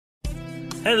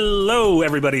Hello,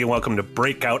 everybody, and welcome to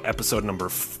Breakout episode number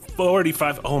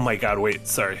 45. Oh my god, wait,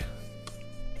 sorry.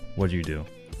 What'd you do?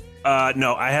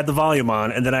 No, I had the volume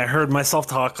on, and then I heard myself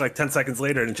talk like 10 seconds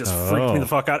later, and it just freaked me the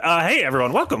fuck out. Hey,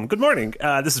 everyone, welcome. Good morning.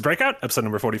 This is Breakout, episode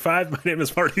number 45. My name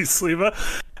is Marty Sleva.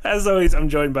 As always, I'm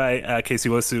joined by Casey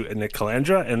Wosu and Nick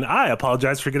Calandra, and I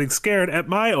apologize for getting scared at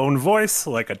my own voice,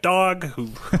 like a dog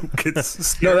who gets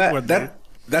scared.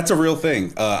 That's a real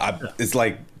thing.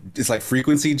 It's like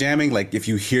frequency jamming. Like if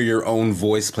you hear your own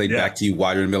voice played back to you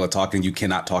while you're in the middle of talking, you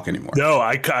cannot talk anymore. No,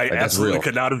 I absolutely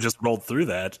could not have just rolled through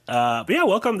that. But yeah,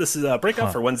 welcome. This is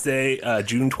Breakout for Wednesday,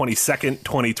 June 22nd,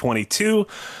 2022. We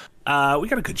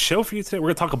got a good show for you today.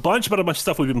 We're going to talk a bunch of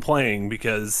stuff we've been playing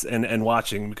and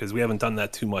watching, because we haven't done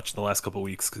that too much in the last couple of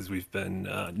weeks because we've been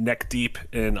neck deep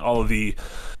in all of the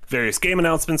various game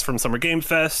announcements from Summer Game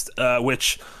Fest,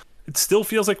 which it still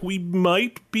feels like we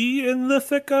might be in the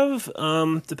thick of,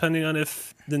 depending on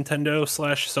if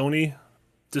Nintendo/Sony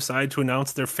decide to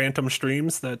announce their phantom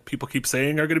streams that people keep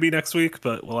saying are going to be next week,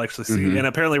 but we'll actually see. Mm-hmm. And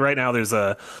apparently right now there's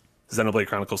a Xenoblade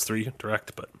Chronicles 3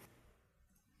 Direct, but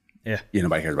yeah,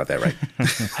 nobody cares about that, right?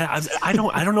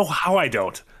 I don't know how I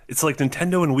don't. It's like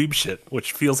Nintendo and weeb shit,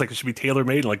 which feels like it should be tailor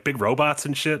made and like big robots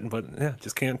and shit, but yeah,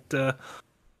 just can't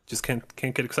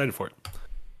get excited for it.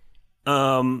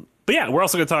 But yeah, we're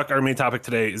also going to talk. Our main topic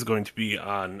today is going to be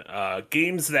on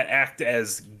games that act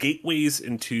as gateways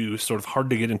into sort of hard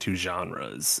to get into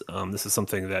genres. This is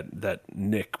something that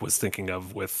Nick was thinking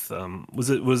of with was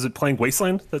it playing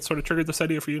Wasteland that sort of triggered this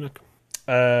idea for you, Nick?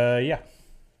 Yeah,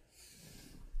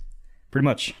 pretty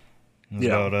much.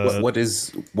 Yeah. About, what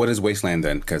is Wasteland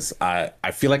then? Because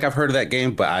I feel like I've heard of that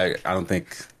game, but I don't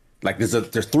think. Like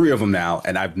there's three of them now,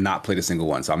 and I've not played a single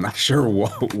one, so I'm not sure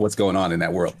what's going on in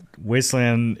that world.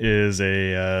 Wasteland is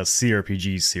a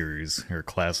CRPG series, or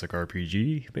classic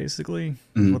RPG, basically,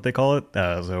 is what they call it.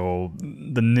 So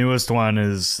the newest one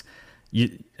is,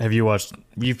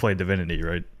 you've played Divinity,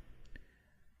 right?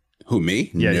 Who, me?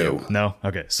 Yeah, no?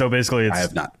 Okay, so basically I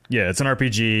have not. Yeah, it's an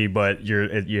RPG, but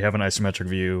you have an isometric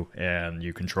view, and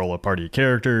you control a party of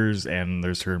characters, and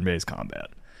there's turn-based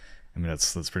combat. I mean,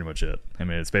 that's pretty much it. I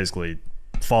mean, it's basically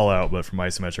Fallout, but from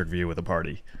isometric view with a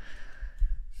party.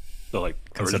 So, like,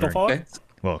 original Fallout? Okay.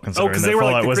 Well, considering that they were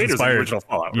Fallout like the was creators inspired. of the original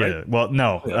Fallout, right? Yeah. Well,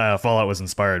 no. Fallout was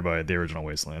inspired by the original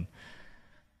Wasteland.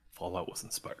 Fallout was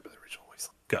inspired by the original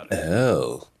Wasteland. Got it.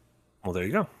 Oh. Well, there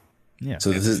you go. Yeah.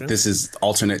 So this is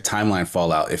alternate timeline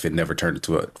Fallout if it never turned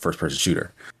into a first-person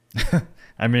shooter.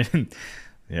 I mean,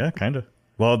 yeah, kind of.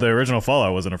 Well, the original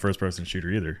Fallout wasn't a first-person shooter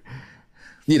either.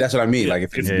 Yeah, that's what I mean. Like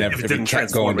if it didn't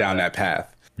kept going down that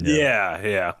path.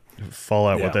 Yeah.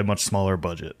 Fallout with a much smaller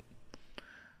budget.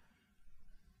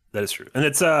 That is true. And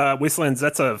it's Wastelands,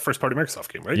 that's a first-party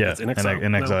Microsoft game, right? Yeah, That's in Exile.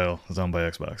 In Exile. It's owned by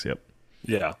Xbox, yep.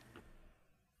 Yeah.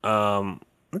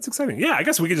 That's exciting. Yeah, I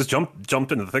guess we could just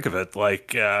jump into the thick of it.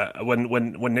 Like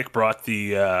when Nick brought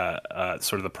the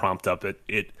sort of the prompt up,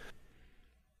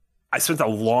 I spent a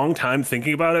long time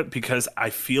thinking about it because I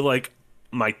feel like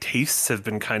my tastes have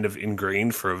been kind of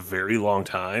ingrained for a very long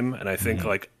time, and I think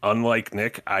like unlike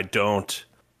Nick, I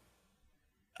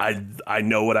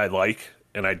know what I like,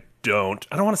 and I don't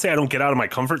want to say I don't get out of my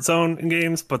comfort zone in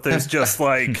games, but there's just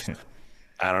like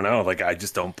I don't know, like I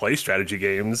just don't play strategy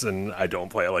games, and I don't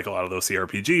play like a lot of those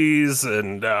CRPGs,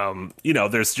 and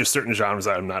there's just certain genres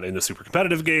that I'm not into super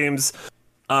competitive games.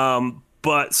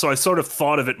 But so I sort of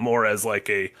thought of it more as like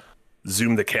a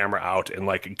zoom the camera out and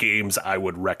like games I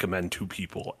would recommend to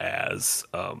people as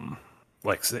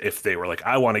like if they were like,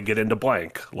 I want to get into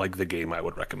blank, like the game I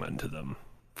would recommend to them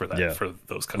for that, for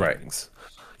those kind of things.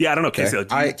 Yeah, I don't know, Casey.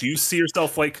 Like, do you see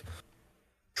yourself like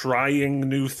trying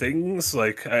new things?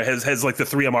 Like has like the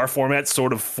 3MR format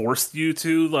sort of forced you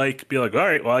to like be like, all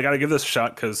right, well, I got to give this a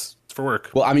shot because it's for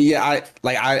work? Well, I mean, yeah,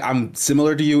 I'm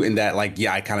similar to you in that like,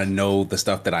 yeah, I kind of know the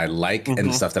stuff that I like and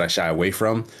the stuff that I shy away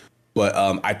from. But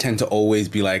I tend to always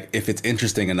be like, if it's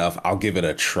interesting enough, I'll give it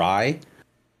a try.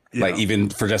 Yeah. Like even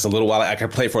for just a little while, I can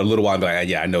play for a little while and be like,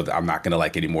 yeah, I know that I'm not going to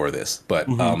like any more of this. But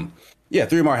yeah,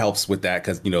 3MR helps with that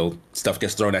because, stuff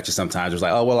gets thrown at you sometimes. It's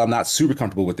like, oh, well, I'm not super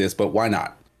comfortable with this, but why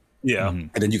not? Yeah.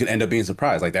 And then you can end up being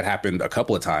surprised. Like that happened a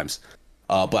couple of times.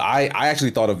 But I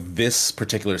actually thought of this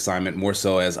particular assignment more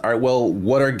so as, all right, well,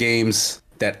 what are games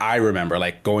that I remember,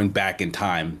 like going back in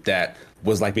time that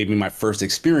was like maybe my first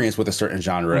experience with a certain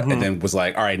genre and then was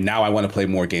like, all right, now I want to play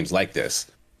more games like this.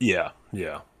 Yeah.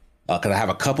 Because I have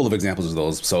a couple of examples of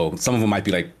those. So some of them might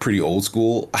be like pretty old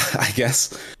school, I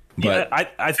guess. But Yeah,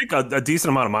 I think a decent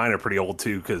amount of mine are pretty old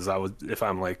too, because if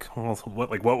I'm like, well,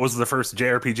 what was the first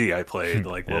JRPG I played?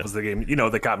 Like, Yeah. what was the game,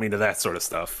 that got me into that sort of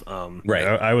stuff? right.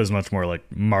 I was much more like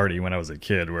Marty when I was a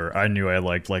kid, where I knew I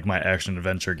liked like my action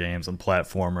adventure games and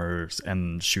platformers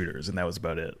and shooters, and that was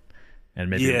about it. And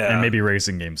maybe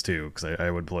racing games too, because I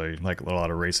would play like a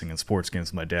lot of racing and sports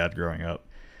games with my dad growing up.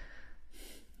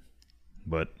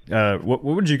 But what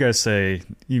would you guys say,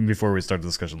 even before we start the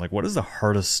discussion, like what is the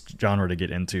hardest genre to get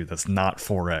into that's not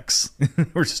 4X?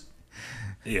 Or just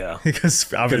Yeah.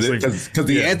 because obviously Because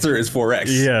the answer is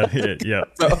 4X. yeah.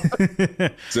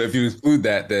 So if you include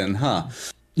that, then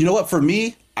you know what? For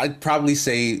me, I'd probably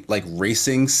say like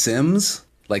racing sims,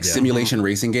 like simulation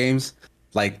racing games.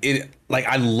 Like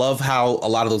I love how a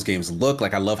lot of those games look.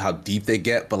 Like I love how deep they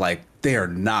get, but like they are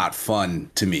not fun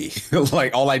to me.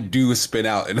 Like all I do is spin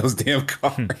out in those damn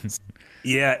cars.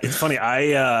 Yeah, it's funny.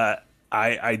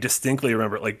 I distinctly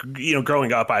remember, like,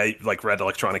 growing up, I like read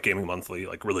Electronic Gaming Monthly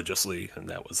like religiously, and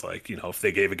that was like, if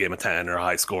they gave a game a 10 or a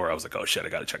high score, I was like, oh shit, I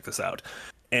got to check this out.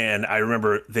 And I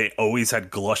remember they always had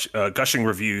gushing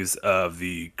reviews of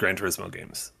the Gran Turismo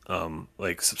games,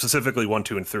 like specifically 1,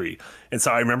 2, and 3. And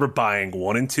so I remember buying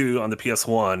 1 and 2 on the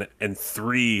PS1 and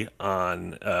 3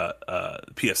 on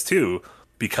PS2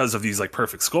 because of these like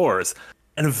perfect scores.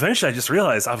 And eventually I just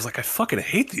realized, I was like, I fucking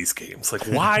hate these games. Like,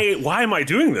 why am I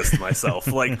doing this to myself?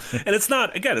 Like, and it's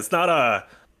not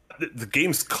the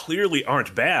games clearly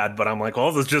aren't bad, but I'm like,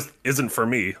 well, this just isn't for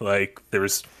me. Like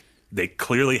they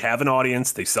clearly have an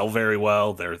audience. They sell very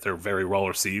well. They're very well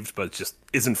received, but it just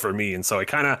isn't for me. And so I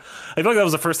feel like that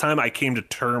was the first time I came to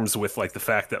terms with like the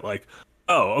fact that like,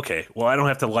 oh, okay, well, I don't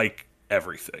have to like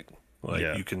everything.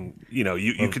 Like you can,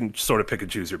 you can sort of pick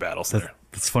and choose your battles there.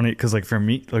 It's funny because like for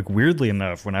me, like weirdly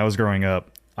enough, when I was growing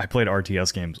up, I played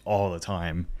RTS games all the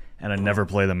time, and I never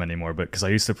play them anymore. But because I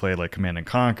used to play like Command and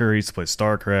Conquer, I used to play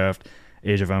StarCraft,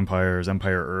 Age of Empires,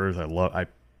 Empire Earth. I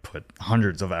put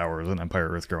hundreds of hours in Empire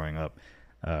Earth growing up,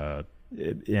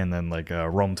 and then like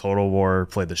Rome Total War,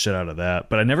 played the shit out of that.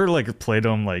 But I never like played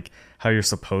them like how you're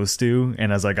supposed to.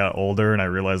 And as I got older and I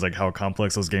realized like how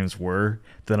complex those games were,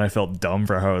 then I felt dumb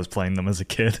for how I was playing them as a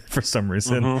kid for some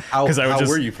reason. How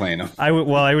were you playing them? I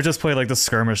would just play like the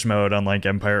skirmish mode on like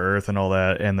Empire Earth and all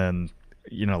that, and then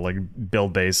like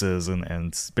build bases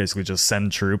and basically just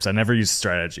send troops. I never used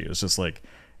strategy. It was just like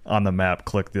on the map,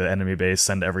 click the enemy base,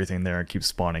 send everything there, and keep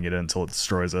spawning it until it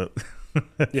destroys it.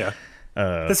 Yeah.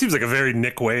 That seems like a very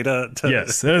Nick way to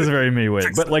yes, that is a very me way.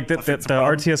 But like the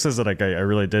RTSs that I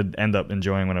really did end up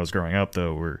enjoying when I was growing up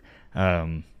though were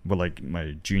like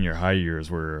my junior high years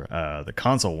were the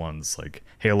console ones like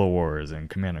Halo Wars and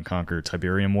Command and Conquer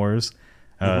Tiberium Wars,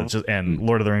 and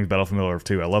Lord of the Rings Battlefield Middle Earth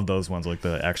 2. I love those ones, like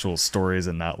the actual stories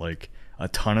and not like a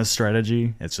ton of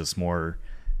strategy. It's just more,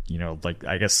 like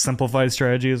I guess simplified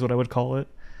strategy is what I would call it.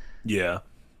 Yeah.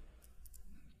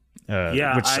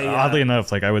 Which oddly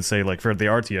enough, like I would say, like for the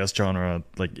RTS genre,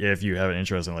 like if you have an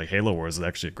interest in like Halo Wars, is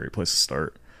actually a great place to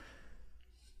start.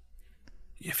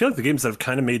 I feel like the games that have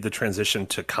kind of made the transition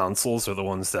to consoles are the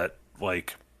ones that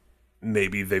like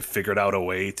maybe they've figured out a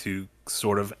way to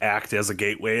sort of act as a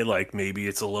gateway. Like maybe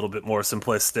it's a little bit more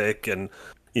simplistic and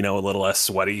a little less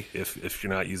sweaty if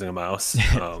you're not using a mouse.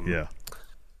 Yeah.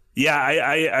 Yeah,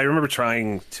 I remember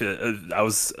trying to. I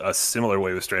was a similar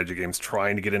way with strategy games,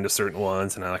 trying to get into certain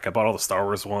ones, and I bought all the Star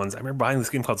Wars ones. I remember buying this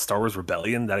game called Star Wars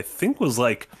Rebellion that I think was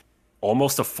like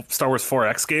almost a Star Wars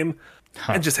 4X game,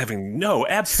 and just having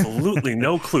absolutely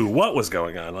no clue what was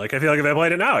going on. Like I feel like if I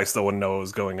played it now, I still wouldn't know what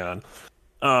was going on.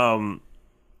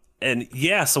 And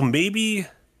yeah, so maybe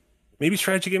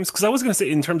strategy games, because I was gonna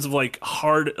say in terms of like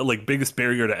hard, like biggest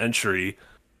barrier to entry.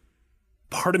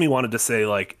 Part of me wanted to say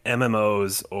like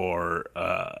MMOs or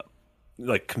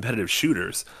like competitive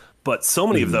shooters, but so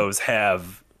many of those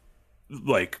have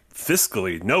like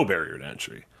fiscally no barrier to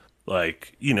entry.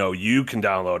 Like, you can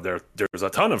download there's a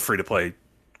ton of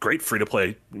great free to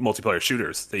play multiplayer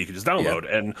shooters that you can just download.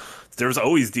 Yeah. And there's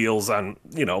always deals on,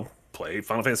 play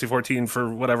Final Fantasy 14 for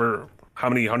whatever, how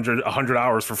many 100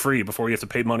 hours for free before you have to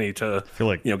pay money to, feel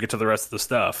like get to the rest of the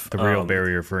stuff. The real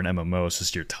barrier for an MMO is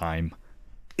just your time.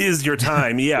 Is your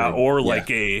time, yeah, or like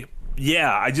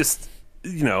I just,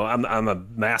 I'm a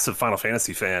massive Final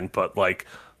Fantasy fan, but like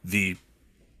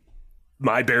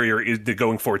my barrier is to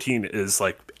going 14 is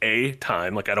like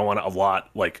time. Like I don't want to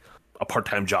allot like a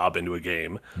part-time job into a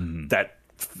game that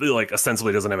like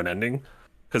ostensibly doesn't have an ending,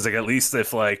 because like at least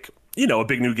if like a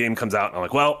big new game comes out and I'm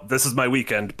like, well, this is my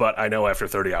weekend, but I know after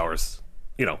 30 hours,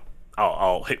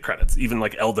 I'll hit credits. Even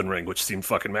like Elden Ring, which seemed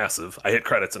fucking massive, I hit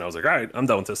credits and I was like, all right, I'm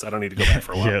done with this. I don't need to go back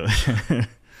for a while.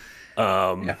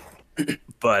 Yeah.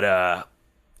 But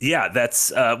Yeah,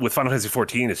 that's with Final Fantasy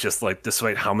 14. It's just like,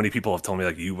 despite how many people have told me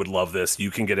like you would love this,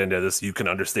 you can get into this, you can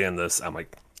understand this. I'm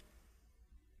like,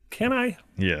 can I?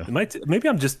 Yeah. Maybe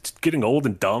I'm just getting old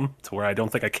and dumb to where I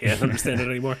don't think I can understand it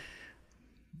anymore.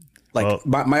 Like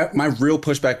my real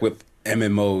pushback with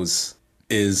MMOs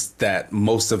is that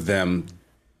most of them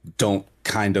don't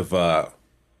they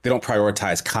don't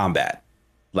prioritize combat.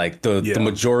 Like the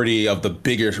majority of the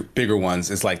bigger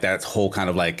ones is like that whole kind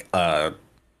of like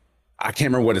I can't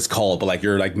remember what it's called, but like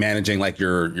you're like managing like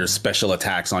your special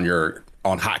attacks on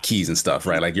hotkeys and stuff,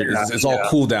 right? Like it's all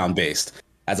cooldown based,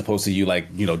 as opposed to you like,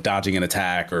 you know, dodging an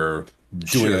attack or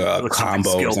doing a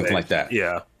combo or something like that.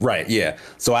 Yeah. Right. Yeah.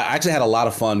 So I actually had a lot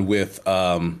of fun with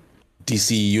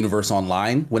DC Universe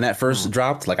Online when that first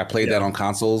dropped. Like I played that on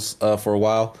consoles for a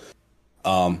while,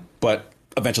 but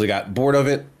eventually got bored of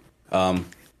it.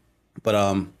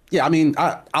 Yeah, I mean,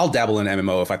 I'll dabble in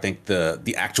MMO if I think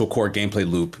the actual core gameplay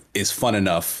loop is fun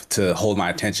enough to hold my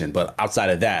attention. But outside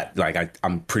of that, like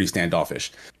I'm pretty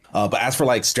standoffish. But as for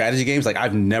like strategy games, like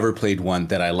I've never played one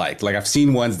that I liked. Like I've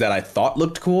seen ones that I thought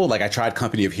looked cool. Like I tried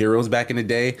Company of Heroes back in the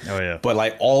day. Oh yeah. But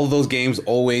like all of those games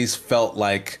always felt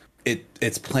like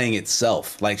it's playing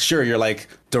itself. Like sure, you're like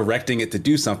directing it to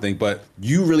do something, but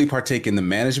you really partake in the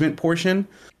management portion,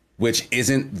 which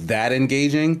isn't that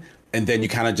engaging. And then you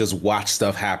kind of just watch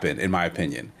stuff happen, in my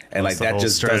opinion. And like that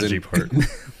just strategy doesn't part.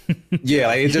 Yeah,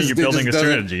 like it just you're building a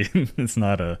strategy. It's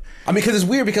not a. I mean, because it's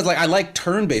weird because like I like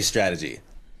turn-based strategy,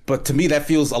 but to me that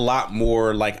feels a lot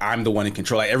more like I'm the one in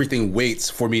control. Like everything waits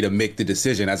for me to make the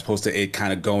decision, as opposed to it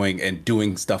kind of going and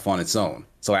doing stuff on its own.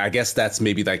 So I guess that's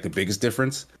maybe like the biggest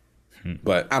difference.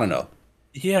 But I don't know.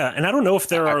 Yeah, and I don't know if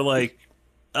there are like,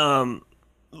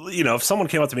 you know, if someone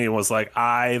came up to me and was like,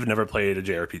 I've never played a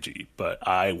JRPG, but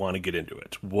I want to get into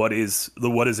it. What is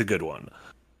a good one?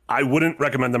 I wouldn't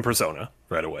recommend them Persona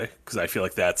right away, because I feel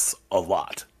like that's a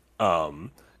lot.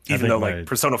 Even though like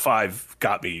Persona 5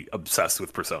 got me obsessed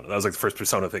with Persona. That was like the first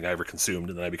Persona thing I ever consumed,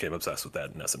 and then I became obsessed with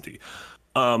that in SMT.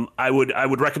 I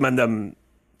would recommend them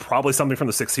probably something from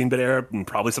the 16-bit era, and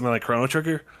probably something like Chrono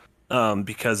Trigger.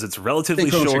 Because it's relatively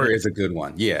short. Chrono Trigger is a good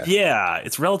one. Yeah. Yeah,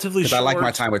 it's relatively short. I like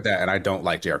my time with that, and I don't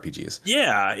like JRPGs.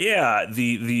 Yeah.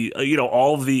 The you know,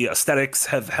 all of the aesthetics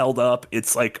have held up.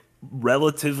 It's like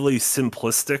relatively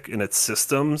simplistic in its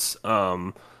systems,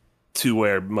 to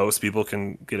where most people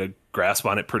can get a grasp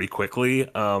on it pretty quickly.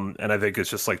 And I think it's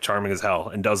just like charming as hell,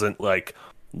 and doesn't like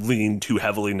lean too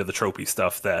heavily into the tropey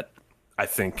stuff that I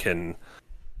think can.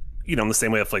 You know, in the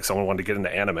same way if like someone wanted to get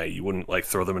into anime, you wouldn't like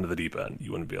throw them into the deep end.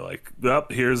 You wouldn't be like, well,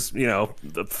 here's, you know,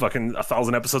 the fucking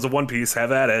 1,000 episodes of One Piece,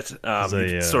 have at it.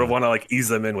 You sort of want to like ease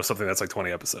them in with something that's like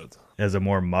 20 episodes. As a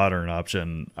more modern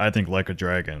option, I think Like a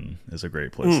Dragon is a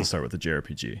great place to start with the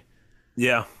JRPG.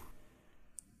 Yeah.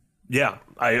 Yeah,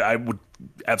 I would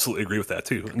absolutely agree with that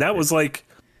too. And that was like,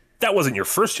 that wasn't your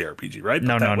first JRPG, right?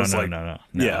 No.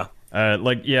 Yeah.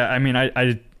 I mean,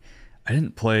 I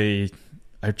didn't play...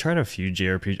 I tried a few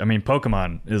JRPG. I mean,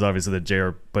 Pokemon is obviously the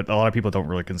JR, but a lot of people don't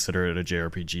really consider it a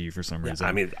JRPG for some reason.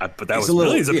 I mean, but that was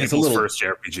really people's first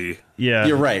JRPG. Yeah,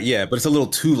 you're right. Yeah, but it's a little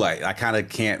too light. I kind of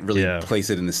can't really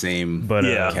place it in the same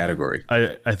category.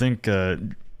 I think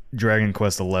Dragon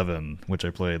Quest XI, which I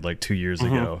played like 2 years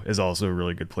ago, is also a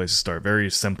really good place to start.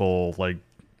 Very simple, like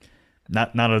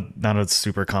not a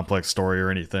super complex story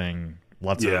or anything.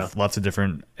 Lots of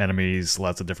different enemies,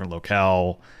 lots of different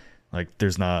locale. Like,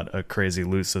 there's not a crazy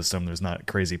loot system. There's not a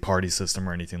crazy party system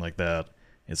or anything like that.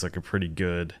 It's like a pretty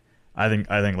good... I think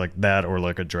like that or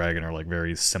like a Dragon are like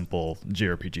very simple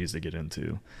JRPGs to get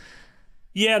into.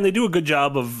 Yeah, and they do a good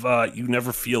job of you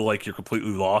never feel like you're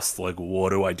completely lost. Like,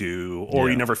 what do I do? Or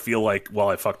you never feel like, well,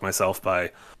 I fucked myself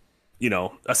by, you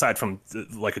know, aside from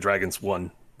like a Dragon's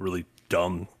one really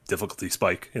dumb difficulty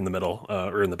spike in the middle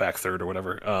or in the back third or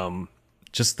whatever.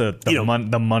 Just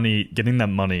the money, getting that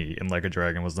money in Like a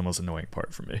Dragon was the most annoying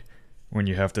part for me. When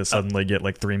you have to suddenly get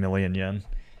like 3 million yen.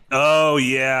 Oh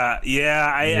yeah. You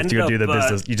have to go do the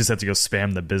business. You just have to go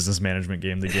spam the business management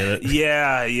game to get it.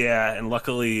 Yeah. And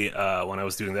luckily, when I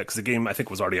was doing that, because the game I think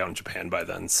was already out in Japan by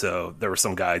then, so there were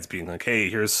some guides being like, "Hey,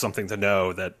 here's something to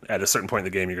know that at a certain point in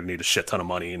the game you're gonna need a shit ton of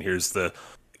money, and here's the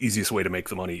easiest way to make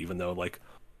the money." Even though like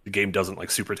the game doesn't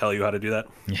like super tell you how to do that.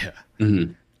 Yeah.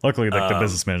 Mm-hmm. Luckily, like the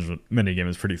business management mini game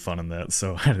is pretty fun in that,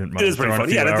 so I didn't mind. It is pretty fun.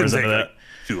 Yeah, that didn't take that.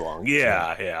 Too long.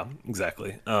 Yeah,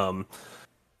 exactly.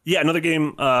 Another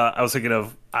game I was thinking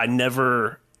of. I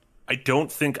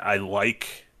don't think I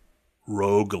like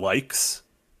roguelikes.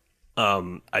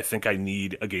 I think I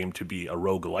need a game to be a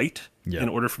roguelite in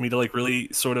order for me to like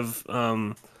really sort of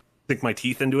sink my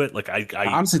teeth into it. Like I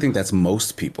honestly think that's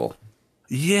most people.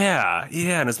 Yeah.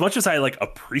 And as much as I like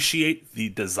appreciate the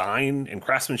design and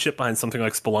craftsmanship behind something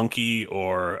like Spelunky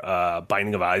or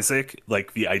Binding of Isaac,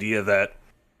 like the idea that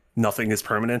nothing is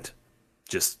permanent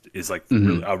just is like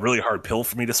a really hard pill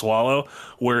for me to swallow.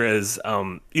 Whereas,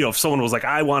 if someone was like,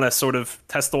 I want to sort of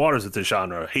test the waters with this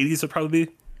genre, Hades would probably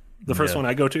be the first one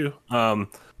I go to.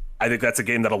 I think that's a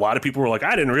game that a lot of people were like,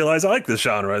 I didn't realize I like this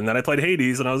genre. And then I played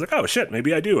Hades and I was like, oh shit,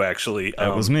 maybe I do actually.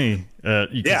 That was me.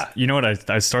 You know what?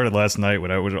 I started last night, what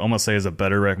I would almost say is a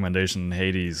better recommendation than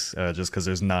Hades, just because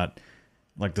there's not,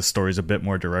 like, the story's a bit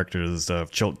more directed as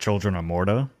Children of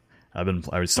Morta.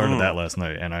 I started that last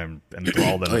night and I'm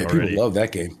enthralled in it already. People love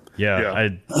that game. Yeah.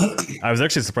 I was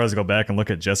actually surprised to go back and look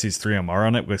at Jesse's 3MR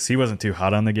on it, because he wasn't too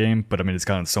hot on the game, but I mean, it's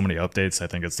gotten so many updates. I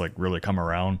think it's like really come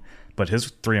around. But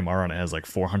his 3MR on it has like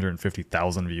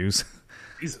 450,000 views.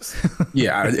 Jesus.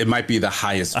 Yeah, it might be the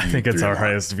highest. I think it's our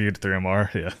highest viewed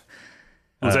 3MR. Yeah.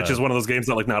 Was that just one of those games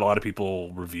that like not a lot of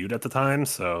people reviewed at the time?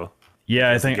 So yeah,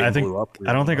 I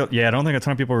don't think a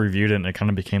ton of people reviewed it, and it kind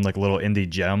of became like a little indie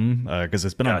gem because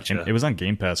it's been it was on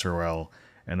Game Pass for a while,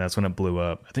 and that's when it blew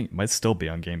up. I think it might still be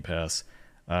on Game Pass.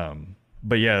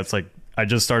 But yeah, it's like I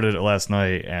just started it last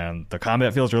night, and the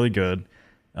combat feels really good.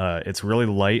 It's really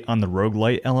light on the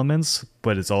roguelite elements,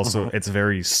 but it's also it's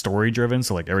very story driven.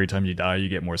 So like every time you die, you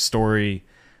get more story.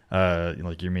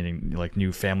 Like you're meeting like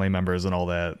new family members and all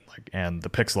that. Like, and the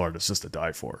pixel art is just to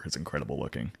die for. It's incredible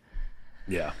looking.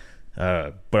 Yeah.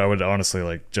 But I would honestly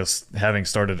like, just having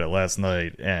started it last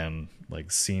night and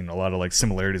like seeing a lot of like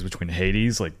similarities between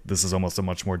Hades. Like this is almost a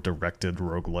much more directed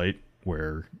roguelite,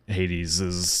 where Hades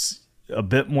is a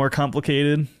bit more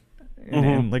complicated.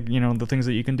 And like, the things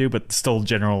that you can do, but still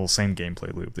general same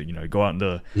gameplay loop that, you go out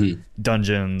into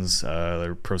dungeons,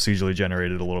 they're procedurally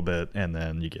generated a little bit, and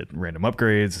then you get random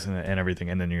upgrades and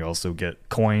everything, and then you also get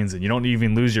coins, and you don't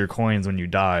even lose your coins when you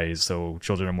die. So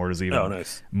Children of Morta is even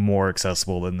more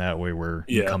accessible than that way, where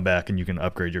you come back and you can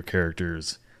upgrade your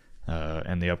characters,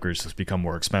 and the upgrades just become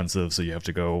more expensive, so you have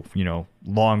to go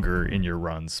longer in your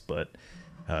runs. But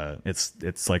it's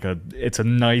a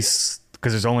nice,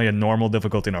 because there's only a normal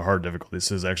difficulty and a hard difficulty.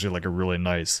 This is actually like a really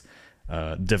nice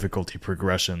difficulty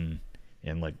progression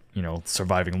in like,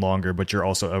 surviving longer, but you're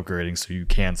also upgrading so you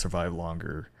can survive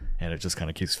longer, and it just kind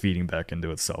of keeps feeding back into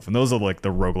itself. And those are like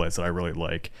the roguelites that I really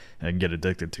like and get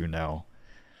addicted to now.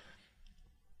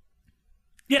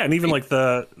 Yeah, and even like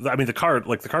the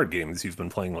card games you've been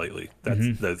playing lately,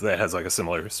 that has like a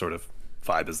similar sort of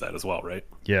vibe as that as well, right?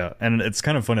 Yeah, and it's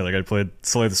kind of funny. Like I played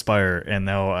Slay the Spire, and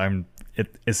now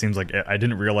it seems like I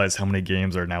didn't realize how many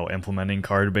games are now implementing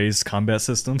card-based combat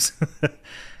systems.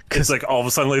 It's like all of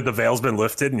a sudden like, the veil's been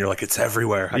lifted, and you're like, it's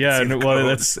everywhere.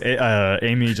 That's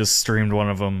Amy just streamed one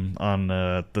of them on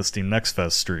the Steam Next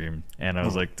Fest stream, and I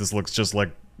was like, this looks just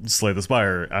like Slay the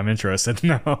Spire. I'm interested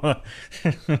now.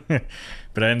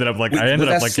 But I ended up like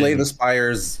Slay the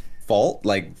Spire's fault.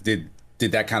 Like, did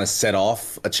that kind of set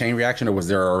off a chain reaction, or was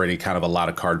there already kind of a lot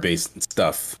of card-based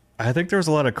stuff? I think there was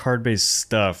a lot of card-based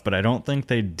stuff, but I don't think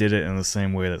they did it in the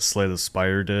same way that Slay the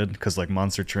Spire did, because like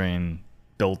Monster Train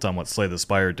built on what Slay the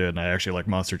Spire did, and I actually like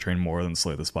Monster Train more than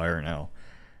Slay the Spire now.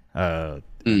 And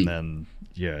then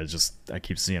I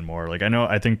keep seeing more. Like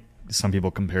I think some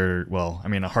people compare. Well, I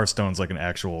mean, Hearthstone's like an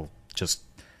actual just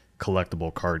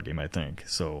collectible card game, I think.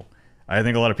 So I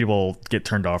think a lot of people get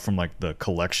turned off from like the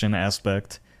collection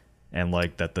aspect, and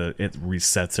like that it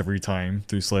resets every time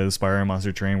through Slay the Spire and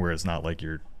Monster Train, where it's not like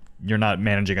you're not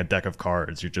managing a deck of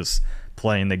cards. You're just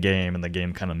playing the game, and the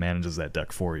game kind of manages that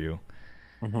deck for you.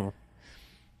 I'm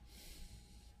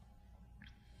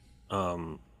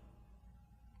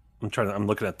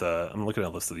looking at a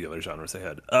list of the other genres they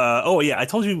had. I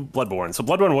told you Bloodborne. So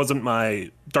Bloodborne wasn't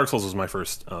Dark Souls was my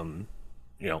first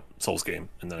Souls game,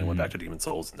 and then I went back to Demon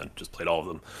Souls and then just played all of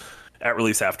them at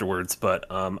release afterwards. But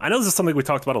I know this is something we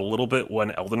talked about a little bit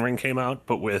when Elden Ring came out,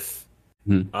 but with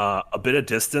a bit of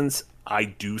distance, I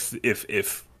do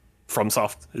if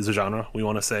FromSoft is a genre we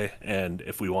want to say, and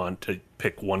if we want to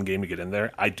pick one game to get in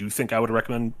there, I do think I would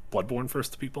recommend Bloodborne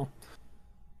first to people.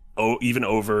 Oh, even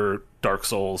over Dark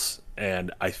Souls,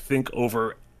 and I think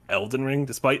over Elden Ring,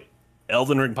 despite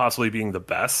Elden Ring possibly being the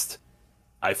best.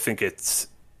 I think it's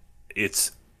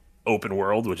open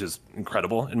world, which is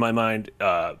incredible in my mind,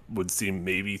 would seem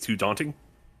maybe too daunting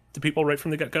to people right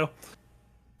from the get-go.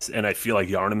 And I feel like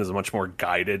Yharnam is a much more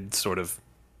guided, sort of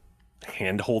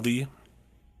hand-holdy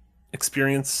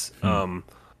experience,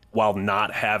 while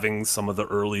not having some of the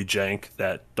early jank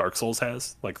that Dark Souls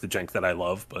has, like the jank that I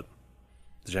love, but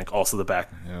the jank also the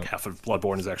back half of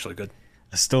Bloodborne is actually good.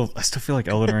 I still feel like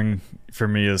Elden Ring for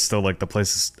me is still like the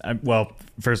place. Well,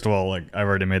 first of all, like I've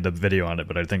already made the video on it,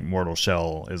 but I think Mortal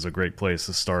Shell is a great place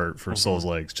to start for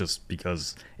Souls-likes, just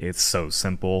because it's so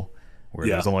simple. Where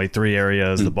there's only 3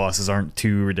 areas, the bosses aren't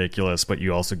too ridiculous, but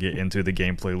you also get into the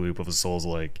gameplay loop of a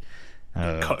Souls-like.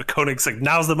 Koenig's like,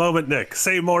 now's the moment, Nick.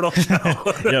 Say Mortal Shell.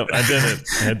 Yep, I did it.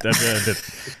 I did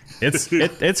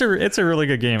it. It's a really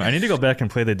good game. I need to go back and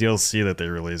play the DLC that they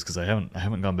released because I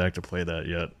haven't gone back to play that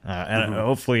yet. And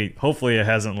hopefully it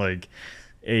hasn't like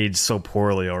aged so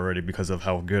poorly already because of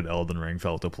how good Elden Ring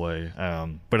felt to play.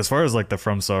 But as far as like the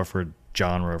From Software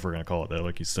genre, if we're gonna call it that,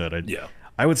 like you said,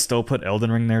 I would still put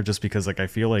Elden Ring there just because like I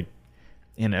feel like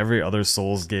in every other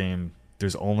Souls game,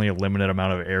 there's only a limited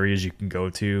amount of areas you can go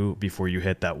to before you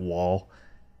hit that wall.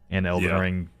 In Elden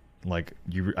Ring, like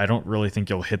I don't really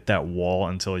think you'll hit that wall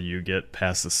until you get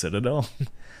past the Citadel.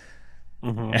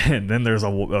 And then there's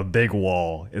a big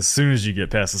wall as soon as you get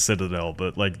past the Citadel,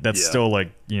 but like that's still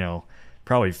like, you know,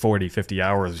 probably 40-50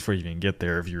 hours before you can get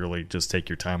there if you really just take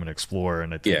your time and explore.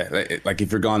 And I think, like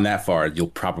if you're gone that far, you'll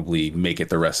probably make it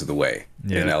the rest of the way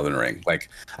in Elden Ring. Like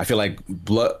I feel like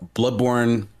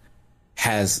Bloodborne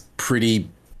has pretty,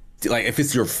 like if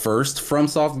it's your first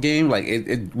FromSoft game, like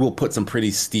it will put some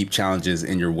pretty steep challenges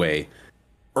in your way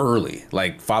early.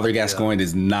 Like Father Gascoigne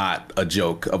is not a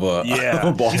joke of a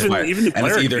boss fight, and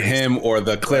it's either him or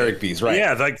the cleric beast, right?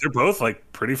 Yeah, like they're both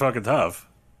like pretty fucking tough.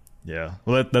 Yeah,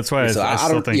 well that's why I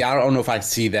don't know if I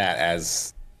see that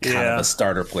as kind of a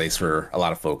starter place for a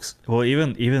lot of folks. Well,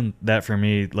 even that for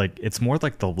me, like it's more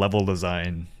like the level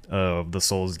design of the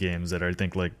Souls games that I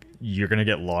think like you're gonna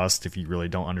get lost if you really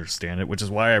don't understand it, which is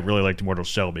why I really liked Mortal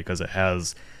Shell, because it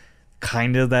has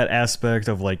kind of that aspect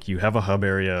of like you have a hub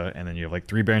area and then you have like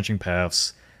 3 branching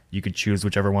paths. You could choose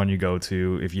whichever one you go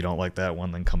to. If you don't like that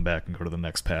one, then come back and go to the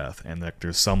next path. And like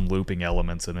there's some looping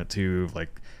elements in it too,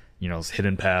 like, you know,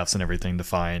 hidden paths and everything to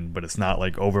find, but it's not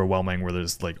like overwhelming where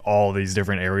there's like all these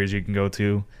different areas you can go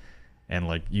to. And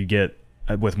like you get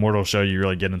with Mortal Shell, you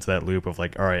really get into that loop of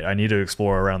like, all right, I need to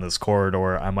explore around this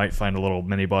corridor. I might find a little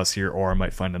mini boss here, or I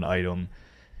might find an item.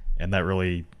 And that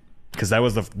really, because that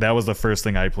was the first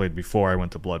thing I played before I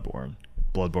went to Bloodborne.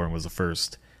 Bloodborne was the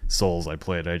first Souls I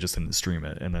played. I just didn't stream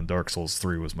it, and then Dark Souls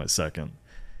 3 was my second.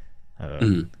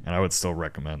 And I would still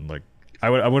recommend, like, I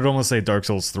would almost say Dark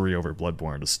Souls 3 over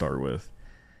Bloodborne to start with,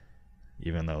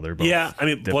 even though they're both. Yeah, I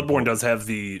mean, difficult. Bloodborne does have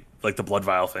the blood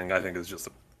vial thing. I think is just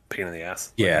a pain in the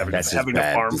ass. Yeah, like having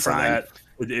to farm for that.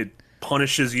 It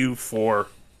punishes you for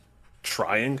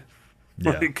trying.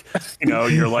 Yeah. Like, you know,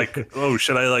 you're like, oh,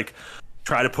 should I like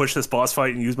try to push this boss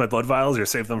fight and use my blood vials, or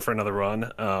save them for another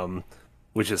run?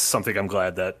 Which is something I'm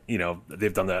glad that, you know,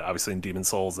 they've done that obviously in Demon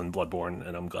Souls and Bloodborne,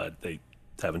 and I'm glad they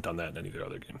haven't done that in any of their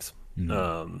other games.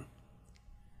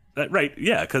 Right,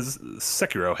 yeah, because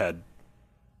Sekiro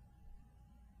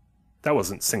that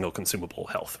wasn't single consumable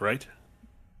health, right?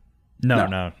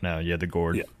 No. You had the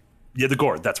gourd. Yeah, the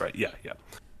gourd. That's right. Yeah.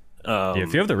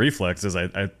 If you have the reflexes,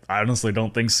 I honestly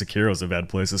don't think Sekiro's a bad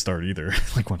place to start either.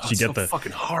 Like once you get the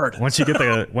fucking hard. once you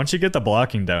get the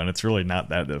blocking down, it's really not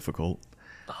that difficult.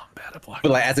 Oh, I'm bad at blocking.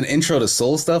 But like as an intro to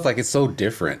Soul stuff, like it's so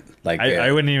different. Like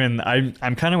I wouldn't even.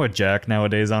 I'm kind of with Jack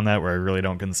nowadays on that, where I really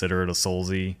don't consider it a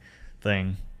Soulsy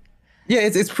thing. Yeah,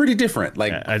 it's pretty different.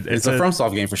 Like it's a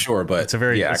FromSoft game for sure, but it's a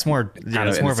very it's more of an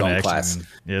action class.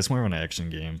 Yeah, it's more of an action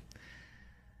game.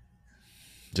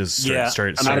 Just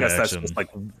straight I guess action. that's just like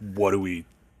what do we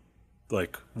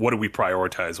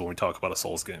prioritize when we talk about a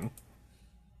Souls game?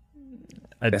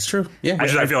 That's true. Yeah,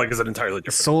 Which I feel like is an entirely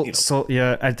different.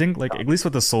 I think like at least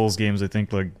with the Souls games, I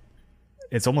think like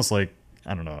it's almost like,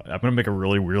 I don't know. I'm gonna make a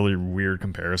really really weird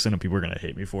comparison, and people are gonna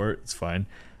hate me for it. It's fine.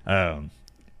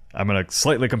 I'm gonna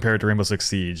slightly compare it to Rainbow Six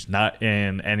Siege, not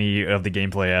in any of the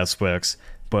gameplay aspects,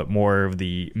 but more of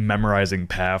the memorizing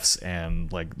paths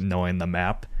and like knowing the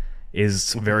map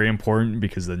is very important,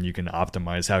 because then you can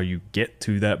optimize how you get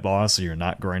to that boss, so you're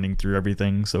not grinding through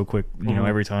everything so quick, you know,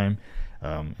 every time.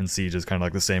 And Siege is kind of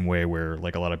like the same way, where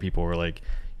like a lot of people were like,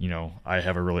 you know,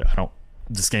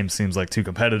 this game seems like too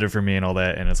competitive for me and all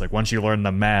that, and it's like once you learn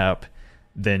the map,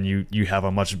 then you have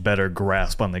a much better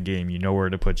grasp on the game. You know where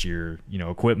to put your, you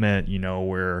know, equipment, you know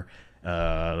where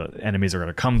enemies are going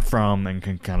to come from, and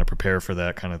can kind of prepare for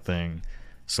that kind of thing.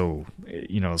 So,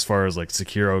 you know, as far as like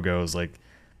Sekiro goes, like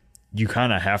you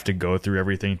kind of have to go through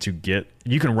everything to get.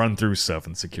 You can run through stuff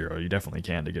in Sekiro, you definitely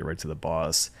can, to get right to the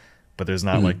boss, but there's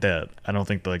not like that. I don't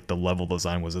think like the level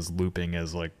design was as looping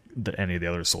as like any of the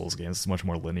other Souls games. It's much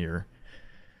more linear.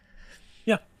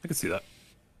 Yeah, I can see that.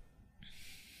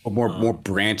 Or more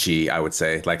branchy, I would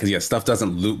say. Like, because stuff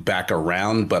doesn't loop back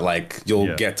around, but like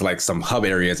you'll get to like some hub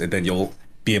areas, and then you'll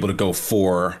be able to go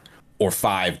 4 or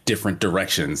 5 different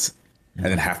directions and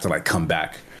then have to like come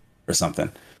back or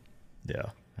something. Yeah,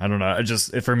 I don't know.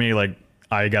 For me, like,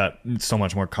 I got so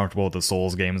much more comfortable with the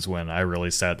Souls games when I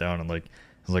really sat down and like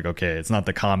I was like, okay, it's not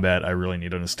the combat I really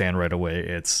need to understand right away.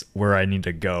 It's where I need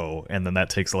to go, and then that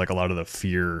takes like a lot of the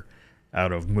fear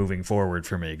out of moving forward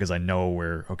for me, because I know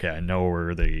where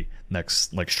the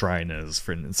next like shrine is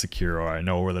for Sekiro. I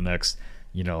know where the next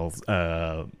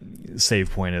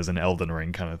save point is in Elden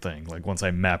Ring, kind of thing. Like, once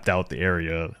I mapped out the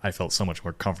area, I felt so much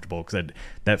more comfortable, because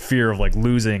that fear of like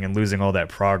losing all that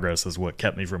progress is what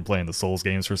kept me from playing the Souls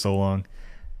games for so long.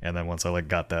 And then once I like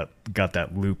got that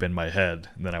loop in my head,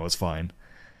 then I was fine.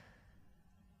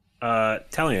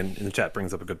 Talion in the chat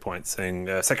brings up a good point, saying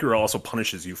Sekiro also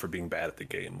punishes you for being bad at the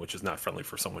game, which is not friendly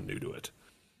for someone new to it.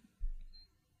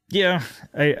 Yeah,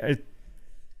 I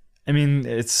mean,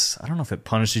 I don't know if it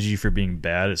punishes you for being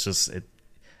bad. It's just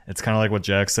it's kind of like what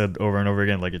Jack said over and over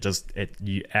again. Like,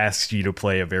 it asks you to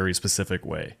play a very specific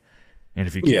way, and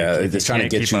if you can't, it's trying to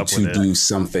get you to do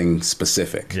something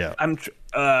specific. Yeah, I'm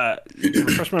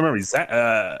refresh my memory.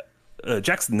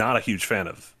 Jack's not a huge fan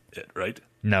of it, right?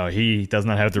 No, he does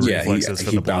not have the reflexes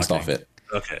for the bounced blocking. off it.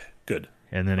 Okay, good.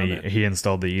 And then he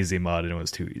installed the easy mod, and it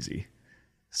was too easy.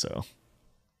 So,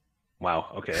 wow.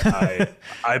 Okay,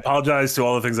 I apologize to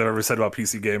all the things I've ever said about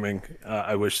PC gaming.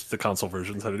 I wish the console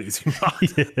versions had an easy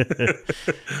mod.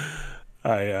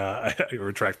 I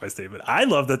retract my statement. I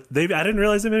love that I didn't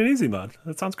realize they made an easy mod.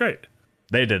 That sounds great.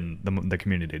 They didn't. The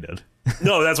community did.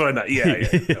 No, that's what I meant.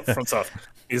 Yeah. From soft.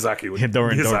 Miyazaki would.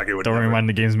 Don't remind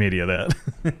the games media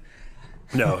that.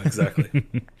 No, exactly.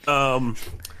 Yeah,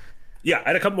 I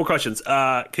had a couple more questions.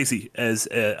 Casey, as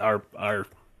our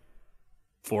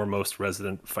foremost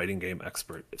resident fighting game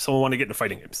expert, if someone wanted to get into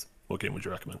fighting games, what game would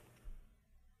you recommend?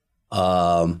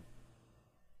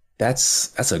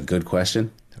 That's a good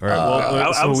question. All right.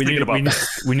 I was thinking about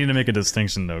we need to make a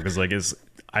distinction though, because like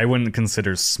I wouldn't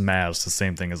consider Smash the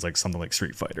same thing as like something like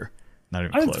Street Fighter. Not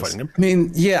even close. I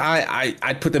mean, yeah,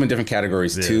 I'd put them in different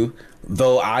categories too.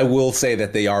 Though I will say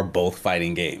that they are both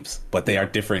fighting games, but they are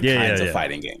different kinds of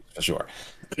fighting games for sure.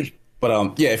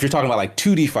 But if you're talking about like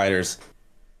 2D fighters,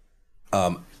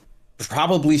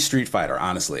 probably Street Fighter,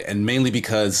 honestly, and mainly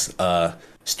because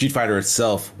Street Fighter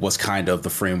itself was kind of the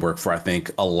framework for, I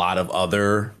think, a lot of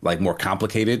other like more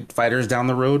complicated fighters down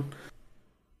the road.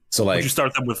 So like, would you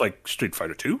start them with like Street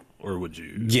Fighter 2, or would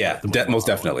you? Yeah, most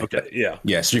definitely. Okay,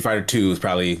 yeah. Street Fighter 2 is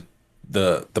probably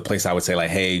the place I would say like,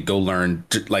 hey, go learn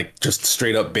like just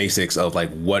straight up basics of like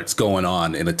what's going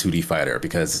on in a 2D fighter,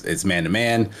 because it's man to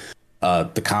man.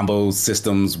 The combo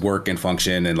systems work and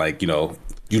function, and like you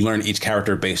learn each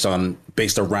character based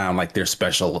around like their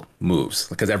special moves,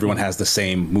 because everyone has the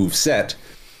same move set,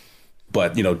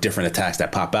 but different attacks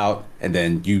that pop out, and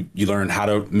then you learn how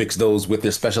to mix those with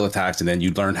their special attacks, and then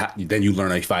you learn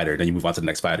a fighter, then you move on to the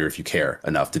next fighter if you care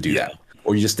enough to do that,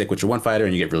 or you just stick with your one fighter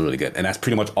and you get really, really good. And that's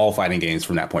pretty much all fighting games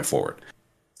from that point forward.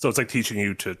 So it's like teaching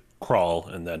you to crawl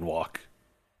and then walk,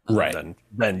 right? And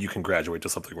then you can graduate to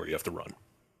something where you have to run.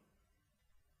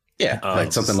 Yeah,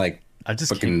 like something like I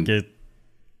just can't get.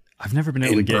 I've never been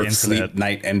able to get into Sleep, that.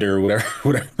 Night Ender, whatever.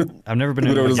 I've never been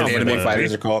able to those get into anime that.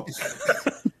 fighters are called.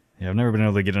 Yeah, I've never been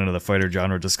able to get into the fighter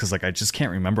genre just because like I just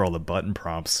can't remember all the button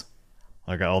prompts,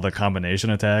 like all the combination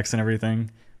attacks and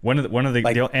everything.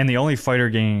 The only fighter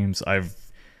games I've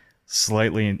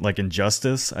slightly like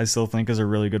Injustice, I still think is a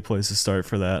really good place to start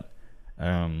for that.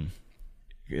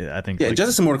 I think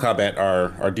Injustice and Mortal Kombat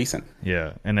are decent.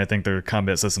 Yeah, and I think their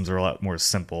combat systems are a lot more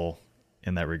simple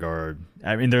in that regard.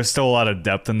 I mean, there's still a lot of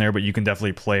depth in there, but you can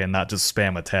definitely play and not just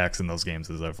spam attacks in those games,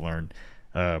 as I've learned.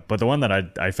 But the one that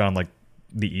I found like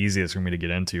the easiest for me to get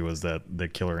into was the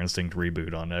Killer Instinct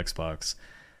reboot on Xbox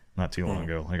not too long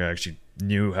ago. Like, I actually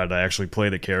knew how to actually play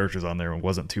the characters on there and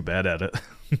wasn't too bad at it.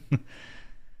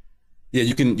 Yeah,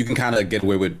 you can kind of get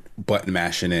away with button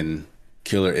mashing in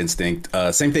Killer Instinct.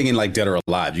 Same thing in like Dead or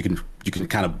Alive. You can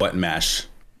kind of button mash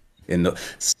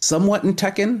somewhat in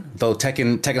Tekken, though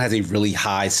Tekken has a really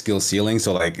high skill ceiling.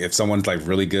 So like if someone's like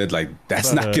really good, like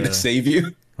that's not gonna save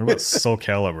you. What about Soul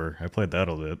Calibur? I played that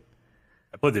a bit.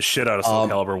 I played the shit out of Soul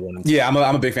Calibur 1. Yeah, I'm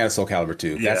a big fan of Soul Calibur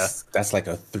too. Yeah. That's like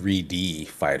a 3D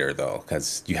fighter though,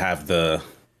 because you have the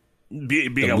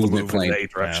being able to move in 8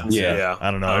 directions. Yeah.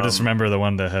 I don't know. I just remember the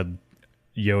one that had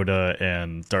Yoda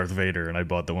and Darth Vader, and I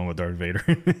bought the one with Darth Vader.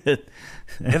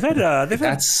 they've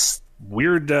had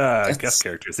weird guest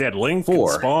characters. They had Link, and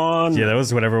Spawn. Yeah, that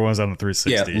was whatever was on the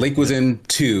 360. Yeah, Link was in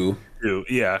 2.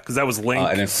 Yeah, because that was Link.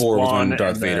 And then 4 was when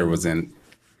Darth Vader was in.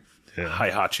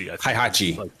 Heihachi, I think.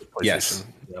 Heihachi, like yes,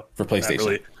 for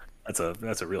PlayStation. That's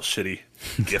a real shitty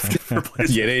gift for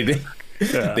PlayStation.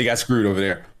 Yeah, they got screwed over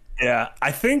there. Yeah,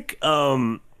 I think it's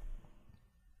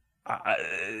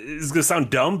gonna sound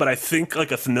dumb, but I think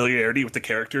like a familiarity with the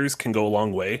characters can go a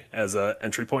long way as a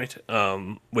entry point.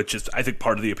 Which is I think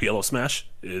part of the appeal of Smash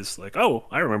is like, oh,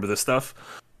 I remember this stuff.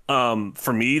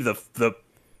 For me, the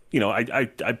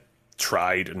I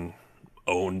tried and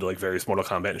owned like various Mortal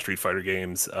Kombat and Street Fighter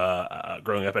games.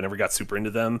 Growing up, I never got super into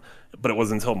them, but it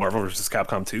wasn't until Marvel vs.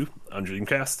 Capcom 2 on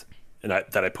Dreamcast, and I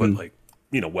put like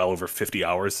well over 50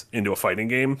 hours into a fighting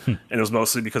game, and it was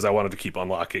mostly because I wanted to keep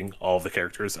unlocking all of the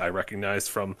characters I recognized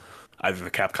from either the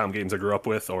Capcom games I grew up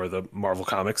with or the Marvel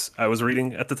comics I was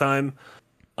reading at the time.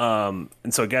 And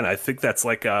so again, I think that's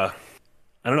like I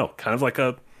don't know, kind of like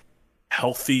a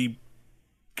healthy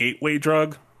gateway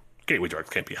drug. Gateway drugs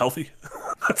can't be healthy.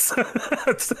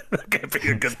 That can't be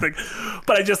a good thing.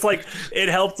 But I just like it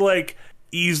helped like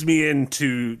ease me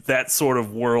into that sort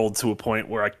of world to a point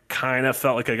where I kind of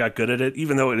felt like I got good at it,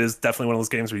 even though it is definitely one of those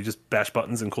games where you just bash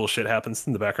buttons and cool shit happens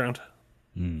in the background.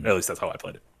 At least that's how I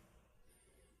played it.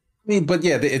 I mean, but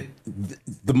yeah, the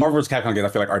Marvel vs. Capcom games I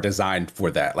feel like are designed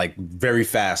for that, like very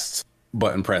fast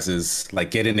button presses,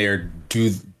 like get in there,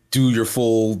 do your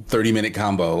full 30-minute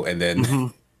combo, and then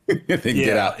and then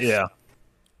get out. Yeah.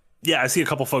 I see a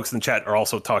couple folks in the chat are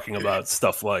also talking about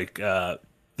stuff like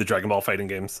the Dragon Ball fighting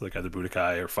games, like either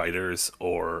Budokai or Fighters,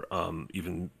 or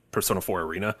even Persona 4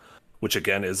 Arena, which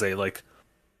again is a like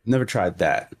never tried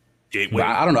that. Gateway.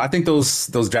 I don't know. I think those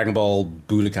Dragon Ball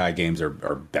Budokai games are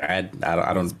bad.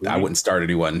 I wouldn't start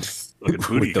anyone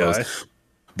with those.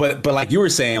 But like you were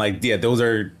saying, like yeah, those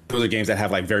are games that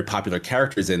have like very popular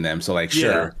characters in them. So like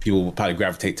sure, people will probably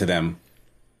gravitate to them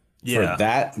for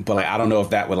that. But like I don't know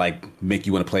if that would like make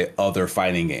you want to play other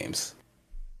fighting games.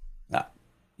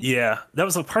 Yeah, that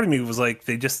was a part of me was like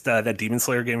they just that Demon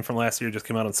Slayer game from last year just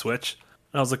came out on Switch.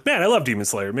 And I was like, man, I love Demon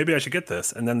Slayer. Maybe I should get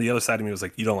this. And then the other side of me was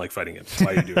like, you don't like fighting games.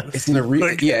 Why are you doing this? It's an arena,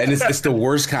 and it's the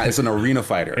worst kind. It's an arena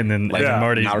fighter. And then like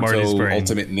Marty's brain,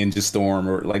 Ultimate Ninja Storm,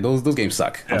 or like those games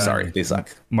suck. I'm sorry, they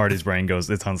suck. Marty's brain goes,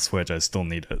 it's on Switch. I still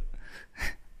need it.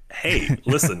 Hey,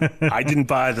 listen, I didn't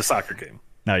buy the soccer game.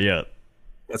 Not yet.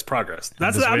 That's progress.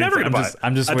 I'm never gonna buy it. I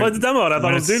played the demo and I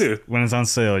thought it was doo-doo. When it's on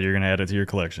sale, you're gonna add it to your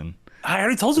collection. I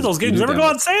already told you those games never go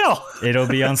on sale. It'll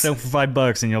be on sale for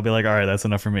 $5, and you'll be like, "All right, that's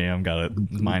enough for me. I've got it.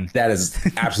 It's mine." That is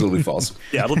absolutely false.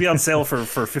 Yeah, it'll be on sale for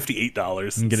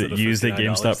 $58. And get it used at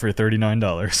GameStop for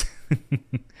 $39.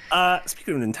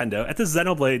 Speaking of Nintendo, at the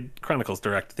Xenoblade Chronicles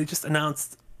Direct, they just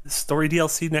announced story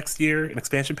DLC next year and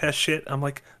expansion pass shit. I'm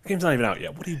like, the game's not even out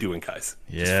yet. What are you doing, guys?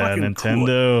 Yeah,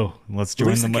 Nintendo. Cool. Let's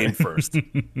join the game first.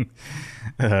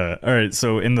 All right,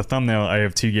 so in the thumbnail, I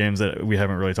have two games that we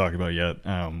haven't really talked about yet.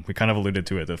 We kind of alluded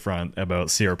to it at the front about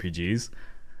CRPGs.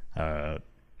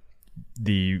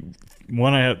 The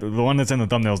one that's in the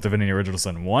thumbnail is Divinity Original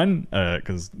Sin 1,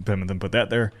 because Pemberton put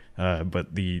that there.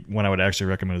 But the one I would actually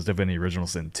recommend is Divinity Original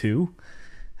Sin 2.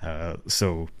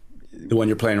 So the one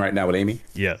you're playing right now with Amy?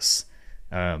 Yes.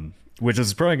 Which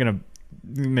is probably going to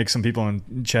make some people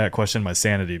in chat question my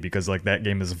sanity, because like that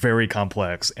game is very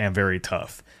complex and very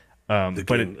tough.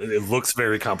 But it looks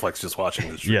very complex just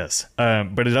watching this. Yes.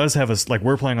 But it does have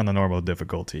we're playing on the normal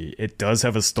difficulty. It does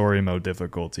have a story mode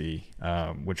difficulty,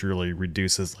 which really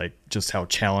reduces like just how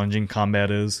challenging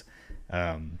combat is.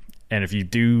 And if you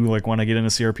do like want to get into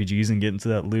CRPGs and get into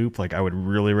that loop, like I would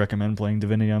really recommend playing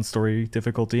Divinity on story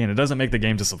difficulty. And it doesn't make the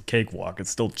game just a cakewalk. It's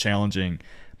still challenging,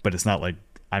 but it's not like,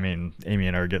 I mean, Amy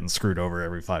and I are getting screwed over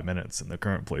every 5 minutes in the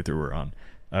current playthrough we're on.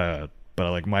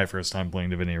 But like my first time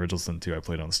playing Divinity Original Sin 2, I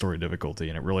played on story difficulty,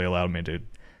 and it really allowed me to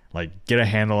like get a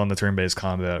handle on the turn-based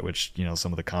combat, which, you know,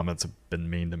 some of the comments have been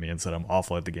mean to me and said I'm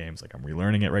awful at the games. Like I'm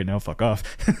relearning it right now. Fuck off.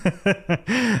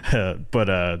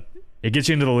 But it gets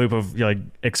you into the loop of like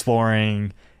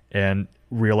exploring and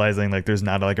realizing like there's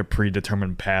not like a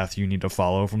predetermined path you need to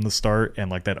follow from the start, and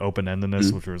like that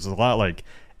open-endedness, which was a lot like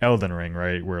Elden Ring,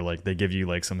 right? Where like they give you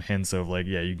like some hints of like,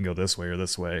 yeah, you can go this way or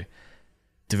this way.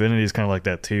 Divinity is kind of like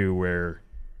that too, where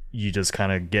you just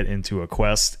kind of get into a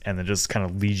quest and then just kind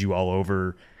of leads you all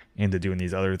over into doing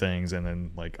these other things, and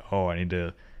then like, oh, I need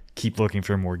to keep looking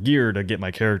for more gear to get my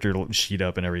character sheet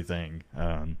up and everything.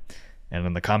 And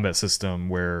then the combat system,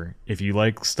 where if you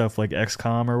like stuff like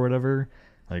XCOM or whatever,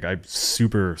 like I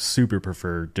super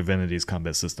prefer Divinity's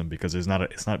combat system, because it's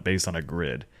not based on a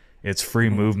grid. It's free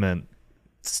movement,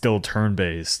 still turn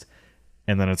based,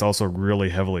 and then it's also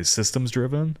really heavily systems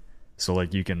driven. So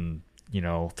like you can, you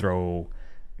know, throw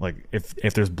like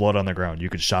if there's blood on the ground, you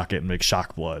could shock it and make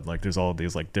shock blood. Like there's all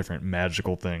these like different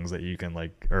magical things that you can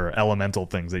like, or elemental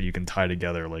things that you can tie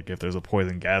together. Like if there's a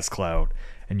poison gas cloud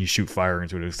and you shoot fire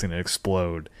into it, it's gonna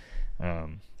explode.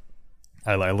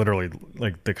 I literally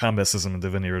like the combat system in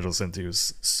Divinity Original Sin 2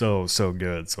 is so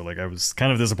good. So like I was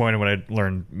kind of disappointed when I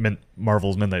learned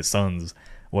Marvel's Midnight Suns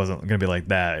wasn't gonna be like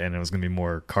that, and it was gonna be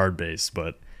more card based.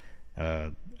 But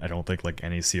I don't think like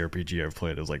any CRPG I've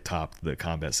played has like topped the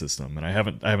combat system. And I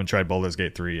haven't tried Baldur's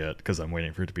Gate 3 yet because I'm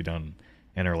waiting for it to be done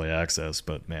in early access.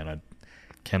 But man, I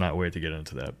cannot wait to get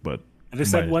into that. But they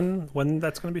said when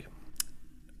that's gonna be?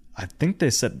 I think they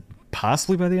said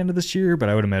possibly by the end of this year, but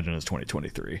I would imagine it's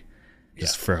 2023.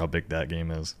 Just for how big that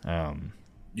game is. Yeah,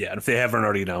 and if they haven't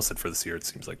already announced it for this year, it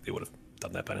seems like they would have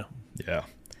done that by now. Yeah,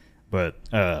 but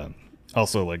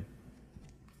also like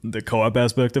the co-op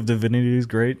aspect of Divinity is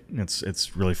great.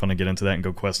 It's really fun to get into that and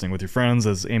go questing with your friends,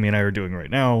 as Amy and I are doing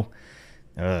right now.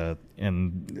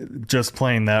 And just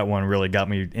playing that one really got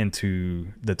me into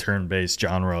the turn-based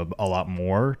genre a lot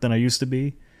more than I used to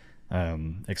be.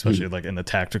 Especially like in the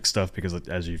tactic stuff, because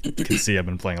as you can see, I've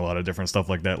been playing a lot of different stuff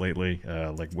like that lately,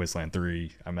 like Wasteland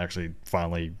 3. I'm actually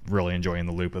finally really enjoying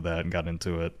the loop of that and got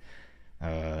into it.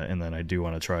 And then I do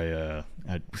want to try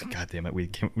god damn it,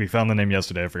 we found the name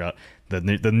yesterday, I forgot.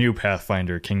 The new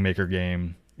Pathfinder Kingmaker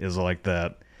game is like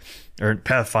that, or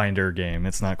Pathfinder game.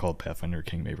 It's not called Pathfinder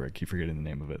Kingmaker. I keep forgetting the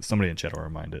name of it. Somebody in chat will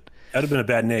remind it. That'd have been a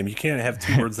bad name. You can't have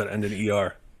two words that end in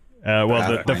ER.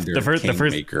 Well,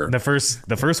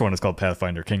 the first one is called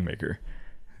Pathfinder Kingmaker.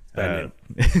 And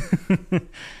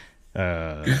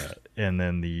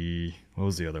then what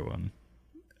was the other one?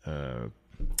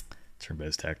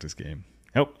 Turn-based tactics game.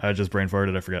 Oh, I just brain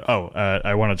farted. I forgot.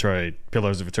 I want to try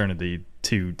Pillars of Eternity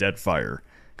 2 Deadfire,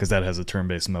 because that has a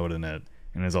turn-based mode in it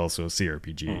and is also a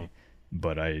CRPG.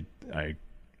 But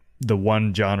the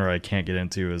one genre I can't get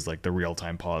into is like the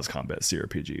real-time pause combat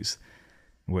CRPGs,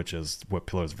 which is what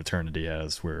Pillars of Eternity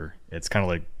has, where it's kind of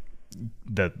like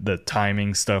the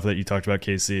timing stuff that you talked about,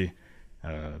 Casey.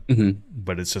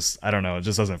 But it's just, I don't know, it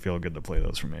just doesn't feel good to play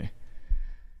those for me.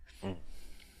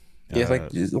 Yeah, like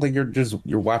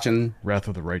you're watching Wrath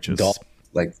of the Righteous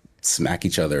like smack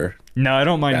each other. No, I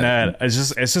don't mind that. It's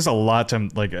just a lot to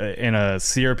like in a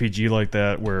CRPG like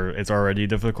that where it's already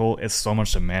difficult. It's so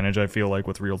much to manage, I feel like,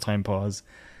 with real time pause,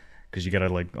 because you gotta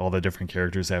like all the different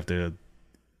characters have to.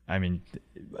 I mean,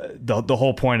 the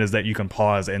whole point is that you can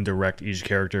pause and direct each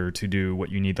character to do what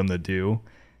you need them to do,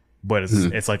 but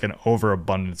it's like an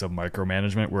overabundance of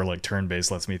micromanagement where like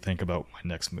turn-based lets me think about my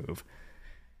next move.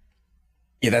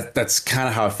 Yeah, that's kind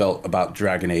of how I felt about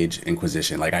Dragon Age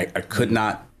Inquisition. Like I could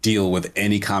not deal with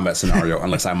any combat scenario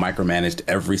unless I micromanaged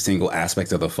every single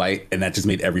aspect of the fight, and that just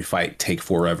made every fight take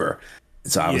forever.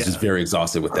 So I was just very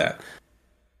exhausted with that.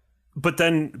 But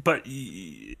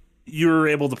you're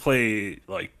able to play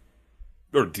like,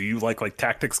 or do you like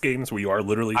tactics games where you are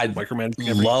literally micromanaging?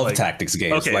 I love tactics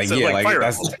games. Okay, so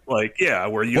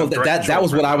where you. Well, that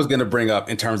was what I was going to bring up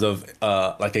in terms of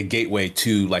like a gateway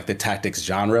to like the tactics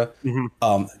genre.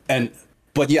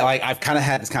 But yeah, like I've kind of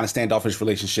had this kind of standoffish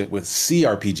relationship with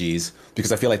CRPGs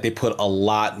because I feel like they put a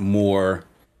lot more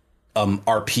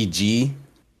RPG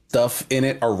stuff in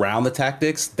it around the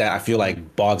tactics that I feel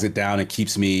like bogs it down and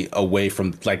keeps me away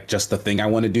from like just the thing I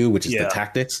want to do, which is the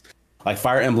tactics. Like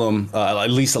Fire Emblem, at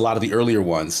least a lot of the earlier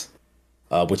ones,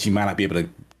 which you might not be able to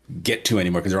get to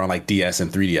anymore because they're on like DS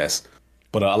and 3DS.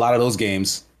 But a lot of those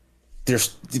games, they're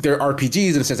RPGs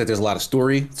in the sense that there's a lot of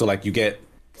story. So like you get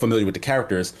familiar with the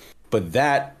characters, but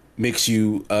that makes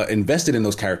you invested in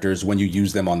those characters when you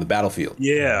use them on the battlefield.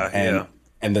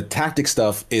 And the tactic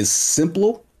stuff is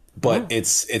simple, but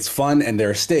it's fun, and there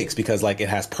are stakes because like it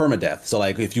has permadeath. So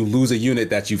like if you lose a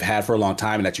unit that you've had for a long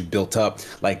time and that you've built up,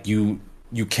 like you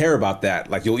care about that.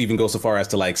 Like you'll even go so far as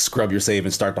to like scrub your save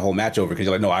and start the whole match over because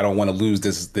you're like, no, I don't want to lose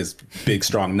this big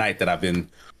strong knight that I've been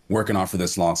working on for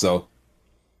this long. So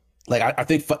like I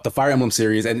think the Fire Emblem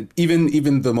series and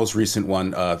even the most recent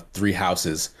one, Three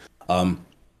Houses, that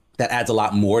adds a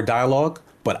lot more dialogue.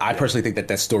 But I personally think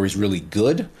that story's really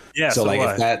good. Yeah. So like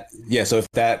if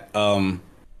that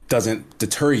doesn't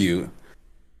deter you,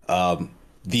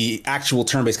 the actual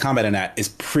turn-based combat in that is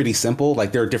pretty simple.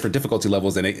 Like there are different difficulty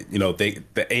levels, and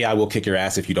the AI will kick your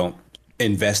ass if you don't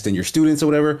invest in your students or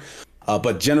whatever.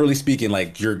 But generally speaking,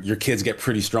 like your kids get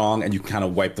pretty strong, and you kind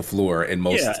of wipe the floor in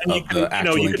most of the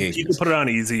actual engagements. You can put it on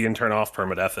easy and turn off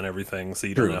permadeath and everything, so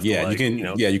you don't have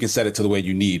to. You can set it to the way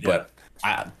you need. Yeah.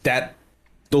 But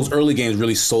those early games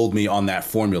really sold me on that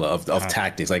formula of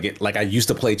tactics. Like I used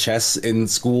to play chess in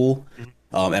school,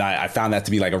 and I found that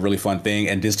to be like a really fun thing.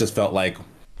 And this just felt like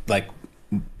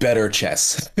better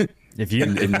chess. If you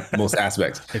in most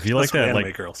aspects. if you like Those that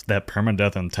anime girls. that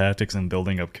permadeath and tactics and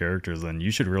building up characters, then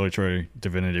you should really try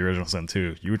Divinity Original Sin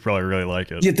 2. You would probably really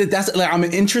like it. Yeah, that's like I'm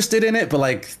interested in it, but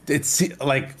like it's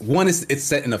like one is it's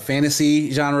set in a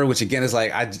fantasy genre, which again is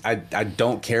like I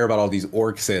don't care about all these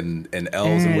orcs and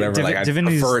elves and whatever. Like I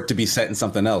prefer it to be set in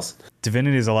something else.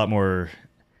 Divinity is a lot more.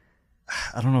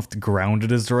 I don't know if the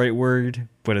grounded is the right word,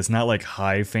 but it's not like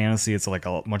high fantasy. It's like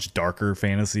a much darker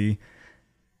fantasy.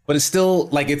 But it's still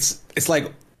like it's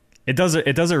like it does a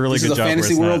really good job. This is a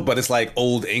fantasy world, not, but it's like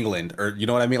old England, or you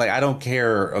know what I mean. Like I don't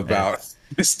care about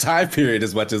this time period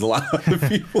as much as a lot of other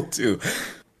people do.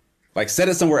 Like set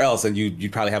it somewhere else, and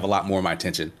you'd probably have a lot more of my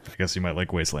attention. I guess you might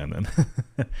like Wasteland then.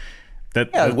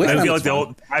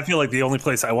 I feel like the only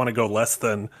place I want to go less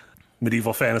than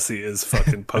medieval fantasy is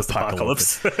fucking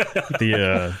post-apocalypse.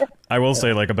 I will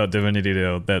say like about Divinity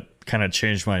though, that kind of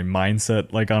changed my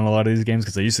mindset like on a lot of these games,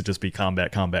 because I used to just be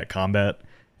combat,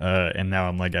 and now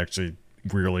I'm like actually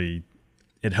really.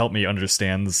 It helped me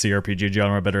understand the CRPG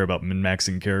genre better about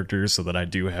min-maxing characters, so that I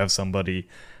do have somebody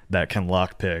that can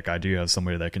lockpick. I do have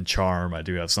somebody that can charm. I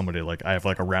do have somebody like I have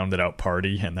like a rounded out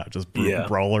party and not just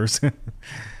brawlers.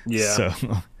 Yeah. So.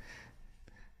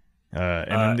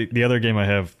 And then the other game I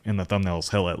have in the thumbnail is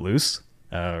Hell Let Loose,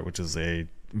 which is a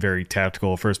very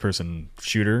tactical first-person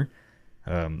shooter.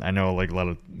 I know like a lot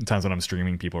of times when I'm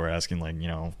streaming, people are asking like, you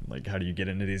know, like how do you get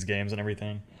into these games and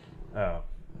everything.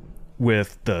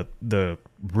 With the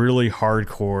really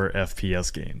hardcore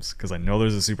FPS games, because I know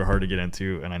those are super hard to get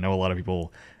into, and I know a lot of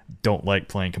people don't like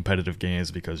playing competitive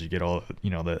games because you get all, you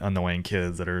know, the annoying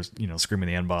kids that are, you know, screaming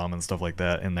the N-bomb and stuff like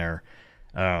that in there.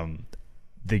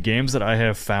 The games that I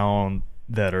have found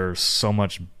that are so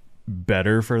much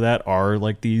better for that are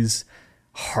like these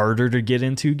harder to get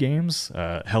into games.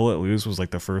 Hell Let Loose was like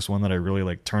the first one that I really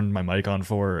like turned my mic on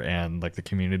for, and like the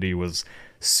community was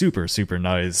super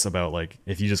nice about like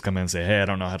if you just come in and say, hey, I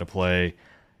don't know how to play,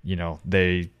 you know,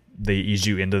 they ease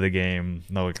you into the game.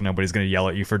 No, like, nobody's gonna yell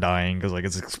at you for dying because like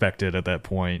it's expected at that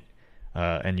point.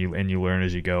 And you learn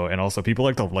as you go. And also people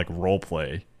like to like role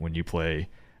play when you play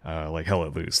like Hell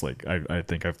Let Loose. Like I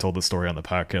think I've told the story on the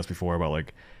podcast before about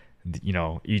like, you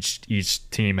know, each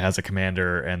team has a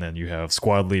commander, and then you have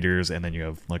squad leaders, and then you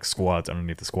have like squads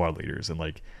underneath the squad leaders, and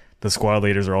like the squad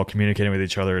leaders are all communicating with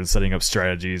each other and setting up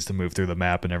strategies to move through the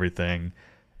map and everything,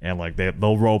 and like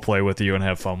they'll role play with you and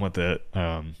have fun with it,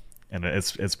 and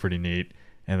it's pretty neat.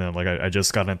 And then like I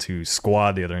just got into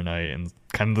squad the other night, and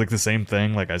kind of like the same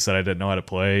thing. Like I said, I didn't know how to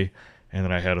play, and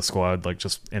then I had a squad like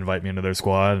just invite me into their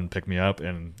squad and pick me up,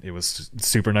 and it was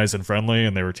super nice and friendly,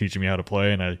 and they were teaching me how to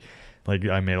play, and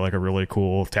I made like a really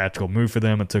cool tactical move for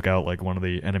them and took out like one of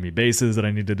the enemy bases that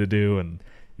I needed to do, and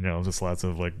you know, just lots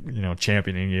of like, you know,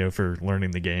 championing you for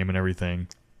learning the game and everything.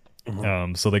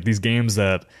 Mm-hmm. So like these games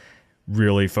that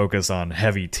really focus on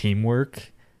heavy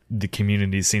teamwork, the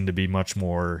communities seem to be much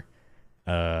more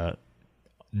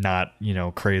not, you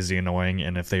know, crazy annoying,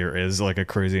 and if there is like a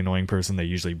crazy annoying person, they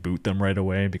usually boot them right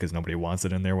away because nobody wants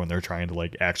it in there when they're trying to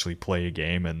like actually play a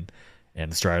game and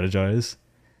strategize.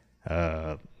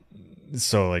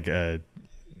 So like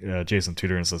Jason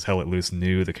Tutorin says Hell Let Loose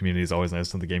new, the community is always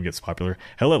nice when the game gets popular.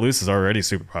 Hell Let Loose is already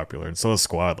super popular, and so is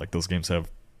Squad. Like those games have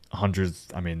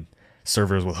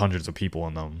servers with hundreds of people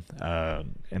in them,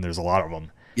 and there's a lot of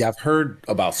them. Yeah, I've heard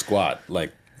about Squad.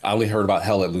 Like I only heard about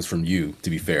Hell Let Loose from you, to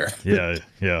be fair. Yeah.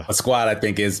 But Squad I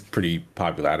think is pretty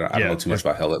popular. I don't know too much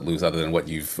about Hell Let Loose other than what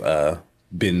you've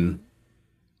been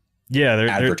they're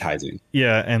advertising.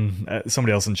 And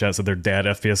somebody else in chat said they're dad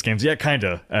FPS games. Yeah, kind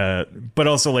of. But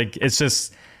also like it's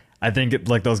just, I think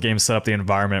like those games set up the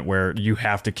environment where you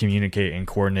have to communicate and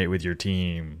coordinate with your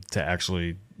team to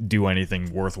actually do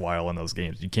anything worthwhile in those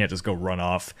games. You can't just go run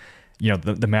off. You know,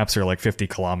 the maps are like 50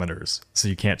 kilometers, so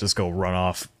you can't just go run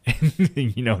off and,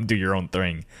 you know, do your own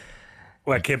thing.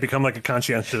 Well, I can't become like a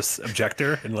conscientious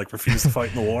objector and like refuse to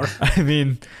fight in the war. I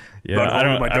mean, yeah, I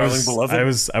don't. My darling beloved.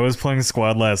 I was playing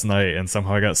squad last night, and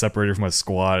somehow I got separated from my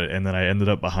squad, and then I ended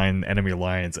up behind enemy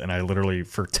lines, and I literally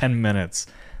for 10 minutes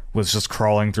was just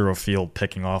crawling through a field,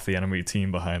 picking off the enemy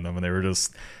team behind them, and they were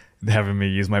just having me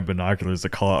use my binoculars to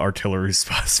call out artillery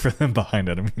spots for them behind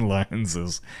enemy lines.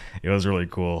 It was really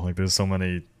cool. Like there's so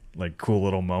many like cool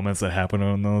little moments that happen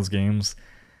in those games.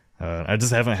 I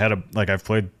just haven't had I've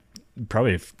played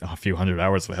probably a few hundred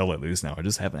hours of Hell Let Loose now. I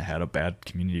just haven't had a bad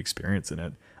community experience in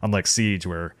it. Unlike Siege,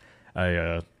 where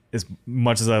I as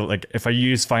much as I like, if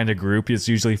I find a group, it's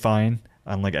usually fine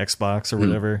on like Xbox or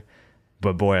whatever.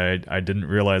 But boy, I didn't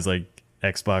realize like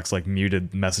Xbox like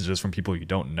muted messages from people you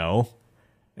don't know.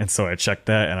 And so I checked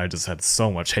that, and I just had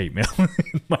so much hate mail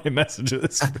in my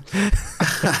messages.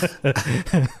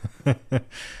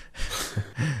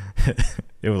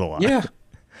 It was a lot. Yeah,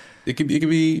 it could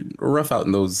be rough out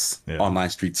in those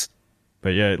online streets.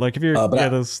 But yeah, like if you're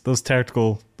those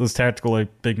tactical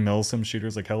like big mill sim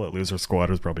shooters, like hell, at Loser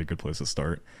Squad is probably a good place to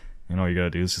start. And all you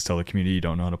gotta do is just tell the community you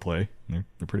don't know how to play. They're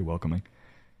pretty welcoming.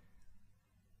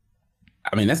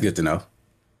 I mean, that's good to know.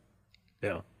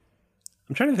 Yeah,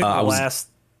 I'm trying to think of the last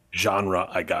genre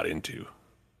I got into.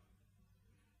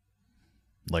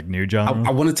 Like new genre.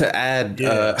 I wanted to add.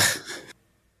 I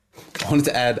wanted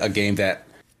to add a game that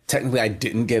technically I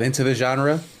didn't get into the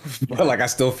genre, but like I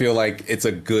still feel like it's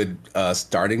a good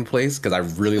starting place because I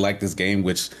really like this game,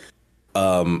 which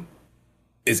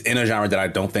is in a genre that I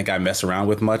don't think I mess around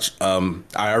with much.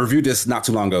 I reviewed this not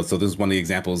too long ago, so this is one of the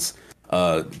examples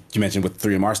you mentioned with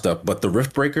 3MR stuff, but the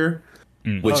Rift Breaker,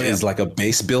 which is like a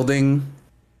base building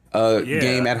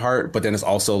game at heart, but then it's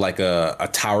also like a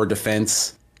tower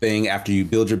defense thing after you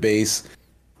build your base.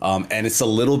 And it's a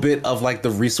little bit of like the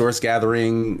resource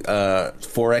gathering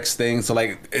 4X thing. So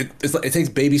like it takes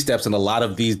baby steps in a lot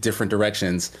of these different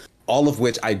directions, all of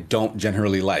which I don't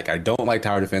generally like. I don't like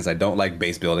tower defense. I don't like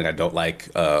base building. I don't like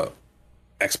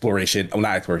exploration. Oh,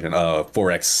 not exploration.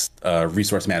 4X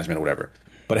resource management or whatever.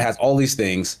 But it has all these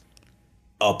things.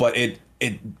 But it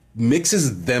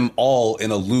mixes them all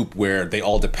in a loop where they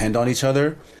all depend on each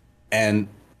other, and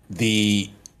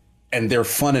they're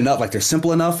fun enough, like they're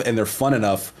simple enough and they're fun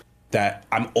enough that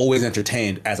I'm always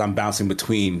entertained as I'm bouncing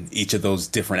between each of those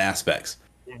different aspects.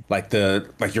 Like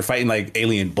you're fighting like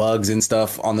alien bugs and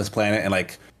stuff on this planet, and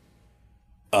like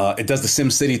it does the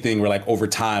Sim City thing where like over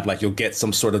time, like you'll get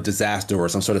some sort of disaster or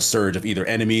some sort of surge of either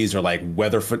enemies or like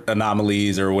weather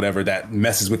anomalies or whatever that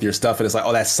messes with your stuff, and it's like,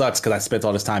 oh, that sucks because I spent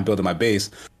all this time building my base.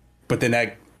 But then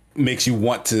that makes you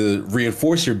want to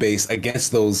reinforce your base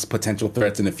against those potential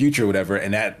threats in the future or whatever,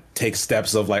 and that takes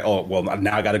steps of like, oh well,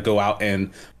 now I got to go out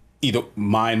and either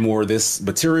mine more of this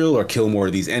material or kill more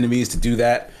of these enemies to do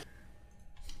that.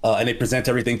 And they present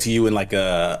everything to you in like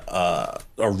a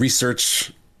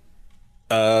research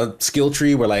skill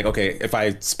tree where like, okay, if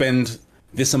I spend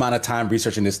this amount of time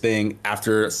researching this thing,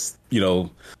 after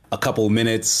a couple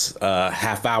minutes,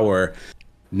 half hour,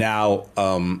 now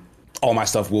all my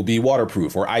stuff will be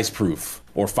waterproof or iceproof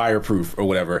or fireproof or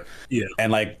whatever. Yeah.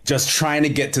 And like just trying to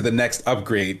get to the next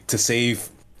upgrade to save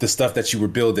the stuff that you were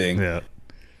building. Yeah.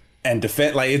 And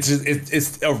defend, like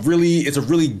it's a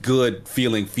really good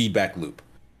feeling feedback loop.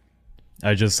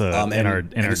 I just in our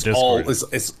Discord.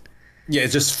 It's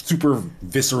just super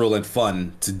visceral and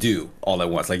fun to do all at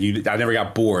once. Like I never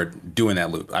got bored doing that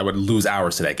loop. I would lose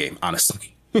hours to that game,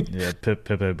 honestly. Yeah,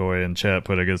 Pepe Boy in chat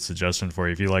put a good suggestion for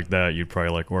you. If you like that, you'd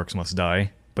probably like Orcs Must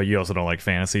Die, but you also don't like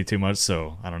fantasy too much,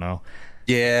 so I don't know.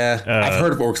 Yeah, I've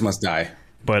heard of Orcs Must Die.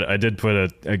 But I did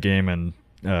put a game in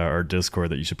our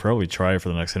Discord that you should probably try for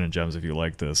the next Hidden Gems if you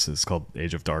like this. It's called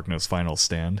Age of Darkness Final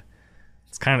Stand.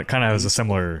 It's kind of has a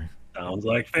similar... Sounds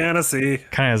like fantasy.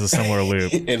 Kind of has a similar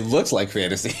loop. It looks like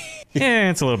fantasy. Yeah,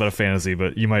 it's a little bit of fantasy,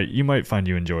 but you might find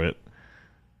you enjoy it.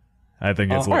 I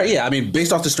think it's all right. Yeah, I mean,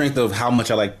 based off the strength of how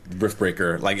much I like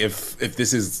Riftbreaker, like if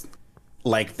this is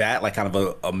like that, like kind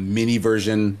of a mini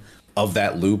version of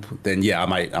that loop, then yeah, I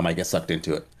might get sucked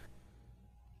into it.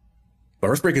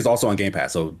 But Riftbreaker is also on Game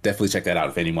Pass, so definitely check that out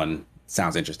if anyone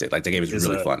sounds interested. Like the game is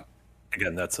really fun.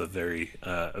 Again, that's a very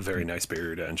nice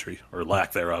barrier to entry, or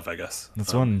lack thereof, I guess.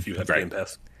 That's one. If you have Game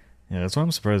Pass. Yeah, that's why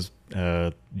I'm surprised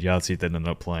Yahtzee didn't end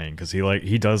up playing, because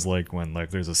he does like when like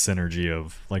there's a synergy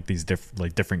of like these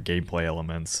different gameplay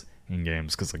elements in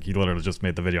games, because like he literally just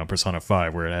made the video on Persona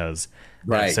 5 where it has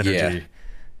synergy.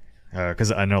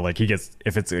 Because I know like he gets,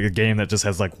 if it's a game that just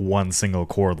has like one single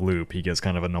core loop, he gets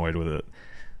kind of annoyed with it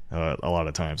a lot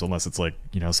of times, unless it's like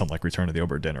something like Return to the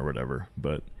Obra Dinn or whatever.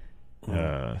 But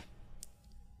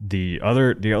the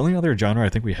only other genre I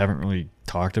think we haven't really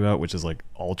talked about, which is like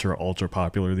ultra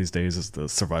popular these days, is the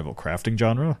survival crafting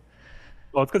genre.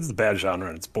 Well, it's because it's a bad genre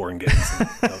and it's boring games.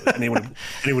 And, anyone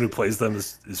who plays them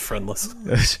is friendless.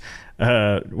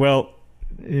 Well,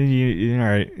 all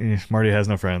right, Marty has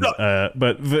no friends. No.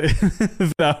 But don't play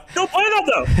that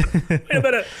though. Wait a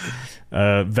minute.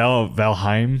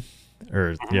 Valheim,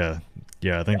 or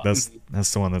yeah, I think that's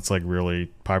the one that's like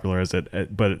really popularized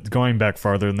it. But going back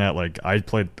farther than that, like I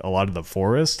played a lot of The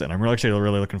Forest, and I'm actually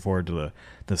really looking forward to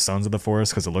the Sons of the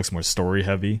Forest because it looks more story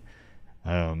heavy.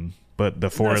 But The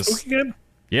Forest,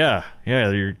 yeah,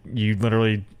 you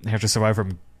literally have to survive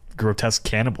from grotesque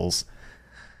cannibals.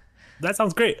 That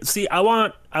sounds great. See, I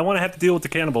want to have to deal with the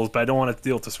cannibals, but I don't want to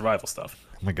deal with the survival stuff.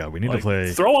 Oh my god, we need Like, to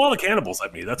play. throw all the cannibals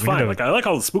at me. That's fine. Like I like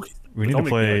all the spooky. We need to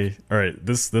play. All right,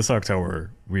 this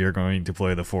October we are going to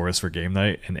play the Forest for game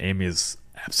night, and Amy is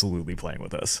absolutely playing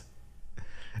with us.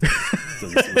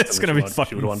 It's gonna be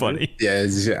fucking funny. Yeah.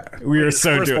 We are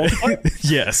so doing.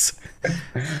 Yes,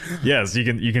 yes.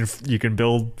 You can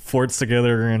build forts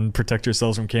together and protect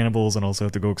yourselves from cannibals, and also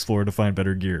have to go explore to find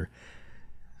better gear.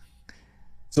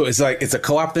 So it's a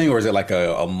co-op thing, or is it like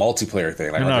a multiplayer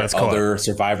thing? Like, no, it's other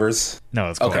survivors? No,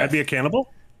 it's Can I be a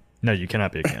cannibal? No, you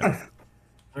cannot be a cannibal.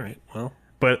 All right. Well,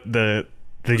 but the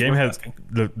game has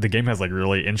the game has like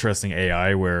really interesting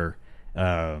AI where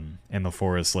in the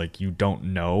forest, like, you don't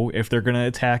know if they're gonna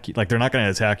attack you. Like, they're not gonna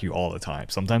attack you all the time.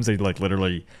 Sometimes they like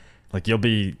literally, like, you'll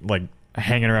be like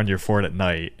hanging around your fort at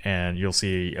night and you'll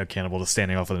see a cannibal just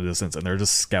standing off in the distance and they're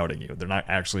just scouting you. They're not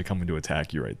actually coming to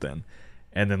attack you right then.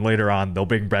 And then later on they'll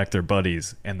bring back their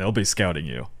buddies and they'll be scouting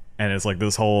you. And it's like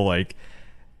this whole like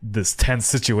this tense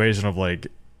situation of like,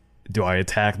 do I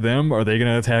attack them? Are they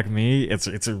gonna attack me?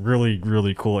 It's a really,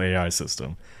 really cool AI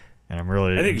system. And I'm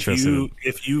really interested.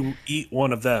 If you eat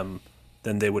one of them,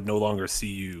 then they would no longer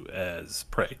see you as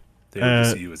prey. They would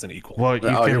see you as an equal. Well,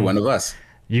 you're one of us.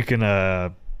 You can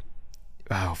oh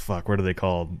fuck, what are they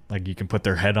called? Like, you can put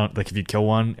their head on, like, if you kill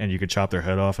one and you could chop their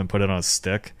head off and put it on a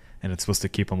stick, and it's supposed to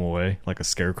keep them away, like a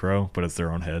scarecrow, but it's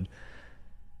their own head.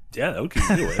 Yeah, that would keep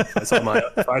me away. If I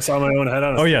saw my own head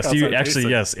on a Oh stick yes, you outside actually,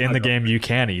 face, yes, in the game you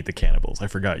can eat the cannibals. I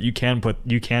forgot. You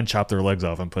can chop their legs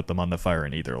off and put them on the fire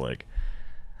and eat their leg.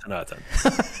 10 out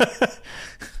of 10.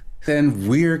 Then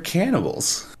we're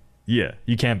cannibals. Yeah,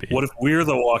 you can be. What if we're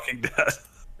the Walking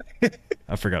Dead?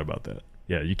 I forgot about that.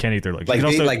 Yeah, you can't eat their legs. Like,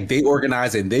 they they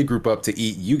organize and they group up to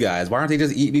eat you guys. Why aren't they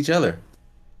just eating each other?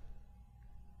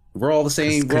 We're all the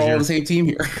same. We're all on the same team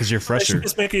here. Because you're fresher.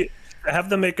 Just have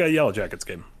them make a Yellow Jackets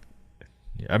game.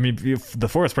 Yeah, I mean, the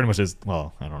forest pretty much is.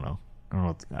 Well, I don't know.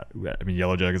 I mean,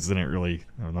 Yellow Jackets didn't really.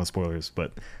 No spoilers,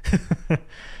 but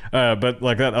but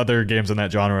like that other games in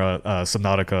that genre,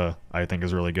 Subnautica, I think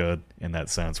is really good in that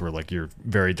sense, where like you're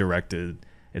very directed.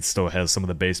 It still has some of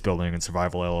the base building and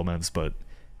survival elements, but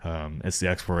it's the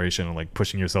exploration and like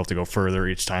pushing yourself to go further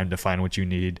each time to find what you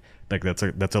need. Like that's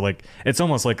a like, it's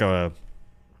almost like the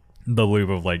loop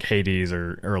of like Hades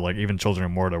or like even Children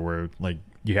of Morta, where like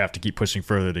you have to keep pushing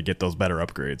further to get those better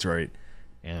upgrades, right?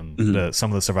 And some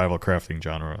of the survival crafting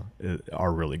genre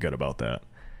are really good about that.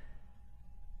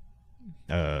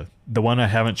 The one I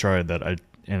haven't tried and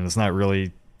it's not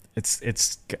really,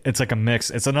 it's like a mix.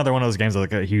 It's another one of those games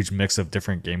with like a huge mix of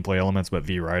different gameplay elements, but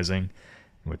V Rising,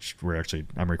 which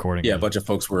I'm recording. Yeah, a bunch of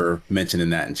folks were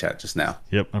mentioning that in chat just now.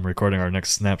 Yep, I'm recording our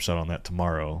next snapshot on that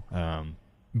tomorrow.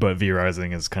 But V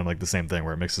Rising is kind of like the same thing,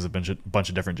 where it mixes a bunch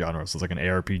of different genres. So it's like an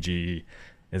ARPG.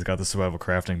 It's got the survival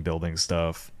crafting building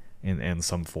stuff in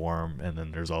some form, and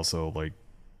then there's also like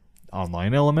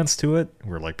online elements to it,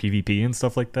 where like PvP and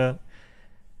stuff like that.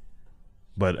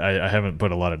 But I haven't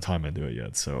put a lot of time into it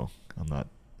yet, so I'm not.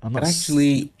 That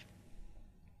actually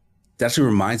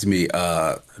reminds me.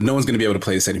 No one's gonna be able to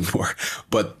play this anymore.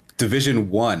 But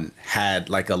Division 1 had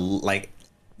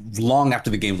long after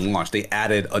the game launched, they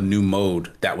added a new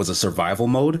mode that was a survival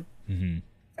mode, and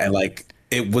like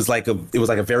it was like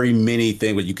a very mini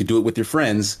thing where you could do it with your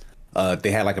friends.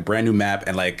 They had like a brand new map,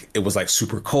 and like it was like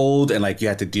super cold, and like you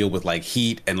had to deal with like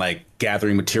heat and like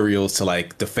gathering materials to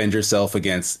like defend yourself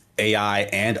against AI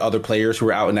and other players who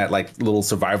were out in that like little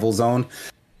survival zone.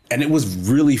 And it was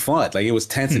really fun. Like, it was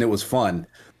tense and it was fun.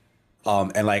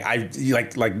 And like I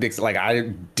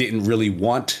didn't really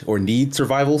want or need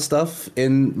survival stuff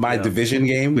in my Division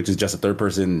game, which is just a third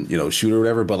person, shooter or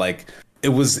whatever. But like it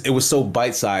was so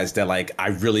bite sized that like I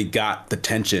really got the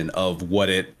tension of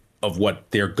what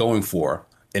they're going for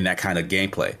in that kind of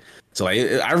gameplay. So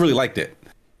I really liked it.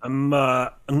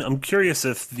 I'm curious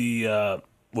if the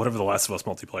whatever the Last of Us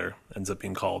multiplayer ends up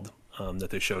being called, that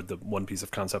they showed the one piece of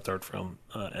concept art from,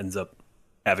 ends up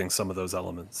having some of those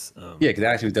elements. Yeah, because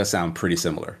that actually does sound pretty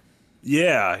similar.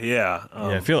 Yeah.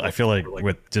 I feel like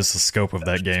with just the scope of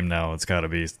that game now, it's got to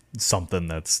be something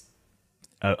that's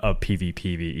a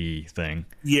PvPvE thing.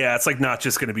 Yeah, it's like not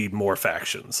just going to be more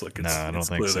factions. Like I don't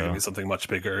think clearly so. going to be something much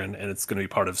bigger, and it's going to be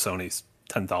part of Sony's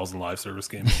 10,000 live service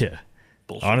game. Yeah.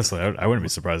 Bullshit. Honestly, I wouldn't be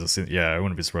surprised to see. Yeah, I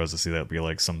wouldn't be surprised to see that be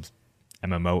like some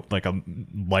MMO, like a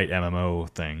light MMO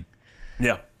thing.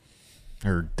 Yeah.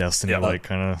 Or Destiny, like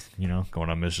kind of, going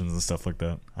on missions and stuff like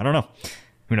that. I don't know.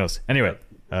 Who knows? Anyway,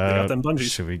 got them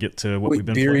bungees. Should we get to what we've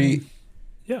been playing?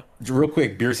 Yeah. Real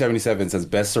quick, Beer77 says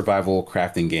best survival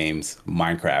crafting games,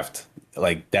 Minecraft.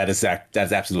 like that's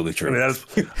absolutely true. I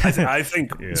mean, I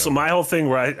think so. My whole thing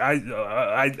where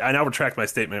I now retract my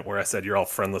statement where I said you're all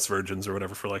friendless virgins or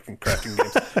whatever for liking crafting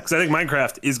games, because I think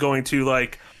Minecraft is going to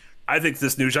like. I think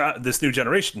this new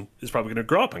generation is probably going to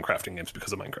grow up in crafting games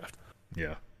because of Minecraft.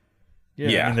 Yeah.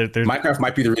 I mean, Minecraft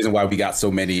might be the reason why we got so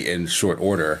many in short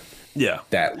order. Yeah,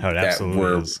 that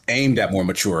were aimed at more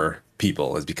mature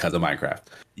people is because of Minecraft.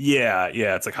 Yeah.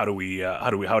 It's like how do we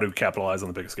capitalize on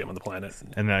the biggest game on the planet?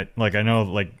 And I know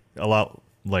like a lot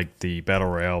like the battle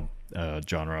royale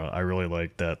genre. I really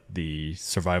like that the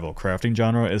survival crafting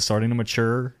genre is starting to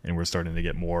mature, and we're starting to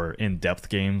get more in-depth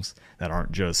games that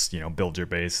aren't just build your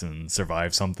base and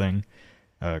survive something.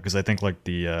 Because I think like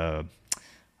the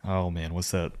oh man,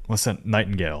 what's that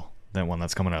Nightingale, that one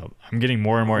that's coming out. I'm getting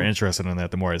more and more interested in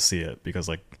that the more I see it, because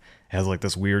like it has like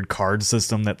this weird card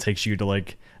system that takes you to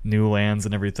like new lands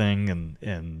and everything,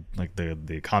 and like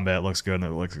the combat looks good, and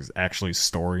it looks actually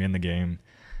story in the game.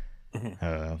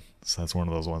 So that's one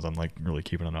of those ones I'm like really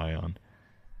keeping an eye on.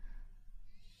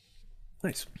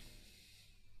 Nice.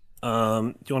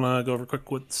 Do you want to go over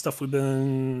quick what stuff we've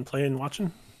been playing,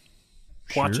 watching?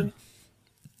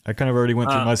 I kind of already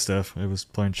went through my stuff. I was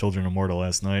playing Children of Morta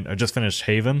last night. I just finished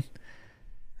Haven.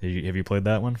 Have you played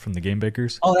that one from the Game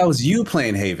Bakers? Oh, that was you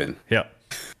playing Haven. Yep.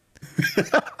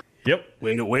 Yep.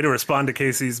 Way to respond to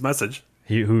Casey's message.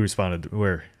 Who responded?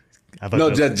 Where? I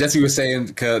thought Jesse was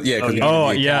saying, I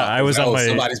was on my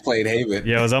somebody's playing Haven.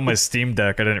 Yeah, I was on my Steam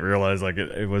Deck. I didn't realize like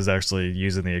it was actually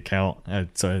using the account,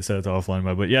 so I set it to offline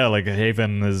mode. But yeah, like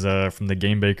Haven is from the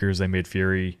Game Bakers. They made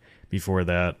Fury before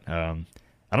that.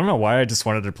 I don't know why I just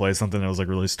wanted to play something that was like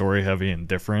really story heavy and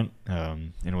different.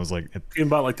 And it was like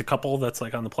about like the couple that's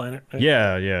like on the planet. Right?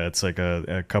 Yeah, it's like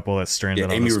a couple that's stranded on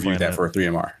this planet. Amy reviewed that for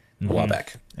 3MR a while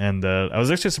back, and I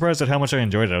was actually surprised at how much I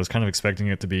enjoyed it. I was kind of expecting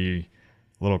it to be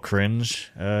a little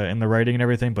cringe in the writing and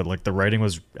everything, but like the writing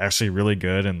was actually really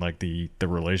good, and like the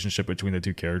relationship between the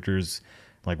two characters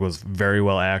like was very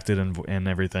well acted and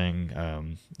everything.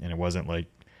 And it wasn't like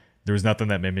there was nothing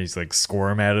that made me like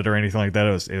squirm at it or anything like that.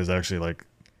 It was actually like,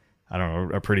 I don't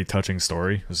know, a pretty touching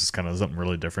story. It was just kind of something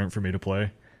really different for me to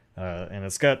play. And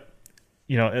it's got,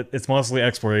 it's mostly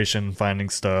exploration, finding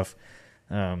stuff,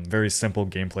 very simple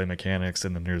gameplay mechanics.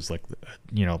 And then there's like,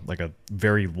 like a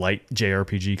very light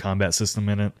JRPG combat system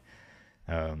in it.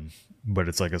 But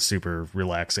it's like a super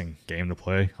relaxing game to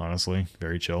play, honestly.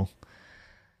 Very chill.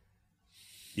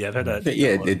 Yeah, I've had that.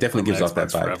 Yeah, it definitely gives off that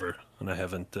vibe. Forever, and I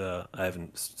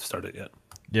haven't started yet.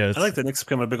 Yeah, I like that Nick's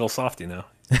become a big old softie now.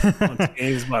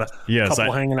 Games about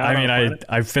couple hanging out. I mean,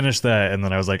 I finished that, and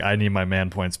then I was like, I need my man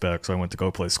points back, so I went to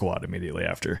go play squad immediately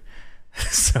after.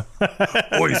 So,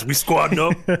 boys, we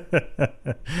squadding up.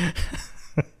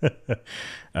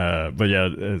 But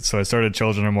yeah, so I started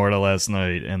Children of Morta last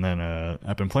night, and then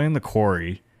I've been playing the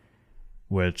Quarry,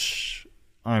 which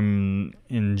I'm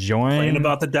enjoying. Playing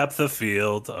about the depth of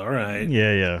field. All right.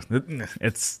 Yeah.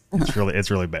 It's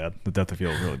really bad. The depth of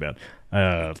field is really bad.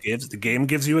 The game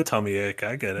gives you a tummy ache.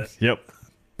 I get it. Yep.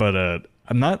 But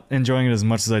I'm not enjoying it as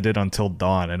much as I did Until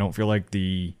Dawn. I don't feel like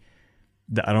the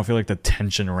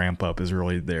tension ramp up is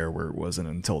really there where it wasn't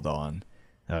Until Dawn.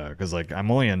 Because like I'm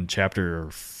only in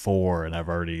chapter 4 and I've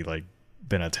already like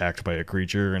been attacked by a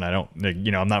creature, and I don't,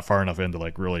 I'm not far enough in to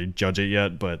like really judge it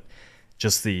yet, but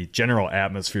just the general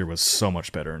atmosphere was so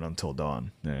much better in Until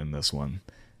Dawn than in this one.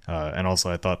 And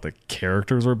also I thought the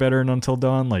characters were better in Until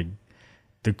Dawn. Like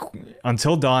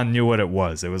Until Dawn knew what it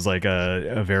was. It was like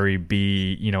a very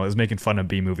B, it was making fun of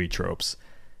B movie tropes.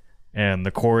 And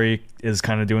the Quarry is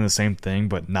kind of doing the same thing,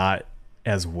 but not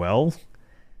as well.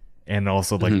 And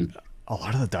also like a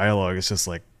lot of the dialogue is just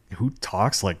like, who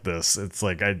talks like this? It's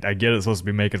like, I get it's supposed to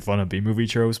be making fun of B movie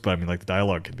tropes, but I mean like the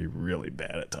dialogue can be really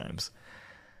bad at times.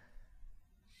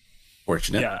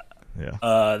 Fortunate.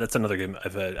 Yeah. That's another game I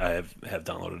have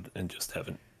downloaded and just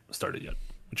haven't started yet,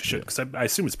 which I should, because I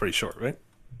assume it's pretty short, right?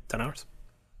 10 hours.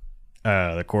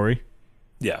 The Quarry.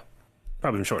 Yeah,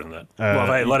 probably even shorter than that. Well, if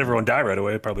I let everyone die right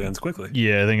away, it probably ends quickly.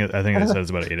 Yeah, I think it says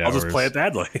about 8 hours. I'll just play it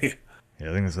badly. Yeah,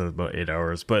 I think it says about 8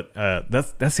 hours. But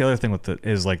that's the other thing with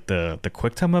is like the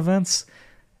QuickTime events.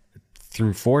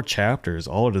 Through 4 chapters,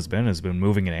 all it has been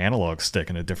moving an analog stick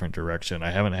in a different direction. I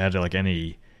haven't had like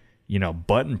any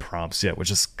button prompts yet, which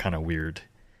is kind of weird.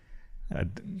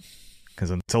 Because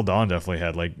Until Dawn definitely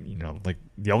had like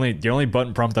the only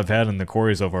button prompt I've had in the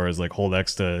Quarry so far is like hold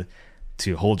X to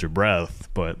hold your breath,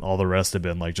 but all the rest have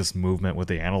been like just movement with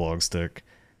the analog stick.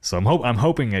 So I'm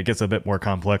hoping it gets a bit more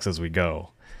complex as we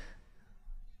go.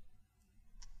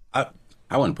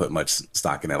 I wouldn't put much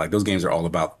stock in that. Like those games are all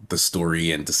about the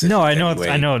story and decisions. No, I know. anyway.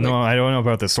 I know. Like, No, I don't know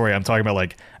about the story. I'm talking about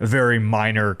like a very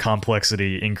minor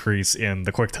complexity increase in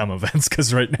the QuickTime events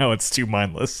because right now it's too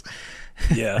mindless.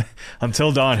 Yeah.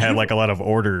 Until Dawn had like a lot of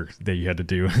order that you had to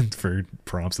do for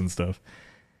prompts and stuff.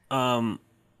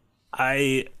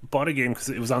 I bought a game because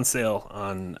it was on sale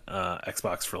on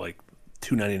Xbox for like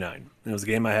 $2.99. It was a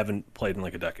game I haven't played in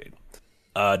like a decade.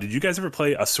 Did you guys ever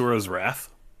play Asura's Wrath?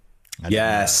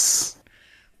 yes.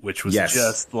 Which was Yes.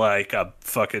 just like a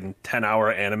fucking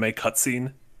 10-hour anime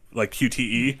cutscene, like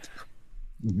QTE.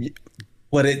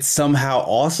 But it's somehow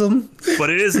awesome. But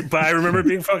it is. But I remember it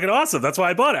being fucking awesome. That's why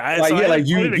I bought it. Like, So I yeah, like hadn't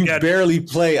you played it again. barely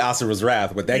play Asura's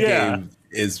Wrath, but that Yeah. game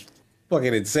is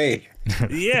fucking insane.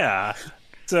 Yeah.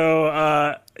 So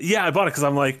yeah, I bought it because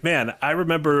I'm like, man, I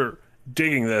remember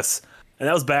digging this, and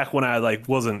that was back when I like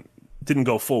didn't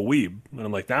go full weeb, and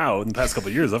I'm like, now in the past couple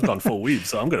of years I've gone full weeb,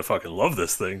 so I'm gonna fucking love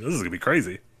this thing. This is gonna be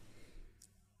crazy.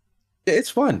 It's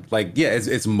fun. Like, yeah,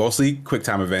 it's mostly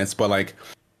QuickTime events, but like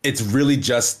it's really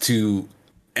just to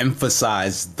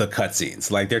emphasize the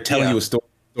cutscenes. Like they're telling you a story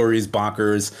is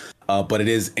bonkers, but it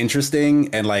is interesting,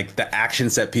 and like the action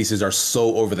set pieces are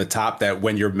so over the top that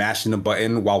when you're mashing the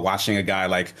button while watching a guy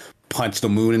like punch the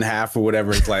moon in half or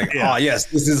whatever, it's like, Yeah. oh yes,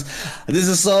 this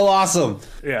is so awesome.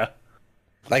 Yeah.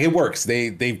 Like it works. They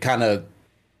kind of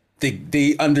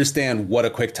they understand what a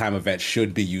QuickTime event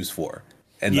should be used for,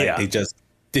 and like Yeah. they just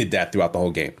did that throughout the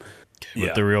whole game. But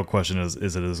Yeah. the real question is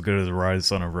it as good as Rise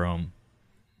Son of Rome?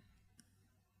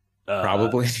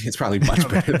 Probably it's probably much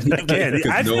better than that Man, game,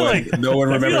 'cause I no feel one like no one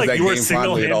I feel remembers like that you were game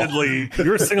fondly at all. you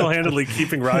were single-handedly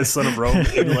keeping Rise Son of Rome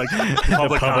in like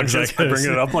public conscience by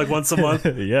bringing it up like once a month.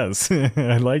 Yes,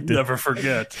 I liked it. Never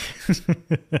forget.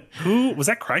 Who was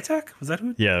that? Crytek? Was that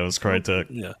who? Yeah, it was Crytek.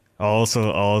 Yeah. I'll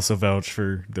also vouch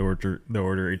for the Order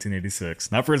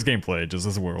 1886. Not for its gameplay, just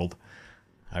as a world.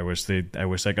 I wish I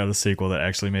got a sequel that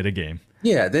actually made a game.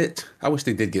 Yeah, I wish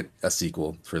they did get a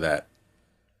sequel for that.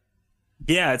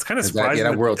 Yeah, it's kind of 'Cause surprising.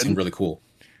 that world it seemed didn't. really cool.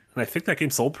 And I think that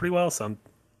game sold pretty well. So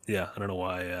I don't know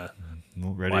why.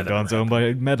 Well, Ready Why at that Dawn's never owned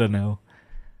by Meta now.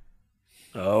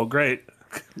 Oh, great!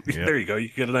 Yeah. There you go. You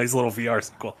get a nice little VR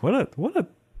sequel. What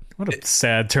a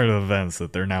sad turn of events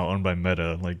that they're now owned by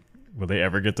Meta. Like, will they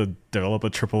ever get to develop a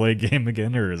AAA game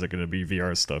again, or is it going to be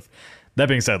VR stuff? That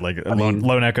being said, like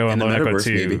Lone Echo and in the Lone Echo metaverse,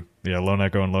 2, maybe. yeah, Lone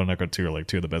Echo and Lone Echo 2 are like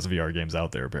two of the best VR games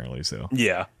out there apparently. So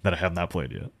Yeah. that I have not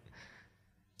played yet.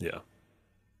 Yeah.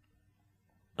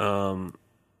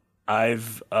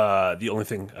 I've the only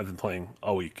thing I've been playing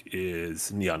all week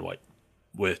is Neon White,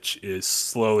 which is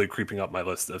slowly creeping up my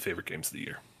list of favorite games of the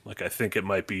year. Like I think it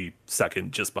might be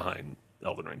second just behind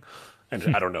Elden Ring.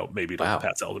 And I don't know, maybe it'll Wow.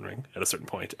 pass Elden Ring at a certain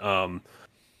point.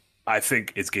 I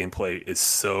think its gameplay is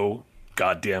so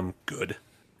goddamn good.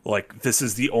 Like this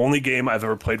is the only game I've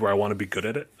ever played where I want to be good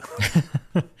at it.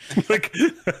 Like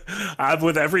I'm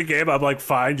with every game I'm like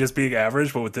fine just being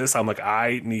average, but with this I'm like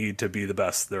I need to be the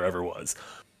best there ever was.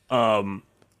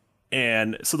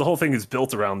 And so the whole thing is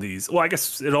built around these. Well, I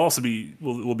guess it'll also be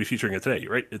we'll be featuring it today,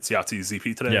 right? It's Yahtzee's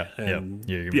ZP today. Yeah, and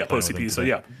yeah, you'll be post playing with CP. So him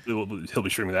yeah, he'll be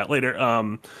streaming that later.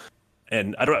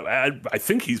 And I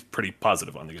think he's pretty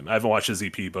positive on the game. I haven't watched his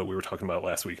EP, but we were talking about it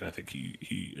last week, and I think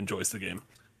he enjoys the game.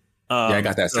 Yeah, I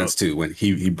got that sense too when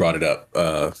he brought it up.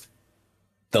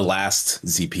 The last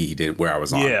ZP he did where I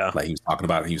was on, Yeah. like he was talking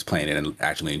about it, he was playing it and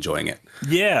actually enjoying it.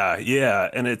 Yeah,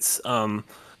 and it's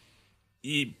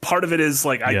part of it is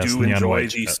like I Yes, do Neon enjoy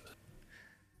White. these.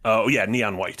 Oh yeah,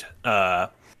 Neon White.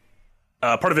 Part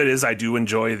of it is I do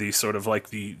enjoy the sort of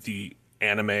like the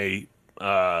anime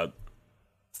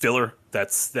filler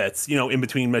that's in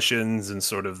between missions and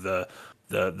sort of the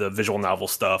visual novel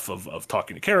stuff of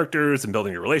talking to characters and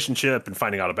building a relationship and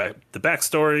finding out about the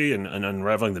backstory and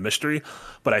unraveling the mystery.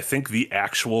 But I think the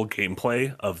actual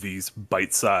gameplay of these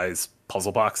bite-sized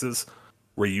puzzle boxes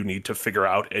where you need to figure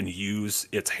out and use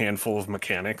its handful of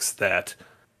mechanics that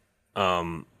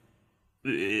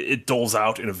it doles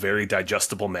out in a very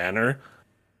digestible manner,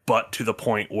 but to the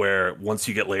point where once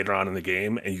you get later on in the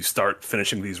game and you start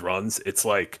finishing these runs, it's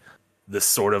like this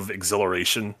sort of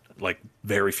exhilaration like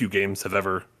very few games have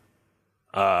ever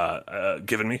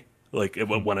given me. Like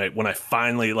when I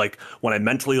finally when I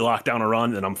mentally lock down a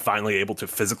run and I'm finally able to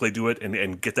physically do it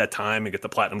and get that time and get the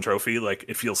platinum trophy, like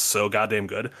it feels so goddamn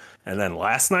good. And then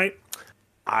last night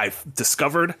I've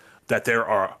discovered that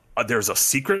there's a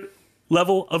secret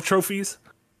level of trophies.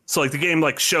 So like the game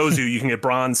like shows you can get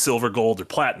bronze, silver, gold, or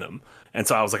platinum. And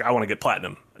so I was like, I want to get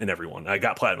platinum in everyone. I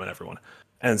got platinum in everyone.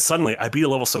 And suddenly I beat a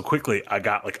level so quickly, I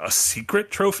got like a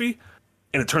secret trophy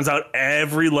And it turns out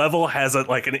every level has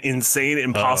like an insane,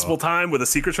 impossible time with a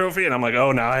secret trophy, and I'm like,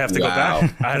 oh, now I have to go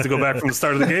back. I have to go back from the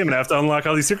start of the game and I have to unlock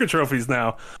all these secret trophies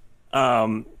now.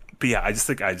 But yeah, I just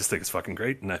think it's fucking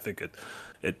great, and I think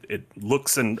it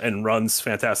looks and runs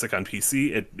fantastic on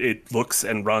PC. It looks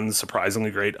and runs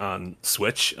surprisingly great on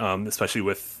Switch, especially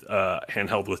with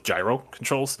handheld with gyro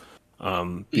controls.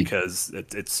 Because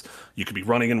it's you could be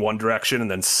running in one direction and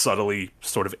then subtly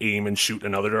sort of aim and shoot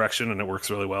another direction, and it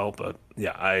works really well. But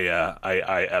yeah,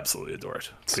 I absolutely adore it.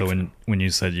 So when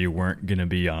you said you weren't gonna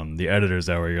be on the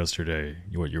editor's hour yesterday,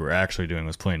 what you were actually doing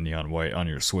was playing Neon White on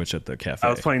your Switch at the cafe.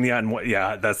 I was playing Neon White.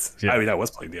 Yeah, I mean, I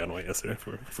was playing Neon White yesterday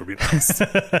for being honest.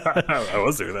 I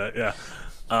was doing that. Yeah.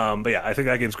 But yeah, I think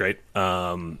that game's great.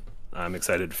 I'm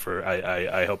excited for.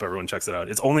 I hope everyone checks it out.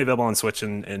 It's only available on Switch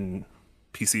and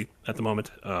PC at the moment,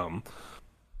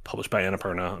 published by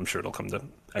Annapurna. I'm sure it'll come to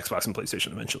Xbox and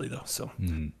PlayStation eventually, though. So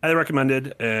highly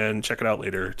recommended, and check it out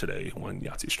later today when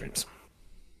Yahtzee streams.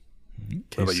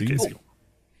 What about you, Casey?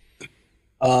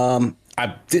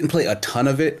 I didn't play a ton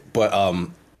of it, but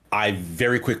I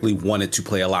very quickly wanted to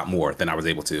play a lot more than I was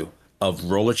able to. Of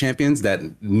Roller Champions, that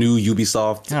new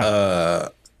Ubisoft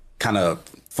kind of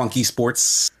funky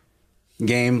sports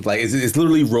game. Like it's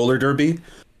literally roller derby.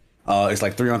 It's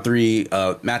like 3-on-3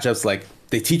 matchups. Like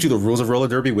they teach you the rules of roller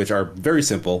derby, which are very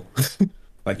simple.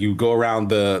 Like you go around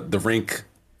the rink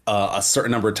a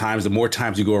certain number of times. The more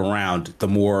times you go around, the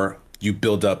more you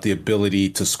build up the ability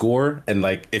to score. And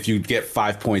like if you get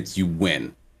 5 points, you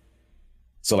win.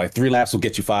 So like 3 laps will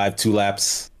get you 5. 2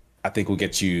 laps, I think, will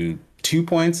get you 2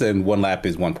 points, and 1 lap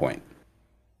is 1 point.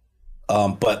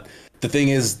 But the thing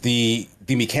is, the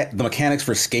mechanics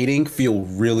for skating feel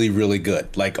really, really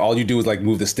good. Like all you do is like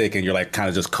move the stick and you're like kind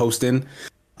of just coasting.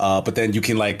 But then you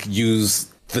can like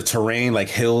use the terrain, like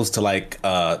hills, to like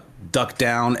duck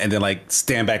down and then like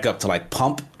stand back up to like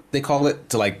pump, they call it,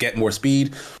 to like get more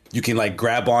speed. You can like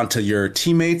grab onto your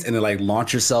teammates and then like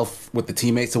launch yourself with the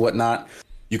teammates and whatnot.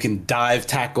 You can dive,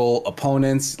 tackle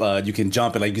opponents. You can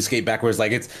jump and like you skate backwards.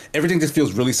 Like everything just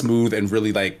feels really smooth and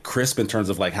really like crisp in terms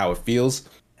of like how it feels.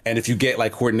 And if you get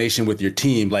like coordination with your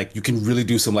team, like you can really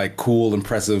do some like cool,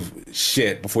 impressive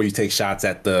shit before you take shots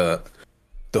at the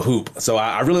hoop. So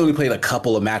I really only played a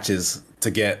couple of matches to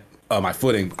get my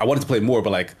footing. I wanted to play more, but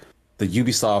like the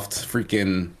Ubisoft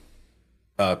freaking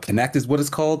Connect is what it's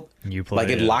called.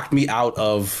 It locked me out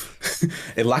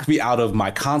of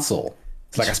my console.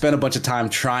 It's like I spent a bunch of time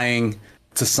trying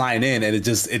to sign in, and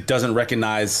it doesn't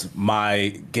recognize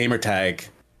my gamer tag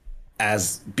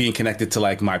as being connected to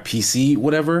like my PC,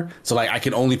 whatever. So like I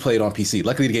can only play it on PC.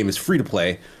 Luckily the game is free to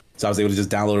play, so I was able to just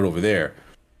download it over there.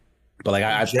 But like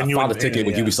I filed a ticket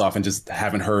with Ubisoft and just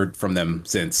haven't heard from them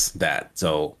since that.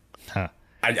 So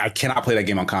I cannot play that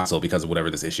game on console because of whatever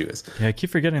this issue is. Yeah, I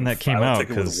keep forgetting that came out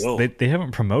because they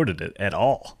haven't promoted it at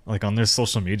all, like on their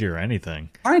social media or anything.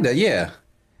 Kinda, yeah.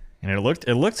 And it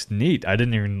looked neat. I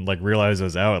didn't even like realize it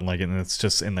was out, and it's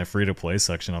just in the free to play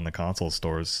section on the console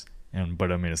stores.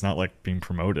 But I mean, it's not like being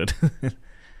promoted.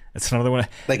 It's another one.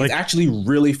 It's actually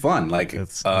really fun. Like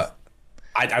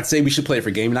I'd say we should play it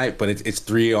for game night, but it's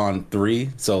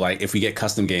 3-on-3. So like if we get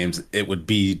custom games, it would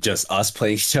be just us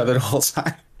playing each other the whole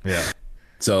time. Yeah.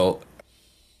 So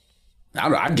I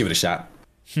don't know. I'd give it a shot.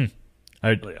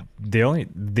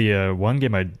 The one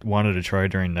game I wanted to try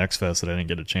during Next Fest that I didn't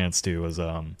get a chance to was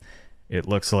it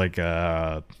looks like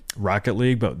Rocket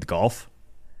League but with golf.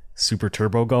 Super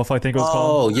Turbo Golf, I think it was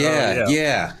called. Oh yeah.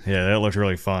 Yeah, that looked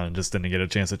really fun. Just didn't get a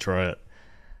chance to try it.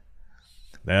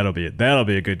 That'll be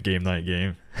a good game night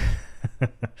game.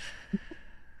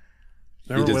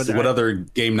 What other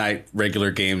game night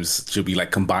regular games should be like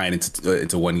combined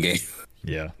into one game?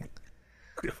 Yeah.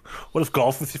 What if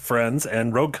Golf with Your Friends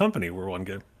and Rogue Company were one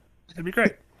game? That'd be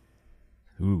great.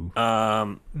 Ooh.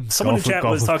 Someone in chat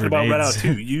was talking about Red Out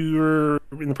 2. You were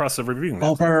in the process of reviewing that.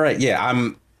 Oh, right. Yeah,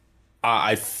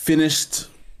 I finished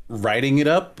writing it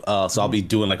up, so I'll be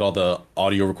doing like all the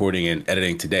audio recording and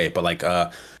editing today. But like,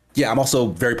 I'm also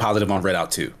very positive on Red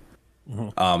Out 2.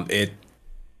 It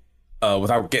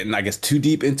without getting, I guess, too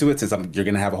deep into it, since you're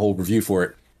gonna have a whole review for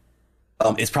it.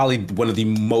 It's probably one of the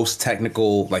most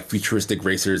technical, like futuristic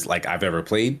racers like I've ever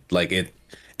played. Like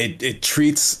it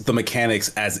treats the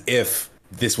mechanics as if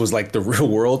this was like the real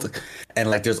world, and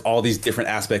like there's all these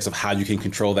different aspects of how you can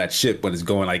control that ship when it's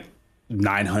going like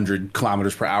 900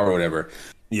 kilometers per hour or whatever.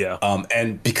 Yeah.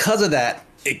 And because of that,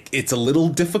 it's a little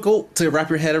difficult to wrap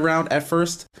your head around at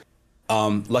first.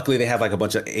 Luckily they have like a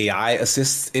bunch of AI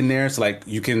assists in there, so like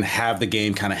you can have the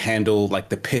game kind of handle like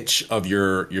the pitch of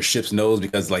your ship's nose,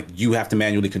 because like you have to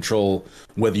manually control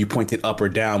whether you point it up or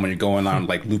down when you're going on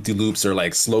like loop-de-loops or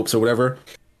like slopes or whatever.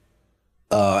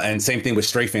 And same thing with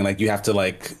strafing. Like you have to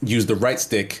like use the right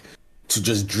stick to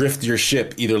just drift your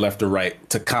ship either left or right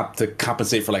to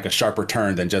compensate for like a sharper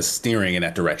turn than just steering in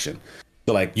that direction.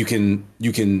 So like you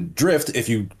can drift if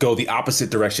you go the opposite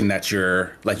direction that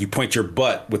you're like you point your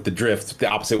butt with the drift the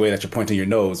opposite way that you're pointing your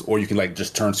nose, or you can like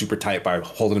just turn super tight by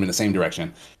holding them in the same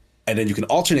direction. And then you can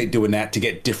alternate doing that to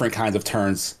get different kinds of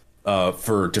turns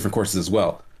for different courses as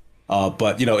well.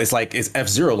 But you know, it's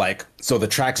F-Zero like, so the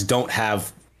tracks don't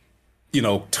have, you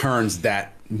know, turns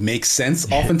that make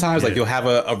sense oftentimes. Like you'll have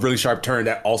a really sharp turn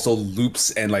that also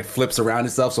loops and like flips around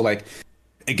and stuff. So like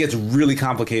it gets really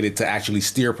complicated to actually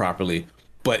steer properly.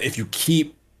 But if you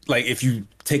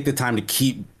take the time to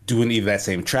keep doing either that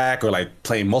same track or like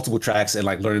playing multiple tracks and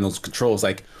like learning those controls,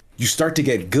 like you start to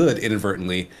get good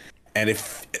inadvertently. And it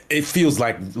feels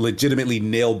like legitimately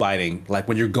nail biting, like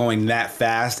when you're going that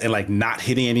fast and like not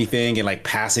hitting anything and like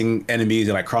passing enemies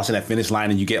and like crossing that finish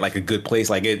line and you get like a good place.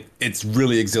 Like it's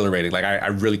really exhilarating. Like I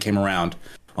really came around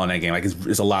on that game. Like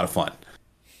it's a lot of fun.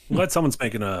 I'm glad someone's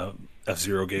making a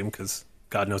F-Zero game because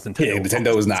God knows Nintendo. Yeah,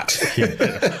 Nintendo is not.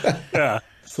 Yeah,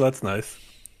 so that's nice.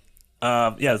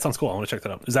 Yeah, that sounds cool. I want to check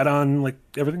that out. Is that on like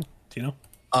everything? Do you know?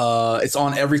 It's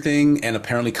on everything and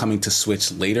apparently coming to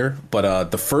Switch later.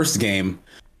 But the first game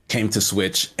came to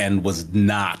Switch and was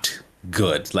not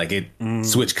good. Like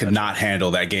Switch could not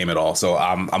handle that game at all. So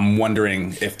I'm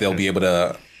wondering if they'll be able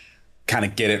to kind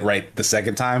of get it right the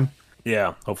second time.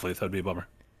 Yeah, hopefully that'd be a bummer.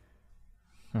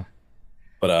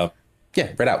 But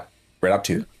yeah, Red Out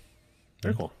 2.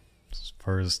 Very cool. As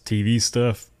far as TV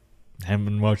stuff, haven't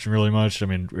been watching really much. I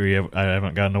mean, I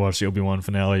haven't gotten to watch the Obi-Wan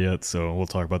finale yet, so we'll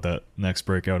talk about that next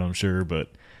breakout, I'm sure. But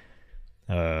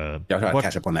yeah, I'll try to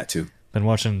catch up on that too. Been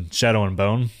watching Shadow and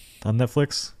Bone on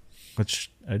Netflix,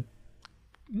 which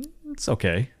it's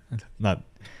okay.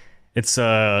 It's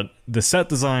the set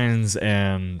designs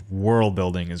and world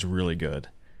building is really good.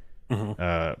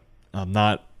 Mm-hmm. I'm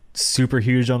not super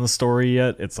huge on the story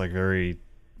yet. It's like very,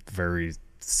 very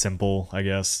simple, I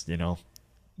guess. You know,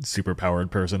 super powered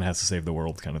person has to save the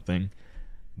world kind of thing.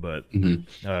 But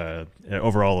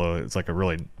overall, it's like a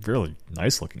really, really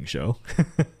nice looking show.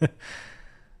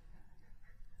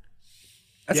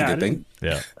 That's a good thing.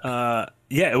 Yeah.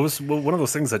 Yeah, it was one of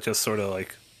those things that just sort of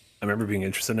like, I remember being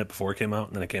interested in it before it came out,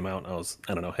 and then it came out, and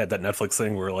I don't know, had that Netflix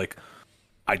thing where like,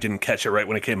 I didn't catch it right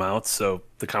when it came out, so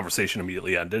the conversation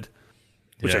immediately ended,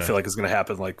 which I feel like is going to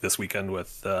happen like this weekend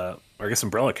with, or I guess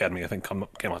Umbrella Academy, I think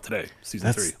came out today,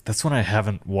 season 3. That's one I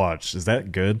haven't watched. Is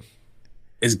that good?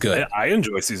 It's good. I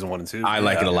enjoy season 1 and 2. I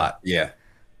like it a lot. Yeah.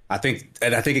 I think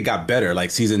it got better.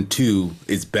 Like season 2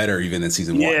 is better even than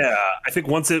season 1. Yeah, I think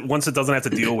once it doesn't have to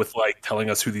deal with like telling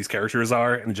us who these characters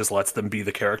are and just lets them be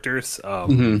the characters,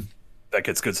 that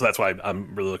gets good. So that's why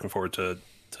I'm really looking forward to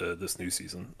this new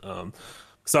season.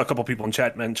 Saw a couple people in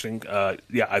chat mentioning, I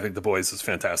think The Boys is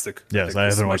fantastic. Yes, I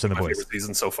haven't watched The Boys. Favorite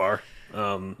season so far.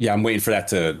 Yeah, I'm waiting for that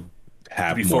to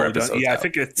have more episodes. Yeah, I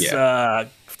think it's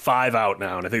 5 out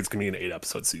now, and I think it's gonna be an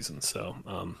 8-episode season. So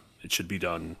it should be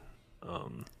done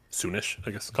soonish,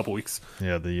 I guess, a couple weeks.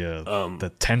 Yeah,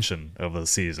 the tension of the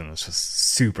season is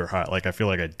just super high. Like I feel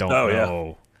like I don't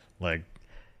know. Like,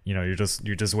 you know, you're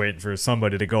just waiting for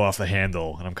somebody to go off the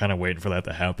handle, and I'm kind of waiting for that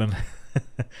to happen.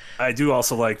 I do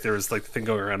also like there's like the thing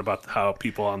going around about how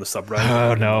people on the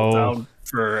subreddit down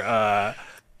for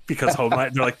because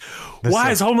Homelander, they're like,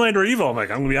 why is Homelander evil? I'm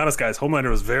like, I'm gonna be honest, guys, Homelander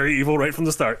was very evil right from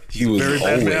the start. He was very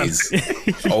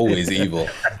always evil.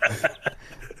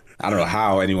 I don't know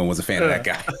how anyone was a fan of that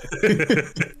guy.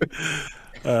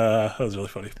 That was really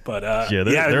funny. But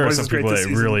there are some people that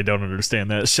really don't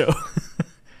understand that show.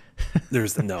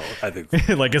 I think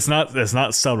like it's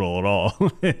not subtle at all.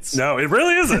 No, it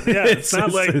really isn't. Yeah, it's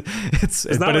not like it's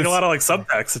not like a lot of like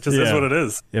subtext. It just is what it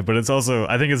is. Yeah, but it's also,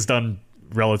 I think it's done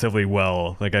relatively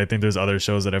well. Like I think there's other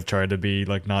shows that have tried to be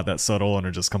like not that subtle and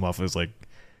are just come off as like,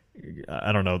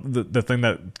 I don't know. The thing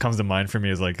that comes to mind for me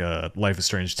is like Life is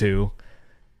Strange 2,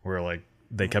 where like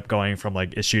they kept going from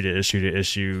like issue to issue to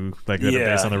issue, like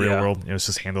based on the real world. It was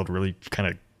just handled really kind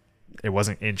of. It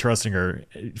wasn't interesting or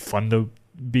fun to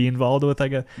be involved with, I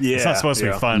guess. Yeah, it's not supposed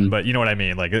to be fun, but you know what I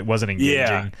mean. Like it wasn't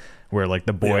engaging. Where like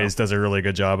The Boys does a really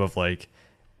good job of like,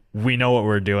 we know what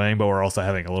we're doing, but we're also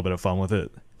having a little bit of fun with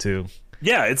it too.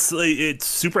 Yeah, it's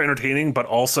super entertaining, but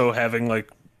also having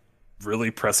like really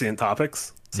prescient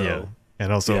topics. So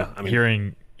and also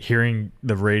hearing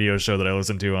the radio show that I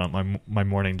listen to on my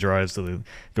morning drives to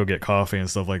go get coffee and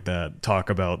stuff like that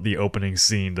talk about the opening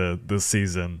scene to this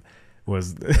season.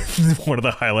 was one of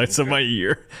the highlights of my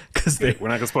year because We're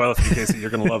not gonna spoil it for you, Casey. You're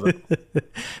gonna love it.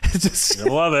 just You're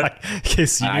gonna love it.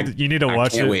 Casey, you need to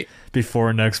watch it wait.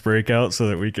 before next breakout so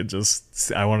that we could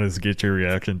just. I wanted to get your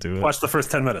reaction to it. Watch the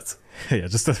first 10 minutes. Yeah,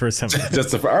 just the first 10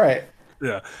 minutes. All right.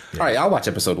 Yeah. All right, I'll watch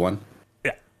episode 1.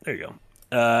 Yeah. There you go.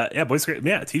 Yeah, Boys Great.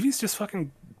 Yeah,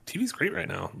 TV's great right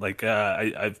now. Like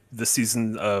I've this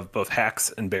season of both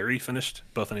Hacks and Barry finished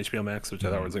both on HBO Max, which I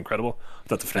thought was incredible. I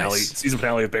thought the season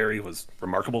finale of Barry was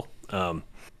remarkable. I'm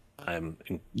I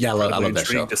love that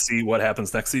show. to see what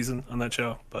happens next season on that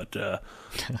show. But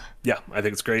yeah, I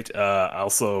think it's great. I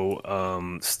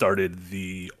also started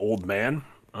The Old Man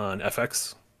on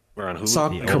FX. Or on Hulu. Saw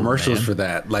commercials for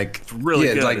that. Like, really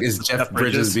good. Like, is Jeff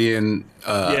Bridges being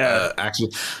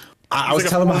actually? I was like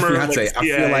telling my former, fiance, like, I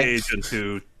feel like agent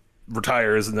who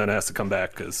retires and then has to come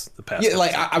back because the past. Yeah,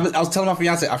 like I was telling my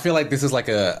fiance, I feel like this is like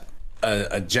a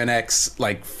Gen X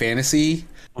like fantasy,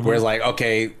 where it's like,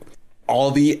 okay, all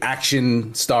the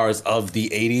action stars of the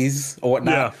 80s or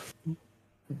whatnot. Yeah.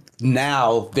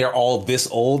 Now they're all this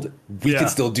old. We can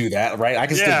still do that, right? I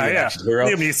can still be an action hero.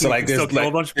 So like,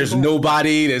 there's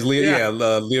nobody. There's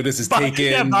Leonidas is taken.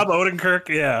 Yeah, Bob Odenkirk.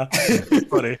 Yeah,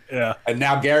 funny. Yeah, and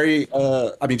now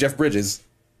Jeff Bridges.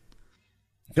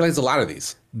 I feel like there's a lot of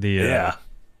these.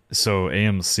 So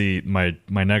AMC,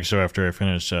 my next show after I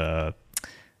finish Shadow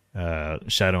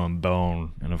and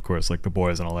Bone, and of course like The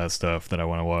Boys and all that stuff that I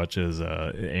want to watch is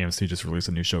AMC just released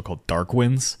a new show called Dark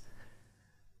Winds.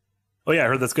 Oh yeah, I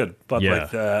heard that's good. But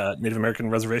like Native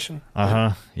American reservation.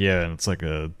 Yeah, and it's like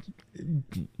a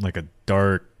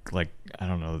dark, like, I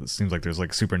don't know. It seems like there's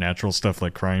like supernatural stuff,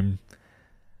 like crime.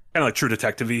 Kind of like True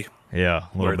Detective-y. Yeah,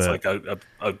 a little bit. Where it's like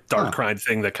a dark crime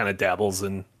thing that kind of dabbles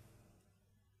in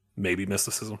maybe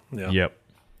mysticism. Yeah. Yep.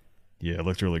 Yeah, it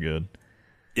looked really good.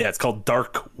 Yeah, it's called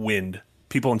Dark Wind.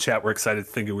 People in chat were excited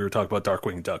thinking we were talking about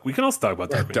Darkwing Duck. We can also talk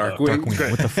about Darkwing Duck.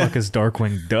 What the fuck is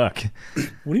Darkwing Duck?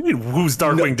 What do you mean, who's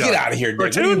Darkwing Duck? Get out of here,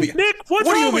 Nick. Nick, what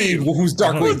do you mean, who's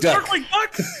Darkwing Duck? Darkwing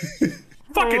Duck?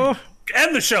 Fucking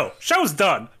end the show. Show's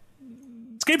done.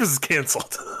 Escapist is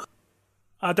canceled.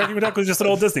 Darkwing Duck was just an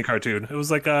old Disney cartoon. It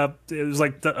was like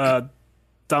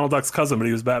Donald Duck's cousin, but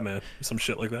he was Batman or some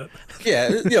shit like that. Yeah,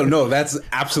 no, that's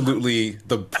absolutely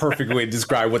the perfect way to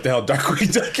describe what the hell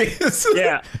Darkwing Duck is.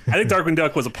 Yeah, I think Darkwing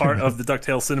Duck was a part of the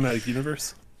DuckTales cinematic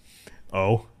universe.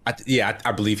 Oh,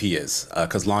 I believe he is,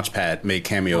 because Launchpad made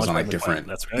cameos on like different,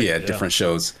 different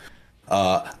shows.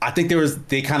 I think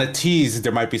they kind of teased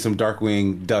there might be some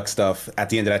Darkwing Duck stuff at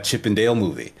the end of that Chip and Dale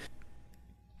movie.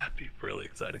 That'd be really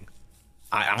exciting.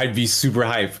 I'd be super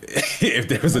hype if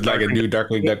there was a new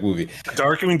Darkwing Duck movie.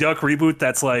 Darkwing Duck reboot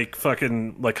that's like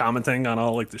fucking like commenting on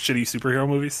all like the shitty superhero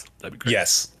movies. That'd be great.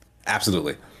 Yes,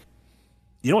 absolutely.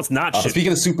 You know what's not shitty?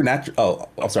 Speaking of supernatural,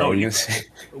 I'm sorry. What were you gonna say?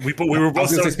 We were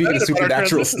both speaking of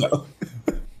supernatural stuff.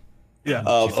 Yeah.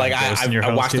 Like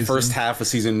I watched the first half of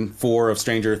season 4 of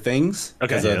Stranger Things.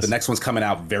 Okay. The next one's coming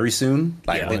out very soon,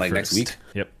 I think next week.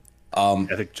 Yep. I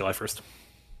think July 1st.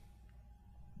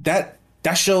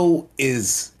 That show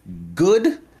is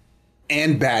good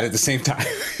and bad at the same time.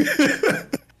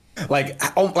 like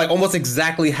almost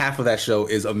exactly half of that show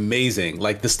is amazing.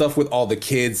 Like the stuff with all the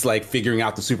kids, like figuring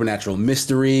out the supernatural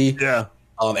mystery. Yeah.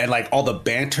 And like all the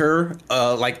banter,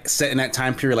 like set in that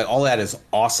time period, like all that is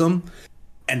awesome.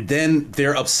 And then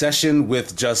their obsession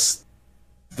with just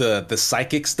the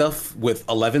psychic stuff with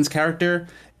Eleven's character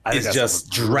is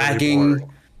just dragging. Really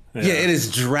yeah, it is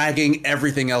dragging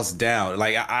everything else down.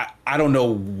 Like I don't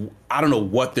know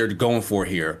what they're going for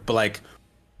here, but like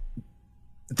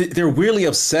they're really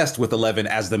obsessed with 11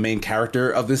 as the main character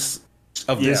of this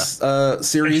series.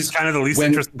 She's kind of the least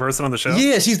interesting person on the show.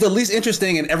 Yeah, she's the least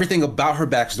interesting, and everything about her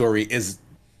backstory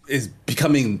is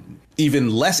becoming even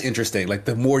less interesting. Like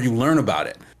the more you learn about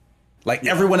it. Like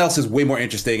everyone else is way more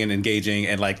interesting and engaging,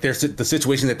 and like there's the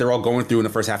situation that they're all going through in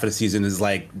the first half of the season is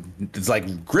like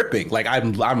gripping. Like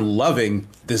I'm loving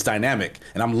this dynamic,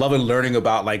 and I'm loving learning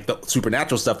about like the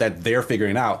supernatural stuff that they're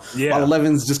figuring out. Yeah, while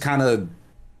Eleven's just kind of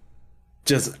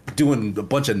just doing a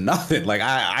bunch of nothing. Like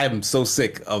I am so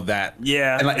sick of that.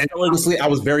 Yeah, and honestly, I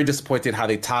was very disappointed how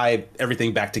they tied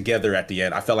everything back together at the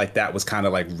end. I felt like that was kind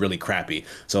of like really crappy.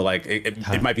 So like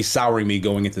it might be souring me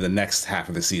going into the next half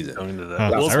of the season. Going into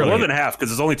that. Well, it's more than half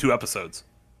because there's only 2 episodes.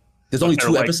 There's only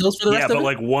 2 episodes for the rest of it? Yeah, but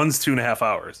like one's 2.5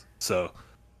 hours. So.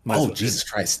 Oh, Jesus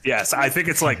Christ. Yes, I think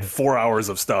it's like 4 hours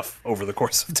of stuff over the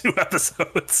course of 2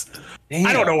 episodes. Damn.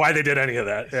 I don't know why they did any of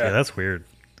that. Yeah, that's weird.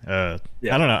 I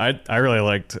don't know. I really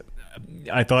liked.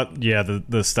 I thought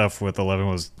the stuff with 11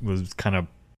 was kind of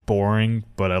boring,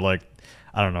 but I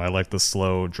don't know. I like the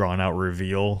slow, drawn out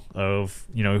reveal of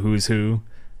who's who,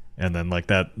 And then like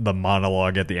the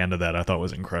monologue at the end of that I thought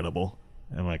was incredible.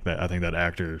 And like that, I think that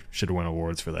actor should win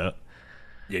awards for that.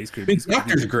 Yeah, he's creepy. The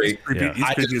actor's great. He's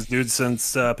creepiest dude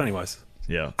since Pennywise.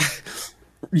 Yeah.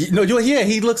 Yeah,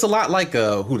 he looks a lot like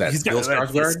who that? He's Bill got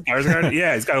Skarsgård. Skarsgård.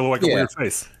 Yeah, he's got a weird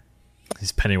face.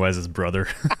 He's Pennywise's brother.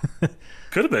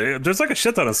 Could have been. There's like a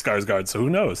shit ton of Skarsgård, so who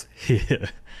knows? Yeah.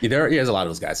 There's a lot of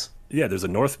those guys. Yeah, there's a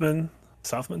Northman,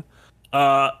 Southman.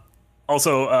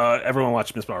 Also, everyone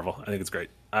watch Miss Marvel. I think it's great.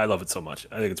 I love it so much.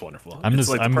 I think it's wonderful. I'm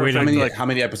waiting. How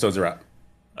many episodes are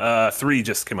out? 3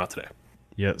 just came out today.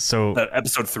 Yeah, so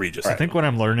episode 3 just. I think what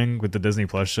I'm learning with the Disney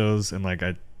Plus shows, and like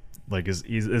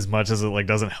as much as it like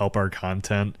doesn't help our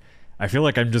content, I feel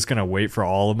like I'm just gonna wait for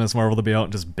all of Miss Marvel to be out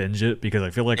and just binge it, because I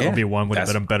feel like Obi-Wan would have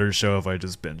been a better show if I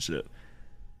just binged it.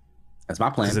 That's my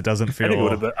plan. Because it doesn't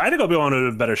feel. I think Obi-Wan would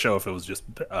have been a better show if it was just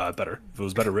better. If it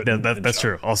was better written. That's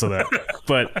true. Also that,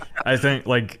 but I think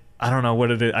like I don't know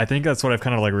what it is. I think that's what I've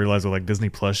kind of like realized with like Disney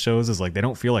Plus shows is like they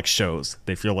don't feel like shows.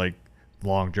 They feel like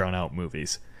long drawn out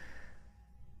movies.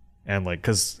 And like,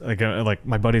 cause like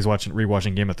my buddy's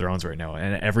rewatching Game of Thrones right now,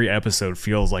 and every episode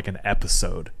feels like an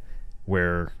episode,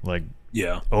 where like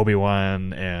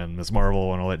Obi-Wan and Miss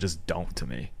Marvel and all that just don't to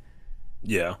me.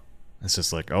 Yeah, it's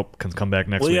just like can come back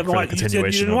next week for the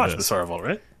continuation. You didn't watch Miss Marvel,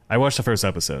 right? I watched the first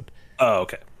episode. Oh,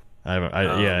 okay.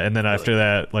 And then after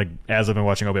that, like as I've been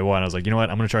watching Obi-Wan, I was like, you know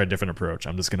what, I'm gonna try a different approach.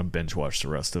 I'm just gonna binge watch the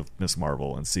rest of Miss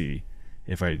Marvel and see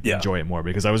if I enjoy it more,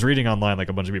 because I was reading online like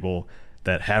a bunch of people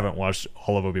that haven't watched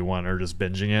all of Obi-Wan or just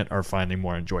binging it are finding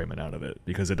more enjoyment out of it,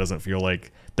 because it doesn't feel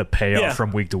like the payoff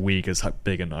from week to week is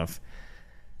big enough.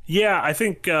 Yeah, I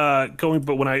think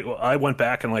but when I went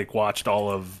back and like watched all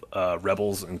of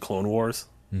Rebels and Clone Wars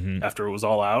after it was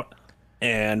all out,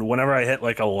 and whenever I hit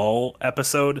like a lull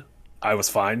episode, I was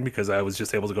fine because I was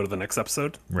just able to go to the next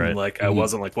episode. Right. And, like I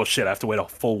wasn't like, well shit, I have to wait a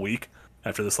full week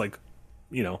after this like,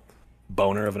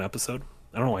 boner of an episode.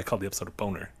 I don't know why I called the episode a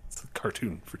boner. It's a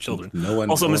cartoon for children.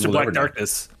 Also, Mr. Black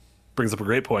Darkness brings up a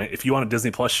great point. If you want a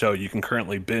Disney Plus show, you can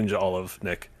currently binge all of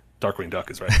Darkwing Duck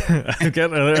is right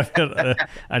there.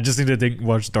 I just need to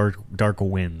watch Dark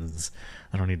Winds.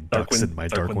 I don't need ducks in my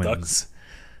Dark Winds.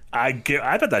 I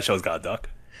bet that show's got a duck.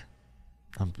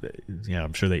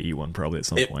 I'm sure they eat one probably at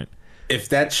some point. If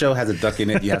that show has a duck in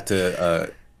it, you have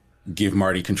to give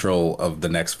Marty control of the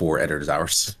next 4 editors'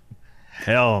 hours.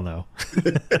 Hell no.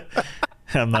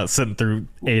 I'm not sitting through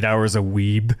 8 hours of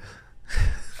weeb.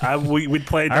 We'd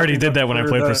play. I already did that when I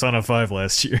played Persona 5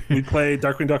 last year. We'd play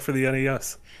Darkwing Duck for the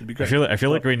NES. It'd be great. I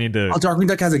feel like we need to. Oh, Darkwing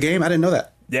Duck has a game? I didn't know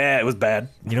that. Yeah, it was bad.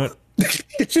 You know what?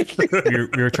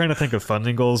 we were trying to think of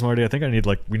funding goals, Marty. I think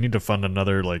we need to fund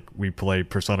another we play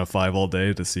Persona 5 all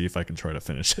day to see if I can try to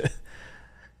finish it.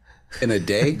 In a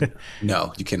day?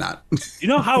 No, you cannot. You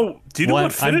know how? Do you know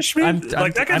what finish means?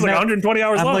 That game's like 120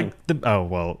 hours long.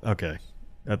 Okay.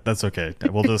 That's okay.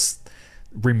 We'll just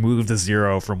remove the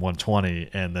 0 from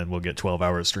 120, and then we'll get 12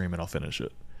 hours stream, and I'll finish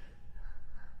it.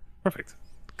 Perfect.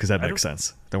 Because that makes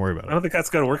sense. Don't worry about it. I don't think that's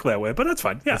gonna work that way, but that's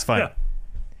fine. Yeah, that's fine.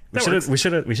 Yeah. We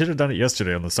should have done it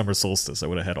yesterday on the summer solstice. I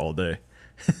would have had all day.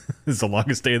 It's the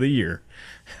longest day of the year.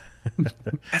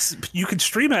 You can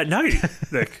stream at night,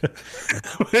 Nick.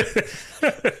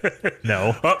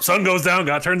 No. Oh, sun goes down.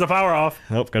 Got to turn the power off.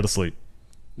 Nope. Got to sleep.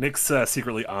 Nick's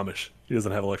secretly Amish. He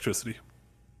doesn't have electricity.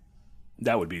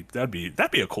 That'd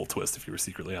be a cool twist if you were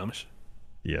secretly Amish.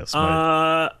 Yes.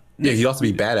 Yeah, you'd also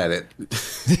be bad at it.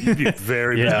 You'd be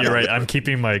very bad. You're right. I'm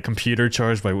keeping my computer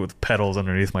charged with pedals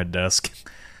underneath my desk.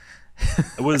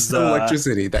 It was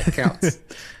electricity that counts.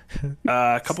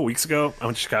 A couple weeks ago, I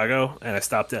went to Chicago and I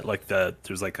stopped at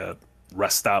there's like a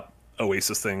rest stop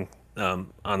Oasis thing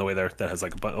on the way there that has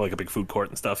like a big food court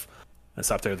and stuff. I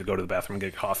stopped there to go to the bathroom and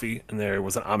get coffee, and there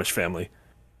was an Amish family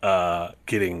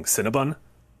getting Cinnabon,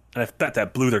 and I bet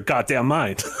that blew their goddamn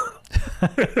mind.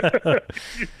 Could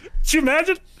you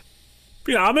imagine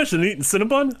being Amish and eating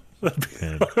Cinnabon?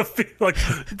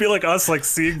 It'd be like us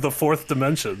seeing the fourth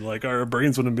dimension. Like our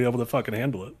brains wouldn't be able to fucking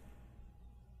handle it.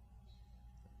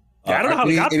 Yeah, I don't know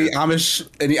how any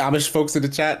Amish folks in the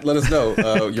chat, let us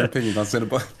know your opinions on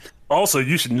Cinnabon. Also,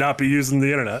 you should not be using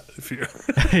the internet if you.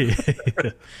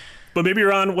 But maybe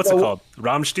you're on what's it called,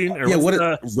 Rammstein or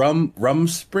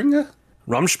Rumspringa?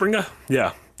 Rumspringa?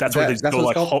 Yeah, that's where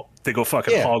they go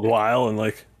fucking hog wild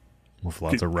and with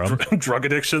lots of rum, drug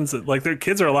addictions. Like their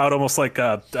kids are allowed almost it's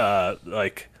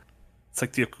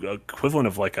like the equivalent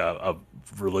of like a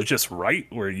religious rite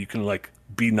where you can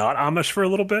be not Amish for a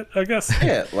little bit, I guess.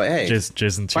 Yeah, hey,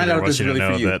 Jason Tudor wants you to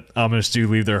know that Amish do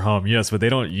leave their home, yes, but they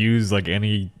don't use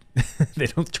any. They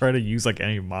don't try to use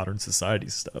any modern society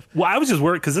stuff. Well, I was just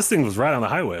worried because this thing was right on the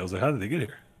highway. I was like, how did they get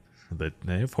here?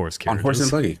 They have horse On carriages. horse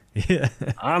and buggy. Yeah.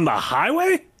 On the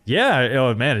highway? Yeah.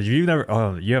 Oh man,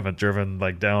 you haven't driven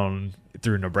like down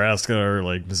through Nebraska or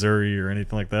like Missouri or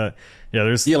anything like that. Yeah,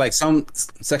 there's Like some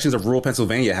sections of rural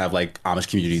Pennsylvania have like Amish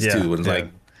communities too, and like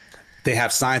they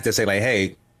have signs that say like,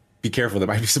 "Hey, be careful, there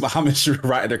might be some Amish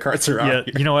riding their carts around." Yeah,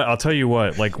 here. you know what? I'll tell you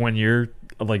what. Like when you're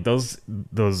like those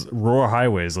rural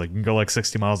highways, like you can go like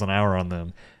 60 miles an hour on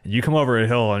them, and you come over a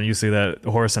hill and you see that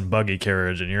horse and buggy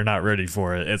carriage, and you're not ready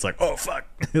for it. It's like, oh fuck,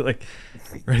 like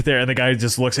right there, and the guy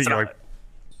just looks at you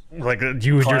like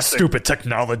you and your stupid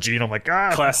technology, and I'm like,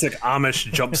 ah. Classic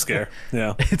Amish jump scare.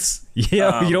 Yeah. It's you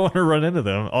don't want to run into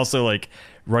them. Also, like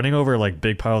running over like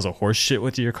big piles of horse shit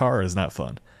with your car is not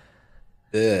fun.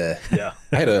 Ugh. Yeah.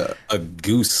 I had a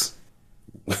goose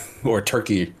or a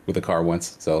turkey with a car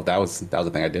once, so that was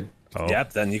the thing I did. Oh. Yeah,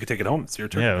 then you could take it home. It's your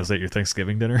turn. Yeah, was that your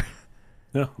Thanksgiving dinner?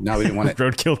 Yeah. No, we didn't want it.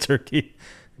 Roadkill turkey.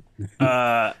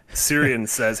 Syrian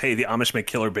says, "Hey, the Amish make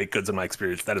killer baked goods. In my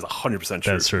experience, that is 100%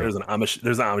 true. That's true. There's an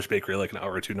Amish bakery like an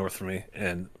hour or two north from me,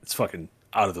 and it's fucking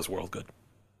out of this world good.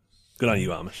 Good on you,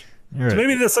 Amish. All right. So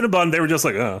maybe the Cinnabon, they were just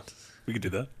like, oh, we could do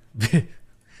that.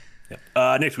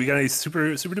 Yeah. Nick, we got any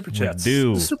super duper chats?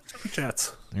 do. Super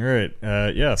chats. All right.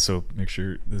 Yeah, so make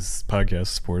sure this podcast is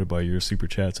supported by your super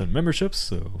chats and memberships.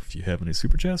 So if you have any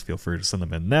super chats, feel free to send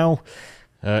them in now.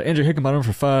 Andrew Hickenbottom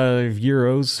for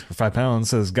 €5 or £5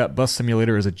 says, got Bus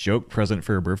Simulator as a joke present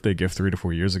for a birthday gift 3 to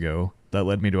 4 years ago. That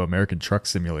led me to American Truck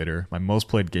Simulator, my most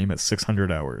played game at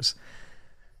 600 hours.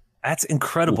 That's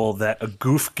incredible that a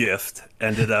goof gift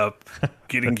ended up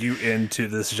getting you into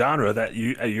this genre that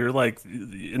you're like,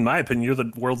 in my opinion, you're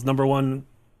the world's #1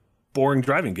 boring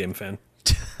driving game fan.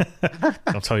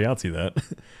 I'll tell you out to that.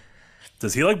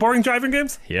 Does he like boring driving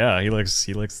games? Yeah, he likes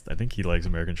I think he likes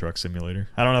American Truck Simulator.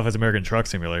 I don't know if it's American Truck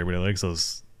Simulator, but he likes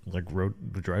those like road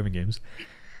driving games.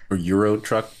 Or Euro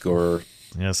truck or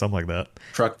Yeah, something like that.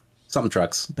 truck, something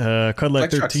trucks. Cudlight Like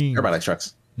trucks. 13. Everybody likes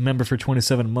trucks. Member for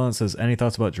 27 months says, any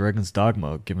thoughts about Dragon's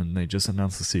Dogma, given they just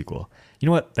announced the sequel? You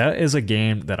know what? That is a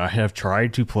game that I have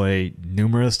tried to play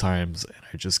numerous times, and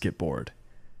I just get bored.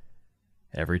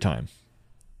 Every time.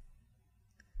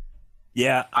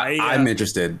 Yeah, I'm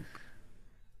interested.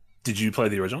 Did you play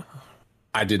the original?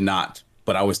 I did not,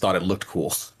 but I always thought it looked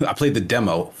cool. I played the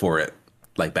demo for it,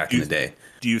 like back in the day.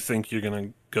 Do you think you're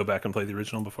gonna go back and play the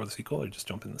original before the sequel, or just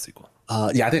jump in the sequel?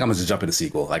 Yeah, I think I'm gonna just jump in the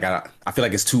sequel. Like I feel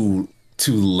like it's too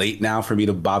late now for me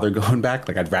to bother going back.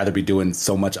 Like I'd rather be doing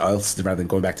so much else rather than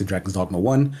going back to Dragon's Dogma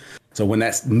 1. So when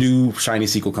that new shiny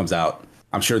sequel comes out,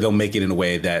 I'm sure they'll make it in a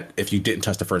way that if you didn't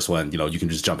touch the first one, you can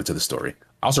just jump into the story.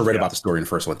 I also read about the story in the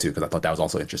first one too, because I thought that was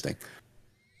also interesting.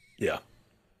 Yeah.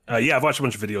 I've watched a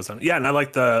bunch of videos on it. Yeah, and I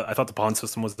thought the pawn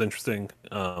system was interesting.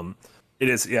 It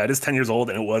is 10 years old,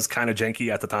 and it was kind of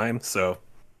janky at the time, so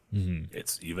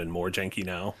it's even more janky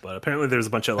now. But apparently there's a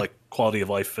bunch of like quality of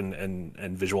life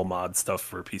and visual mod stuff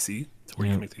for PC where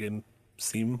you can make the game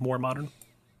seem more modern.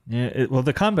 Yeah, well,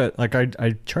 the combat, like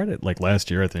I tried it like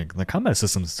last year, I think. The combat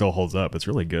system still holds up. It's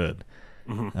really good.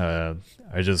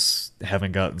 I just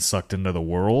haven't gotten sucked into the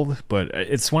world, but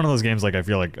it's one of those games like I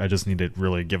feel like I just need to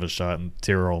really give it a shot. And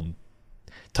Tyrell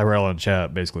in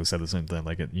chat basically said the same thing.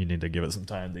 Like you need to give it some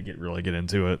time to really get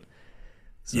into it.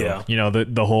 So, yeah,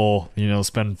 the whole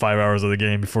spend 5 hours of the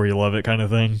game before you love it kind of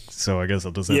thing. So I guess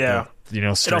I'll just have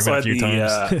to stream it a few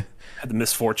times. Had the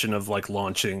misfortune of like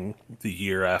launching the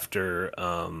year after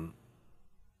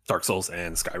Dark Souls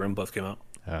and Skyrim both came out.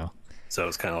 Oh, so it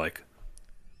was kind of like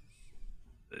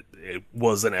it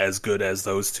wasn't as good as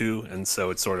those two, and so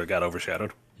it sort of got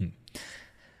overshadowed.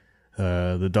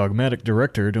 The Dogmatic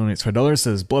Director donates $5,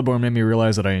 says, Bloodborne made me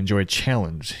realize that I enjoy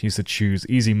challenge. Used to choose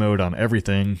easy mode on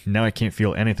everything. Now I can't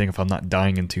feel anything if I'm not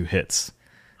dying in 2 hits.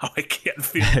 Oh, I can't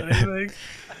feel anything.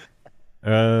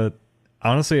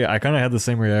 Honestly, I kind of had the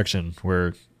same reaction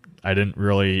where I didn't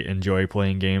really enjoy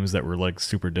playing games that were like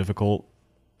super difficult.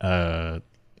 And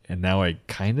now I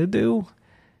kind of do.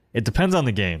 It depends on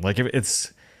the game. Like if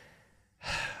it's...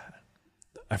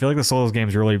 I feel like the Souls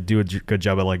games really do a good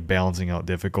job at like balancing out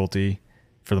difficulty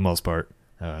for the most part.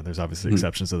 There's obviously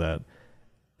exceptions to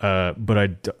that.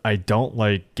 But I don't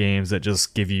like games that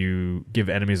just give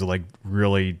enemies like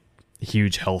really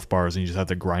huge health bars and you just have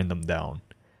to grind them down.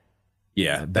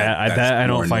 Yeah, that I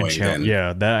don't find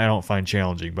that I don't find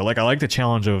challenging. But like I like the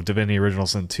challenge of Divinity Original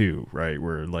Sin 2, right?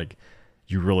 Where like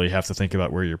you really have to think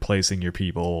about where you're placing your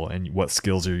people and what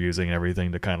skills you're using and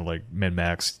everything to kind of like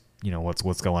min-max,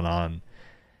 what's going on.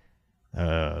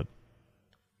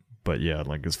 But yeah,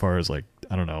 like as far as like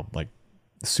I don't know, like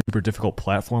super difficult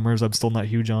platformers, I'm still not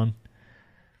huge on.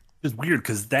 It's weird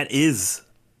because that is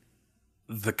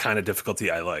the kind of difficulty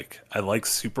I like. I like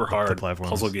super hard platformers.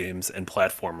 puzzle games and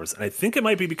platformers. And I think it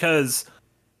might be because,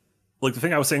 like the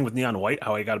thing I was saying with Neon White,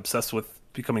 how I got obsessed with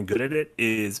becoming good at it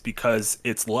is because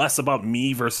it's less about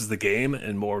me versus the game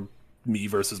and more me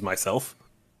versus myself.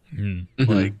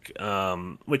 Like,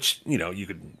 which, you know, you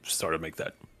could sort of make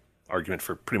that argument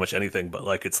for pretty much anything, but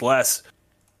like it's less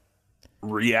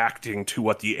reacting to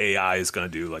what the AI is going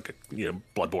to do, like, you know,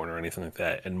 Bloodborne or anything like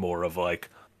that, and more of like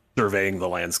surveying the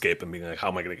landscape and being like, how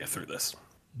am I going to get through this?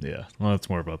 Yeah, well, it's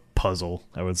more of a puzzle,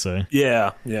 I would say.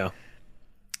 Yeah.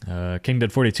 King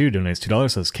Dead 42 donates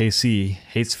 $2. Says KC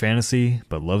hates fantasy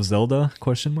but loves Zelda?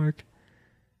 Question mark.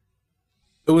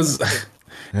 It was.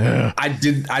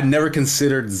 I never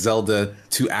considered Zelda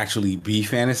to actually be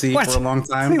fantasy for a long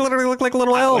time. They literally look like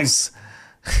little elves.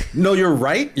 No, you're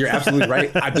right. You're absolutely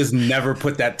right. I just never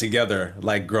put that together,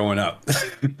 like growing up.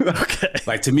 Okay.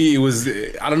 Like to me, it was,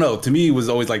 I don't know. To me, it was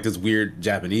always like this weird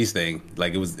Japanese thing.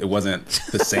 Like it wasn't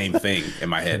the same thing in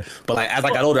my head. But like as I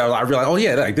got older, I realized, oh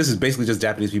yeah, like this is basically just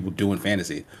Japanese people doing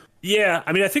fantasy. Yeah,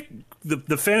 I mean, I think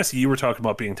the fantasy you were talking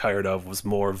about being tired of was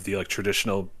more of the like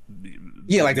traditional.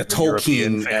 Yeah, like the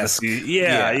Tolkien fantasy.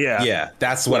 Yeah.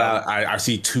 That's what I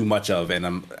see too much of, and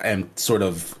I'm sort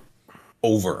of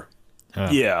over.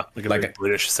 Yeah, like a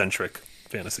British centric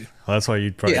fantasy. Well, that's why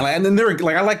you'd probably. Yeah, and then there,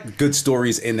 like I like good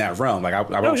stories in that realm. Like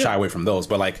I won't shy away from those,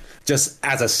 but like just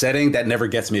as a setting, that never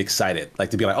gets me excited.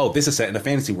 Like to be like, oh, this is set in a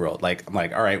fantasy world. Like I'm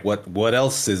like, all right, what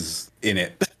else is in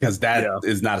it? Because that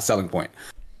is not a selling point.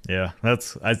 Yeah,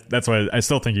 that's why I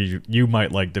still think you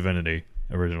might like Divinity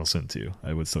Original Sin 2.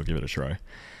 I would still give it a try.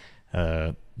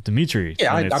 Dimitri.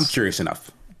 Yeah, I'm curious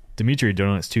enough. Dimitri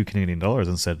donates $2 Canadian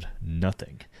and said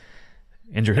nothing.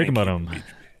 Andrew Hickenbottom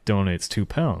donates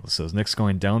 £2. Says Nick's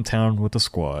going downtown with the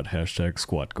squad. #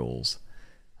 squad goals.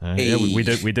 Yeah,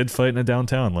 we did fight in a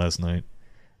downtown last night.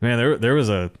 Man, there was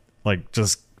a like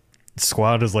just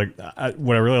squad is like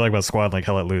what I really like about squad like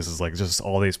Hell Let Loose is like just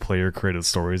all these player created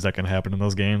stories that can happen in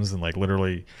those games, and like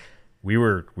literally we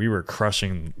were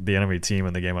crushing the enemy team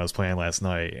in the game I was playing last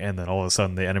night, and then all of a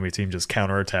sudden the enemy team just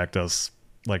counterattacked us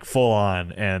like full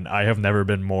on, and I have never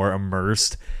been more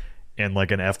immersed in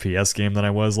like an FPS game than I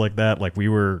was like that. Like we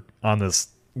were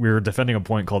defending a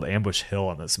point called Ambush Hill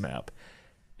on this map,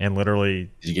 and literally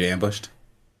did you get ambushed?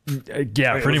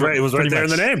 Yeah, pretty much. It was right there in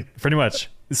the name. Pretty much.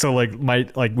 So like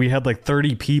we had like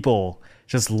 30 people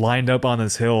just lined up on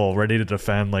this hill ready to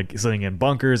defend, like sitting in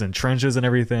bunkers and trenches and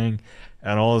everything.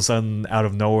 And all of a sudden, out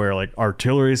of nowhere, like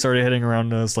artillery started hitting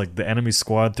around us. Like the enemy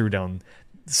squad threw down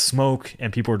smoke,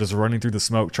 and people were just running through the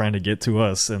smoke trying to get to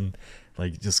us, and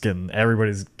like just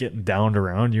everybody's getting downed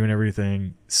around you and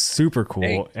everything. Super cool.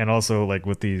 Hey. And also like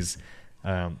with these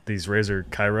Razer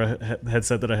Kyra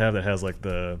headset that I have that has like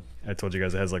I told you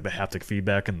guys it has like the haptic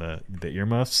feedback and the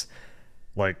earmuffs.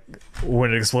 Like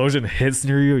when an explosion hits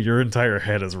near you, your entire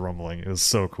head is rumbling. It was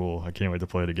so cool. I can't wait to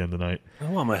play it again tonight. I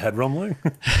want my head rumbling.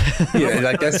 Yeah,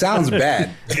 like that sounds bad.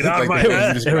 Get out of my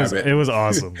head. It was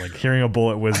awesome. Like hearing a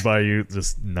bullet whiz by you,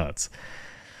 just nuts.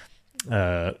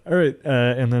 All right,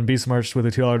 and then Beast March with a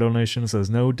 $2 donation says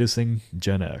no dissing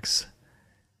Gen X.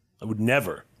 I would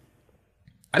never.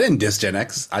 I didn't diss Gen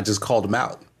X. I just called them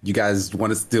out. You guys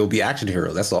want to still be action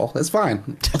heroes. That's all. That's fine.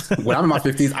 When I'm in my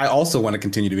 50s, I also want to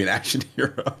continue to be an action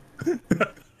hero.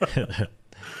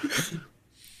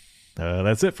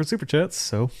 That's it for Super Chats.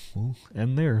 So we'll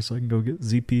end there so I can go get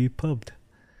ZP pubbed.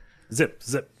 Zip.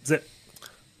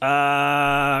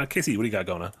 Casey, what do you got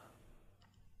going on?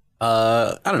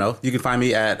 I don't know. You can find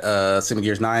me at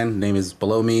CinemaGears9. Name is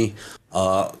below me.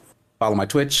 Follow my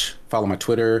Twitch. Follow my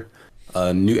Twitter.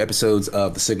 New episodes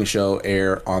of The Sigma Show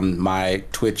air on my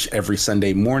Twitch every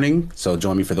Sunday morning. So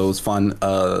join me for those fun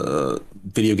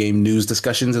video game news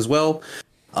discussions as well.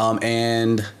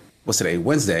 And what's today?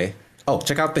 Wednesday. Oh,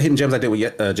 check out the Hidden Gems I did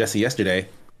with Jesse yesterday.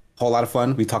 Whole lot of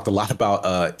fun. We talked a lot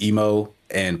about emo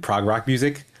and prog rock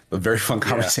music. A very fun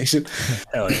conversation. Yeah.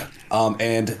 Hell yeah.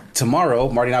 And tomorrow,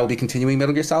 Marty and I will be continuing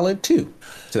Metal Gear Solid 2.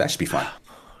 So that should be fun.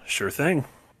 Sure thing.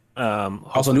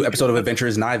 Also, a new episode of Adventure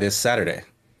is Nigh this Saturday.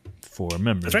 For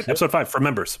members. That's right. Episode 5 for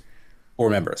members. For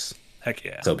members. Heck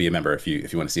yeah. So be a member if you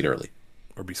want to see it early.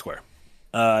 Or be square.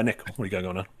 Nick, what do you got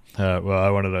going on? Well, I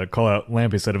wanted to call out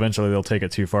Lampy said eventually they'll take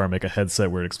it too far and make a headset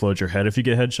where it explodes your head if you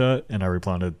get headshot. And I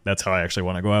responded, that's how I actually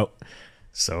want to go out.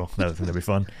 So that'd be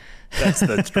fun. That's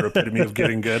the epitome of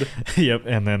getting good. Yep.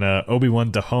 And then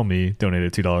Obi-Wan Dahomey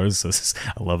donated $2. So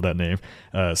I love that name.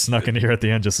 Snuck in here at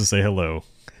the end just to say hello.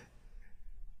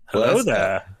 Hello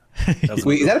there.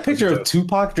 Wait, is that a picture of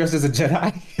Tupac dressed as a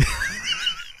Jedi?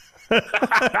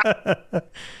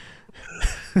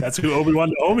 That's who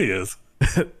Obi-Wan Dahomey is.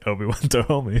 Obi-Wan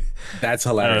Dahomey. That's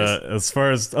hilarious. As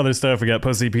far as other stuff, we got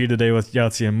post CP today with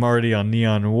Yahtzee and Marty on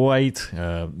Neon White.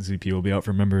 ZP will be out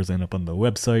for members and up on the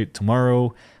website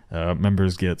tomorrow.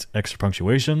 Members get extra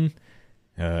punctuation,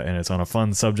 and it's on a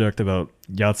fun subject about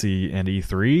Yahtzee and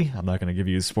E3. I'm not going to give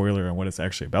you a spoiler on what it's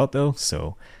actually about, though,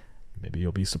 so maybe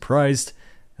you'll be surprised.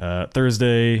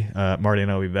 Thursday, Marty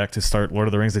and I will be back to start Lord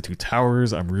of the Rings: The Two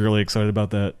Towers. I'm really excited about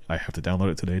that. I have to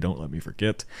download it today. Don't let me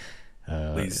forget.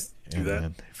 Please do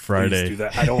that. Friday. Please do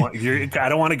that. I don't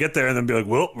want to get there and then be like,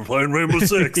 well, we're playing Rainbow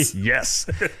Six. Yes.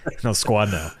 No,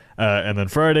 squad now. And then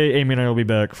Friday, Amy and I will be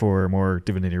back for more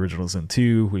Divinity Originals Sin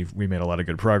 2. We made a lot of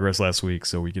good progress last week,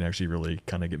 so we can actually really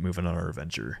kind of get moving on our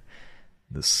adventure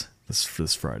this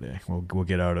Friday. We'll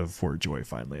get out of Fort Joy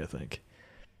finally, I think.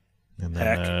 And then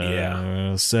Heck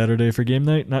yeah. Saturday for game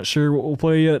night. Not sure what we'll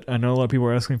play yet. I know a lot of people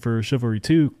are asking for Chivalry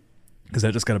 2 because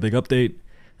that just got a big update.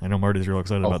 I know Marty's real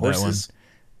excited about horses?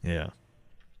 that one. Yeah.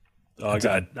 Oh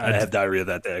God, I have diarrhea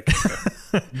that day.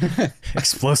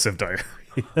 Explosive diarrhea.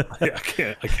 I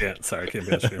can't. Sorry, I can't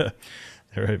be on stream.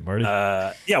 All right, Marty.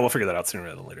 Yeah, we'll figure that out sooner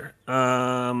rather than later.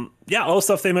 Yeah, all the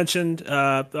stuff they mentioned,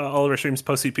 all of our streams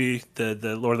post CP,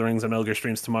 the Lord of the Rings and Metal Gear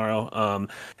streams tomorrow.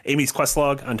 Amy's quest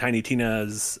log on Tiny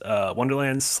Tina's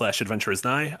Wonderlands / Adventure is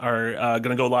Nigh are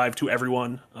going to go live to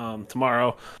everyone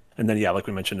tomorrow. And then, yeah, like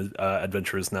we mentioned,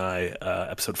 Adventure is Nigh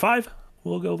episode 5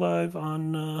 will go live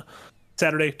on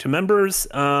Saturday to members.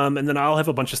 And then I'll have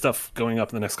a bunch of stuff going up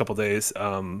in the next couple days.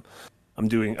 I'm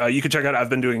doing, you can check out, I've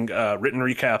been doing written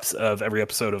recaps of every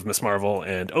episode of Miss Marvel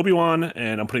and Obi-Wan,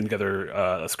 and I'm putting together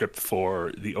a script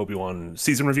for the Obi-Wan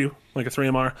season review, like a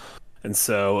 3MR. And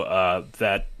so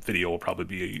that video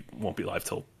won't be live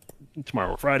till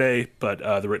tomorrow or Friday, but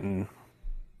the written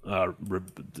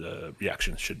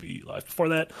reactions should be live before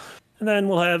that. And then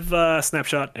we'll have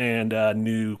Snapshot and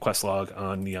new quest log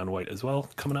on Neon White as well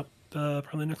coming up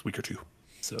probably next week or two.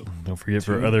 So don't forget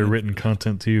for other written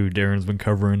content too. Darren's been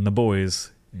covering The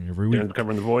Boys every week. Darren's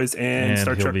covering The Boys and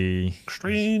Star Trek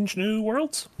Strange New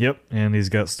Worlds. Yep, and he's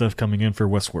got stuff coming in for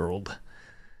Westworld.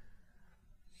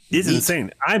 It's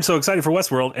insane. I'm so excited for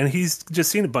Westworld, and he's just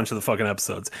seen a bunch of the fucking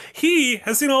episodes. He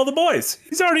has seen all The Boys.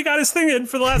 He's already got his thing in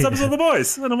for the last episode of The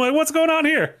Boys, and I'm like, what's going on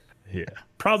here? Yeah,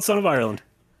 proud son of Ireland.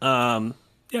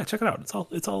 Yeah, check it out.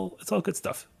 It's all good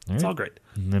stuff. It's all great.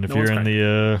 And then if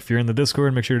you're in the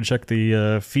Discord, make sure to check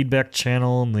the feedback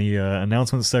channel and the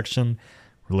announcements section.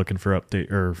 We're looking for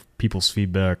people's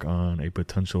feedback on a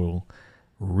potential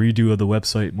redo of the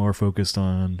website, more focused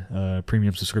on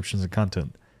premium subscriptions and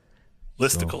content.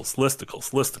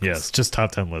 Listicles. Yes, just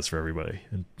top 10 lists for everybody.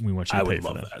 And we want you to pay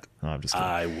for that. No, I'm just kidding.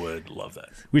 I would love that.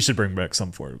 We should bring back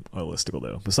some form of listicle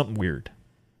though, but something weird.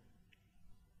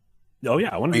 Oh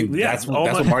yeah, that's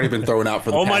what Marty's been throwing out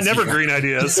for the all past my year. never-green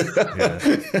ideas. Yeah.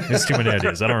 There's too many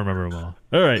ideas. I don't remember them all.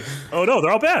 All right. Oh no, they're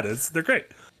all bad. They're great.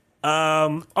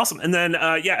 Awesome. And then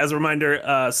as a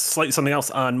reminder, slightly something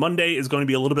else on Monday is going to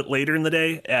be a little bit later in the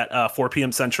day at 4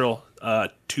 p.m. Central,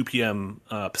 2 p.m.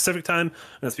 Pacific time. And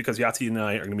that's because Yahtzee and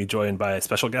I are going to be joined by a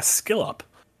special guest, Skill Up.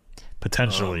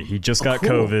 Potentially. He just got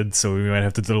COVID, so we might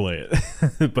have to delay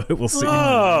it. But we'll see.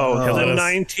 Oh, the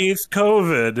 19th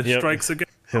COVID strikes again.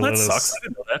 That sucks. I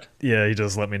didn't know that. Yeah, he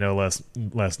just let me know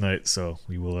last night, so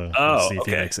we will see if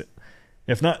he makes it.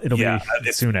 If not, it'll be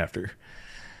soon after.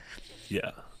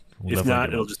 Yeah. If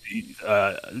not, it'll just be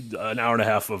an hour and a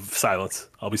half of silence.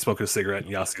 I'll be smoking a cigarette,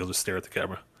 and Yasi will just stare at the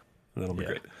camera, and that'll be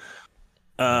great.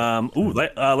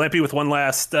 Lampy with one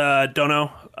last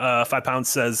dono. 5 pounds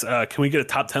says, "Can we get a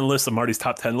top 10 list of Marty's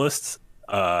top 10 lists?"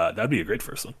 That'd be a great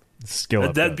first one.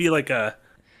 That'd be like it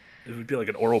would be like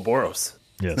an Ouroboros.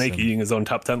 Yes, Snake eating his own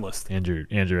top 10 list. Andrew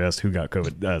asked who got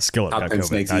COVID. Skillet got COVID.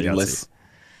 Snakes eating list.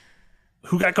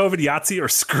 Who got COVID, Yahtzee or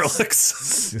Skrillex?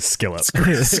 Skillet.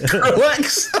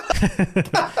 Skrillex.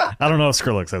 I don't know if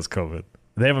Skrillex has COVID.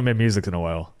 They haven't made music in a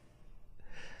while.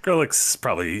 Skrillex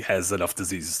probably has enough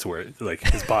diseases to where like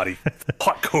his body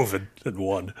caught COVID and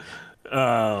won.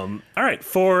 All right,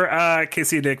 for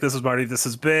Casey and Nick, this is Marty. This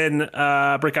has been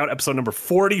Breakout episode number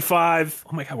 45.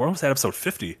 Oh my God, we're almost at episode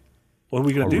 50. What are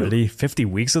we gonna do? 50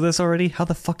 weeks of this already? How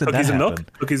the fuck did that happen?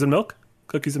 Cookies and milk.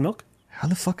 How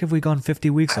the fuck have we gone 50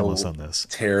 weeks almost on this?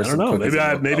 I don't know.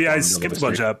 Maybe I skipped a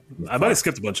bunch of. I might have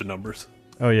skipped a bunch of numbers.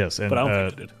 Oh yes, and but I don't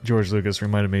think I did. George Lucas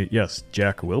reminded me. Yes,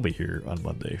 Jack will be here on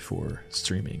Monday for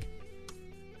streaming.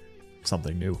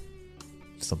 Something new,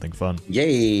 something fun.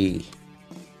 Yay!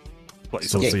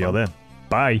 So see y'all then.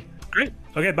 Bye. Great.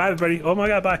 Okay. Bye, everybody. Oh my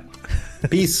God. Bye.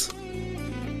 Peace.